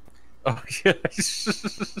theme. Oh yeah.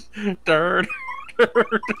 Darn.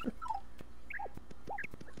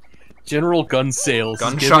 General Gun Sales.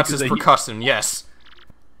 Gunshots is percussion, yes.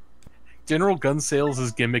 General Gun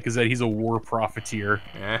Sales' gimmick is that he's a war profiteer.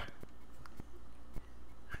 Yeah.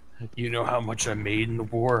 You know how much I made in the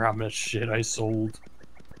war, how much shit I sold.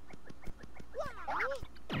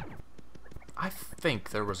 I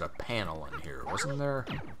think there was a panel in here, wasn't there?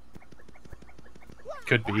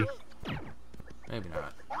 Could be. Maybe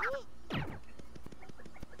not.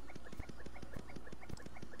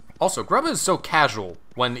 Also, Grubba is so casual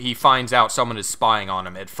when he finds out someone is spying on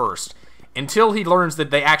him at first. Until he learns that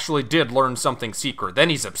they actually did learn something secret. Then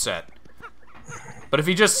he's upset. But if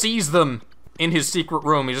he just sees them in his secret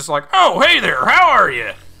room, he's just like, oh, hey there, how are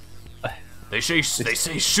you? They say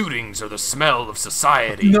shootings are the smell of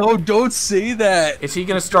society. No, don't say that. Is he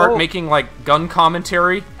gonna start making, like, gun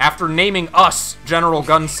commentary after naming us General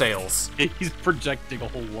Gun Sales? He's projecting a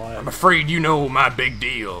whole lot. I'm afraid you know my big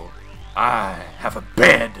deal. I have a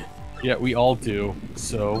bed. Yeah, we all do,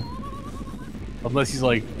 so... Unless he's,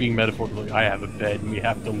 like, being metaphorical, like, I have a bed and we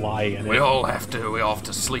have to lie in it. We all have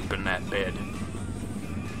to sleep in that bed.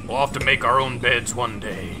 We'll have to make our own beds one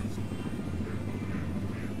day.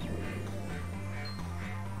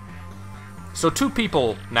 So 2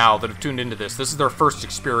 people now that have tuned into this is their first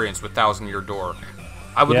experience with Thousand Year Door.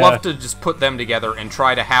 I would love to just put them together and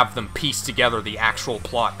try to have them piece together the actual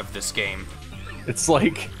plot of this game. It's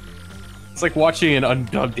like watching an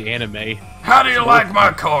undubbed anime. How do you like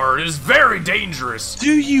my car? It is very dangerous.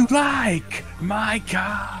 Do you like my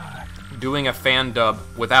car? Doing a fan dub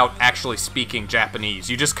without actually speaking Japanese.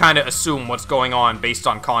 You just kind of assume what's going on based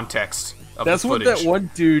on context of the footage. That's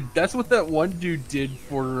what that one dude did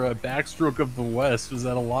for Backstroke of the West, was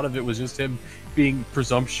that a lot of it was just him being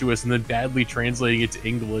presumptuous and then badly translating it to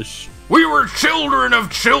English. We were children of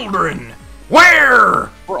children! Where?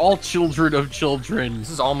 We're all children of children. This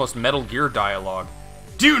is almost Metal Gear dialogue.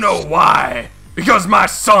 Do you know why? Because my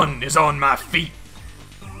son is on my feet.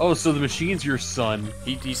 Oh, so the machine's your son.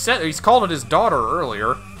 He said he's called it his daughter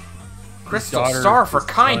earlier. Crystal Star for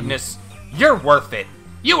kindness. You're worth it.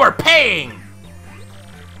 You are paying.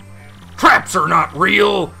 Traps are not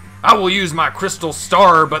real. I will use my Crystal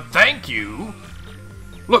Star, but thank you.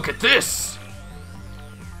 Look at this.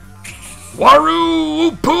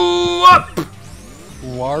 Waru poo up.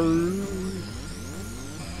 Waru.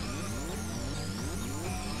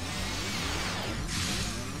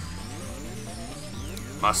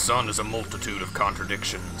 My son is a multitude of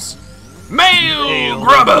contradictions. Male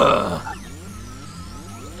Grubba!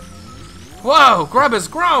 Whoa, Grubba's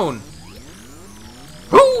grown!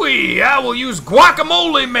 Hooey! I will use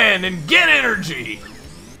Guacamole Man and get energy!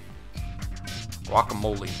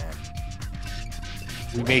 Guacamole Man.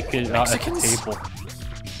 We make it at the table.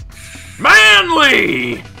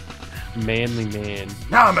 Manly! Manly man.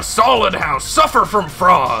 Now I'm a solid house, suffer from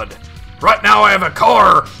fraud. Right now I have a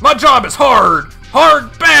car. My job is hard.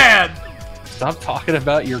 Hard bad. Stop talking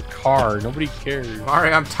about your car. Nobody cares.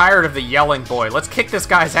 Mario, I'm tired of the yelling boy. Let's kick this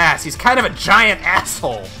guy's ass. He's kind of a giant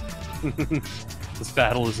asshole. This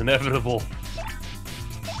battle is inevitable.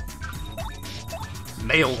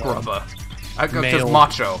 Male Grubba. Because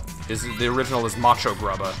Macho. The original is Macho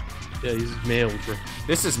Grubba. Yeah, he's male.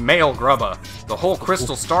 This is male Grubba. The whole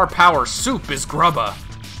Crystal Star Power soup is Grubba.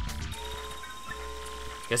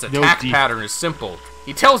 His attack pattern is simple.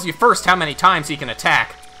 He tells you first how many times he can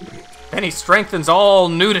attack. Then he strengthens all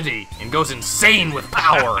nudity and goes insane with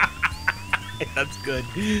power. That's good.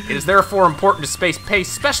 It is therefore important to pay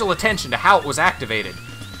special attention to how it was activated.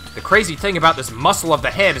 The crazy thing about this muscle of the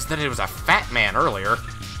head is that it was a fat man earlier.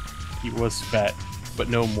 He was fat, but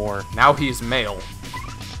no more. Now he is male.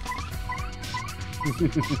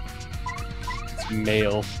 It's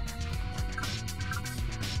male.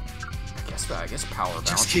 I guess power bounce.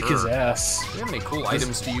 Just kick his ass. Do you have any cool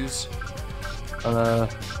items to use?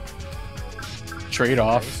 Trade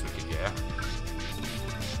off. Yeah.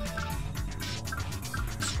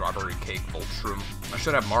 Strawberry cake, Voltrum. I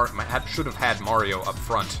should have had Mario up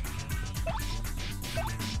front.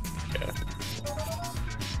 Yeah.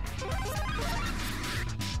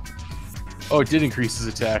 Oh, it did increase his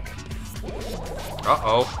attack.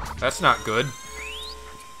 Uh-oh. That's not good.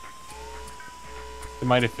 They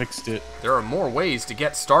might have fixed it. There are more ways to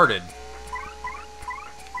get started.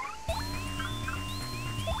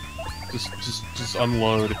 Just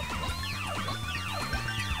unload.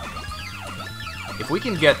 If we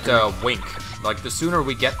can get Wink, like the sooner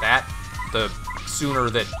we get that, the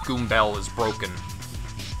sooner that Goombell is broken.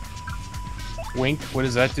 Wink, what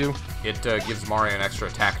does that do? It gives Mario an extra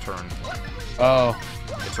attack turn. Oh.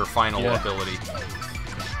 It's her final ability.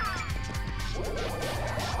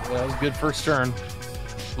 Yeah, that was a good first turn.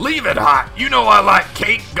 Leave it hot! You know I like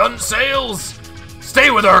cake, GUNSALES!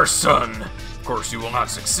 Stay with her, son! Of course you will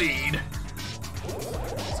not succeed.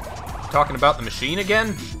 Talking about the machine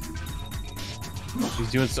again?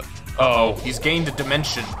 He's doing so. Uh-oh, he's gained a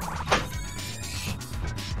dimension.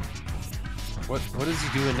 What is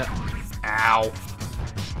he doing now? Ow.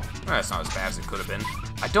 That's not as bad as it could have been.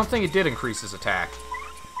 I don't think it did increase his attack.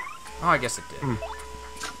 Oh, I guess it did.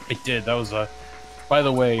 It did. That was a. By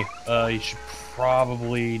the way, you should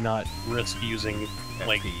probably not risk using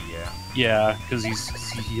like. FP, yeah. Yeah, because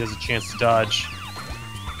he has a chance to dodge.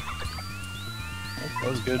 Oh, that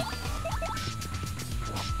was good.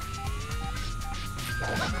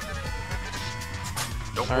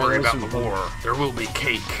 Don't worry about the war. There will be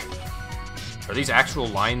cake. Are these actual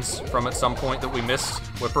lines from at some point that we missed,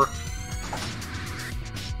 Whipper?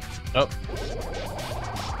 Oh.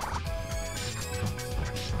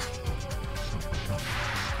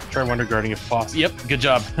 Try Wonder Guarding if possible. Yep, good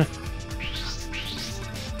job.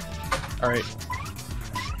 Alright.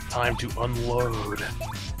 Time to unload.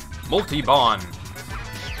 Multi-Bon.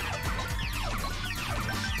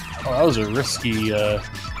 Oh, that was a risky,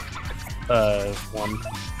 one.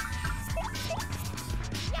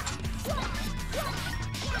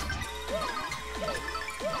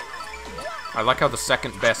 I like how the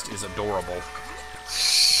second best is adorable.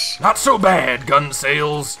 Not so bad,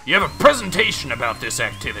 GUNSALES. You have a presentation about this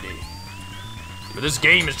activity. But this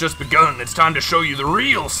game has just begun. It's time to show you the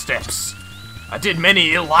real steps. I did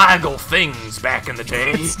many illegal things back in the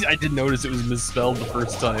day. I did notice it was misspelled the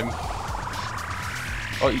first time.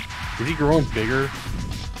 Oh, is he growing bigger?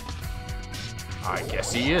 I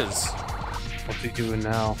guess he is. What's he doing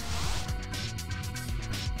now?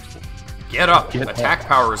 Get up! Attack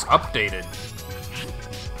power is updated.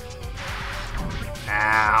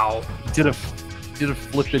 Ow! He did a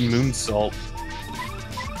flippin' moonsault.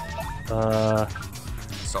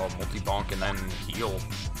 So multi-bonk and then heal.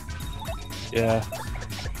 Yeah.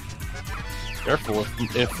 Careful,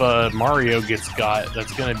 if Mario gets got,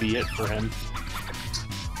 that's gonna be it for him.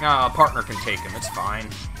 Nah, a partner can take him, it's fine.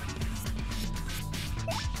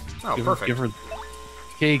 Oh, perfect. Give her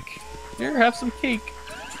cake. Here, have some cake.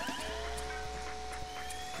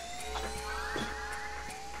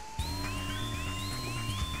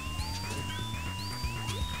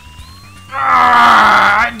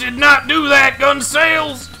 I did not do that,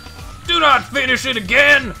 GUNSALES! Do not finish it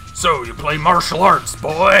again! So you play martial arts,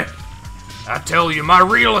 boy? I tell you, my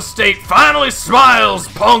real estate finally smiles,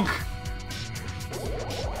 punk!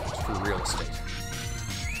 It's free real estate.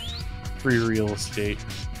 Free real estate.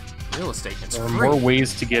 Real estate, it's there are free. more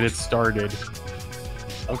ways to get it started.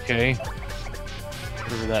 Okay.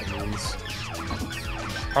 Whatever that means.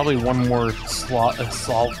 Probably one more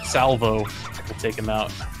salvo will take him out.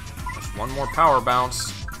 Just one more power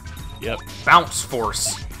bounce. Yep. Bounce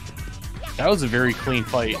force. That was a very clean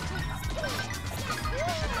fight.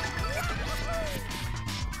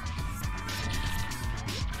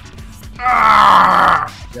 Ah!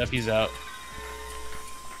 Yep, he's out.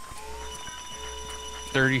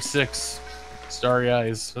 36 starry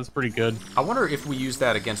eyes. That's pretty good. I wonder if we use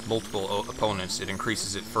that against multiple opponents, it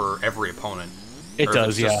increases it for every opponent. It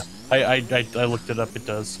does, yeah. I looked it up, it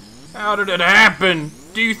does. How did it happen?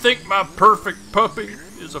 Do you think my perfect puppy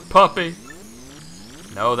is a puppy?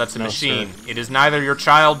 No, that's a machine. Sir. It is neither your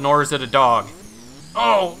child nor is it a dog.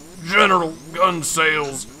 Oh, General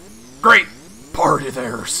GUNSALES. Great party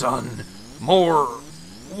there, son. More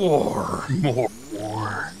war. More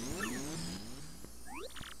war.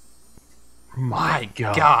 My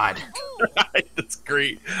God. That's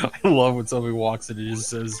great. I love when somebody walks in and just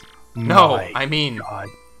says, no, I mean, God.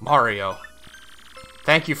 Mario.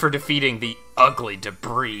 Thank you for defeating the ugly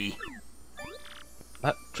debris.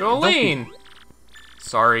 Jolene!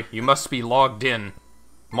 Sorry, you must be logged in.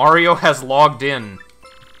 Mario has logged in.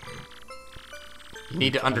 You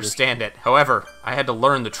need to understand it. However, I had to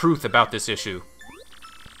learn the truth about this issue.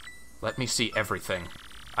 Let me see everything.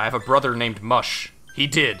 I have a brother named Mush. He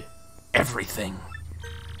did everything.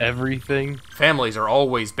 Everything? Families are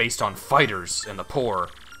always based on fighters and the poor.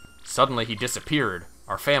 Suddenly he disappeared.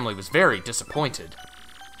 Our family was very disappointed.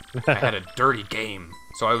 I had a dirty game,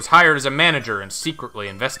 so I was hired as a manager and secretly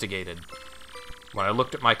investigated. When I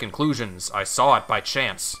looked at my conclusions, I saw it by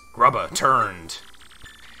chance. Grubba turned.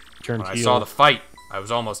 When I saw the fight, I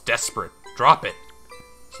was almost desperate. Drop it.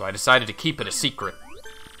 So I decided to keep it a secret.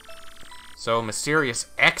 So, mysterious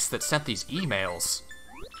X that sent these emails.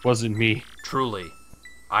 Wasn't me. Truly,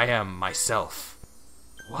 I am myself.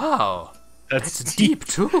 Wow. That's deep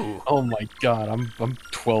too. Oh my god, I'm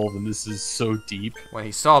 12 and this is so deep. When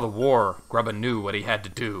he saw the war, Grubba knew what he had to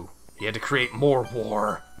do. He had to create more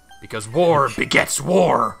war. Because war begets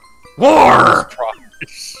war! War!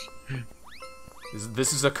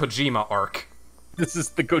 This is a Kojima arc. This is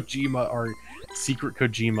the Kojima arc. Secret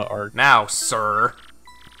Kojima arc. Now, sir.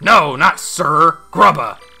 No, not sir.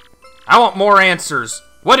 Grubba. I want more answers.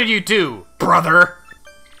 What did you do, brother?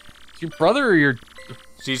 Is your brother or your...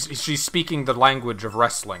 She's speaking the language of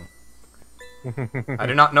wrestling. I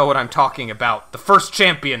do not know what I'm talking about. The first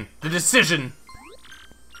champion. The decision.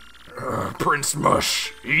 Prince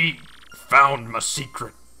Mush. He found my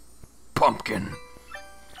secret. Pumpkin.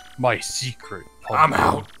 My secret pumpkin. I'm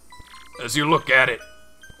out. As you look at it,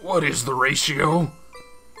 what is the ratio?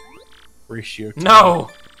 Ratio 10.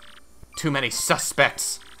 No! Too many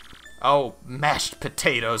suspects. Oh, mashed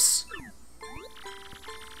potatoes.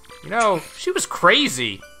 You know, she was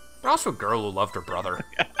crazy, but also a girl who loved her brother.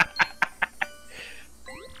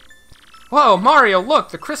 Whoa, Mario,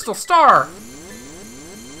 look, the crystal star!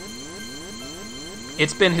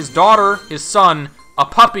 It's been his daughter, his son, a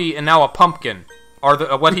puppy, and now a pumpkin,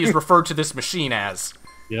 are what he's referred to this machine as.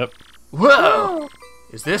 Yep. Whoa!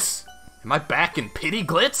 Is this... Am I back in Pity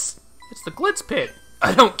Glitz? It's the Glitz Pit.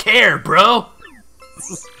 I don't care, bro!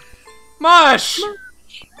 Mush!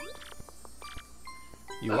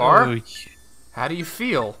 You are? How do you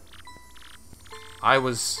feel? I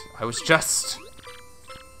was just...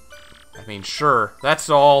 I mean, sure, that's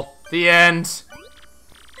all. The end.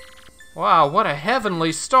 Wow, what a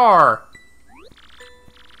heavenly star!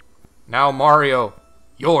 Now, Mario,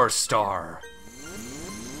 your star.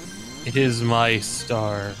 It is my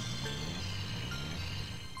star.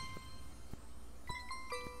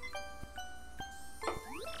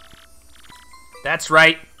 That's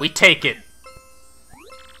right, we take it.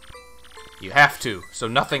 You have to, so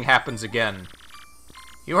nothing happens again.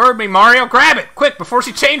 You heard me, Mario. Grab it, quick, before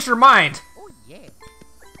she changed her mind. Oh, yeah.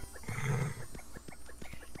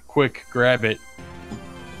 Quick, grab it.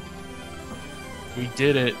 We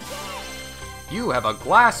did it. You have a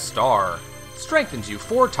glass star. Strengthens you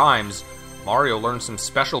 4 times. Mario learns some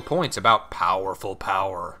special points about powerful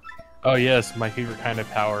power. Oh yes, my favorite kind of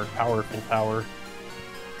power. Powerful power.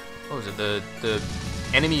 What was it? The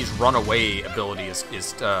enemy's runaway ability is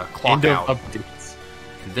clock End of out. updates.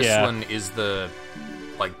 And this Yeah. one is the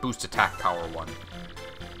like boost attack power one.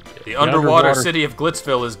 The underwater underwater city of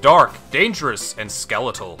Glitzville is dark, dangerous, and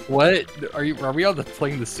skeletal. What? Are we all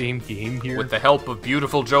playing the same game here? With the help of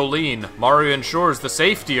beautiful Jolene, Mario ensures the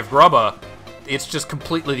safety of Grubba. It's just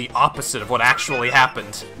completely the opposite of what actually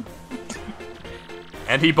happened.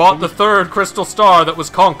 And he bought the 3rd crystal star that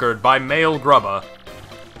was conquered by male Grubba.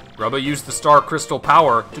 Grubba used the star crystal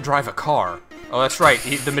power to drive a car. Oh, that's right,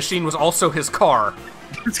 the machine was also his car.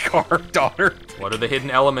 His car, daughter. What are the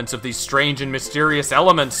hidden elements of these strange and mysterious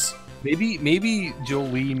elements? Maybe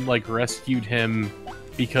Jolene like rescued him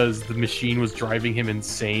because the machine was driving him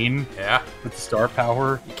insane. Yeah? With the star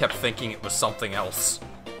power. He kept thinking it was something else.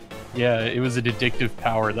 Yeah, it was an addictive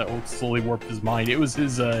power that slowly warped his mind. It was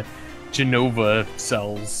his Genova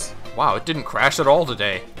cells. Wow, it didn't crash at all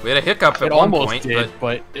today. We had a hiccup at one point. It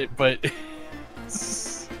almost did, but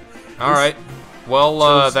all right.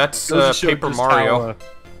 Well, that's Paper Mario. It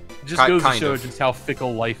just goes to kind show of. just how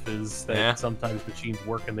fickle life is. That Yeah. sometimes machines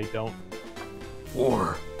work and they don't.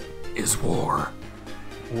 War is war.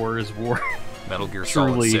 War is war. Metal Gear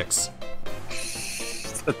Solid Truly. 6.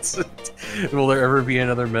 That's it. Will there ever be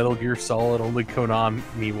another Metal Gear Solid? Only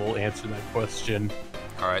Konami will answer that question.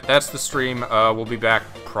 Alright, that's the stream. We'll be back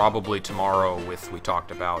probably tomorrow with, we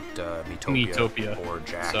talked about Miitopia or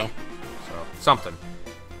Jack. So something.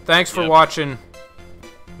 Thanks for watching.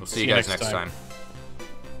 We'll see you guys next time.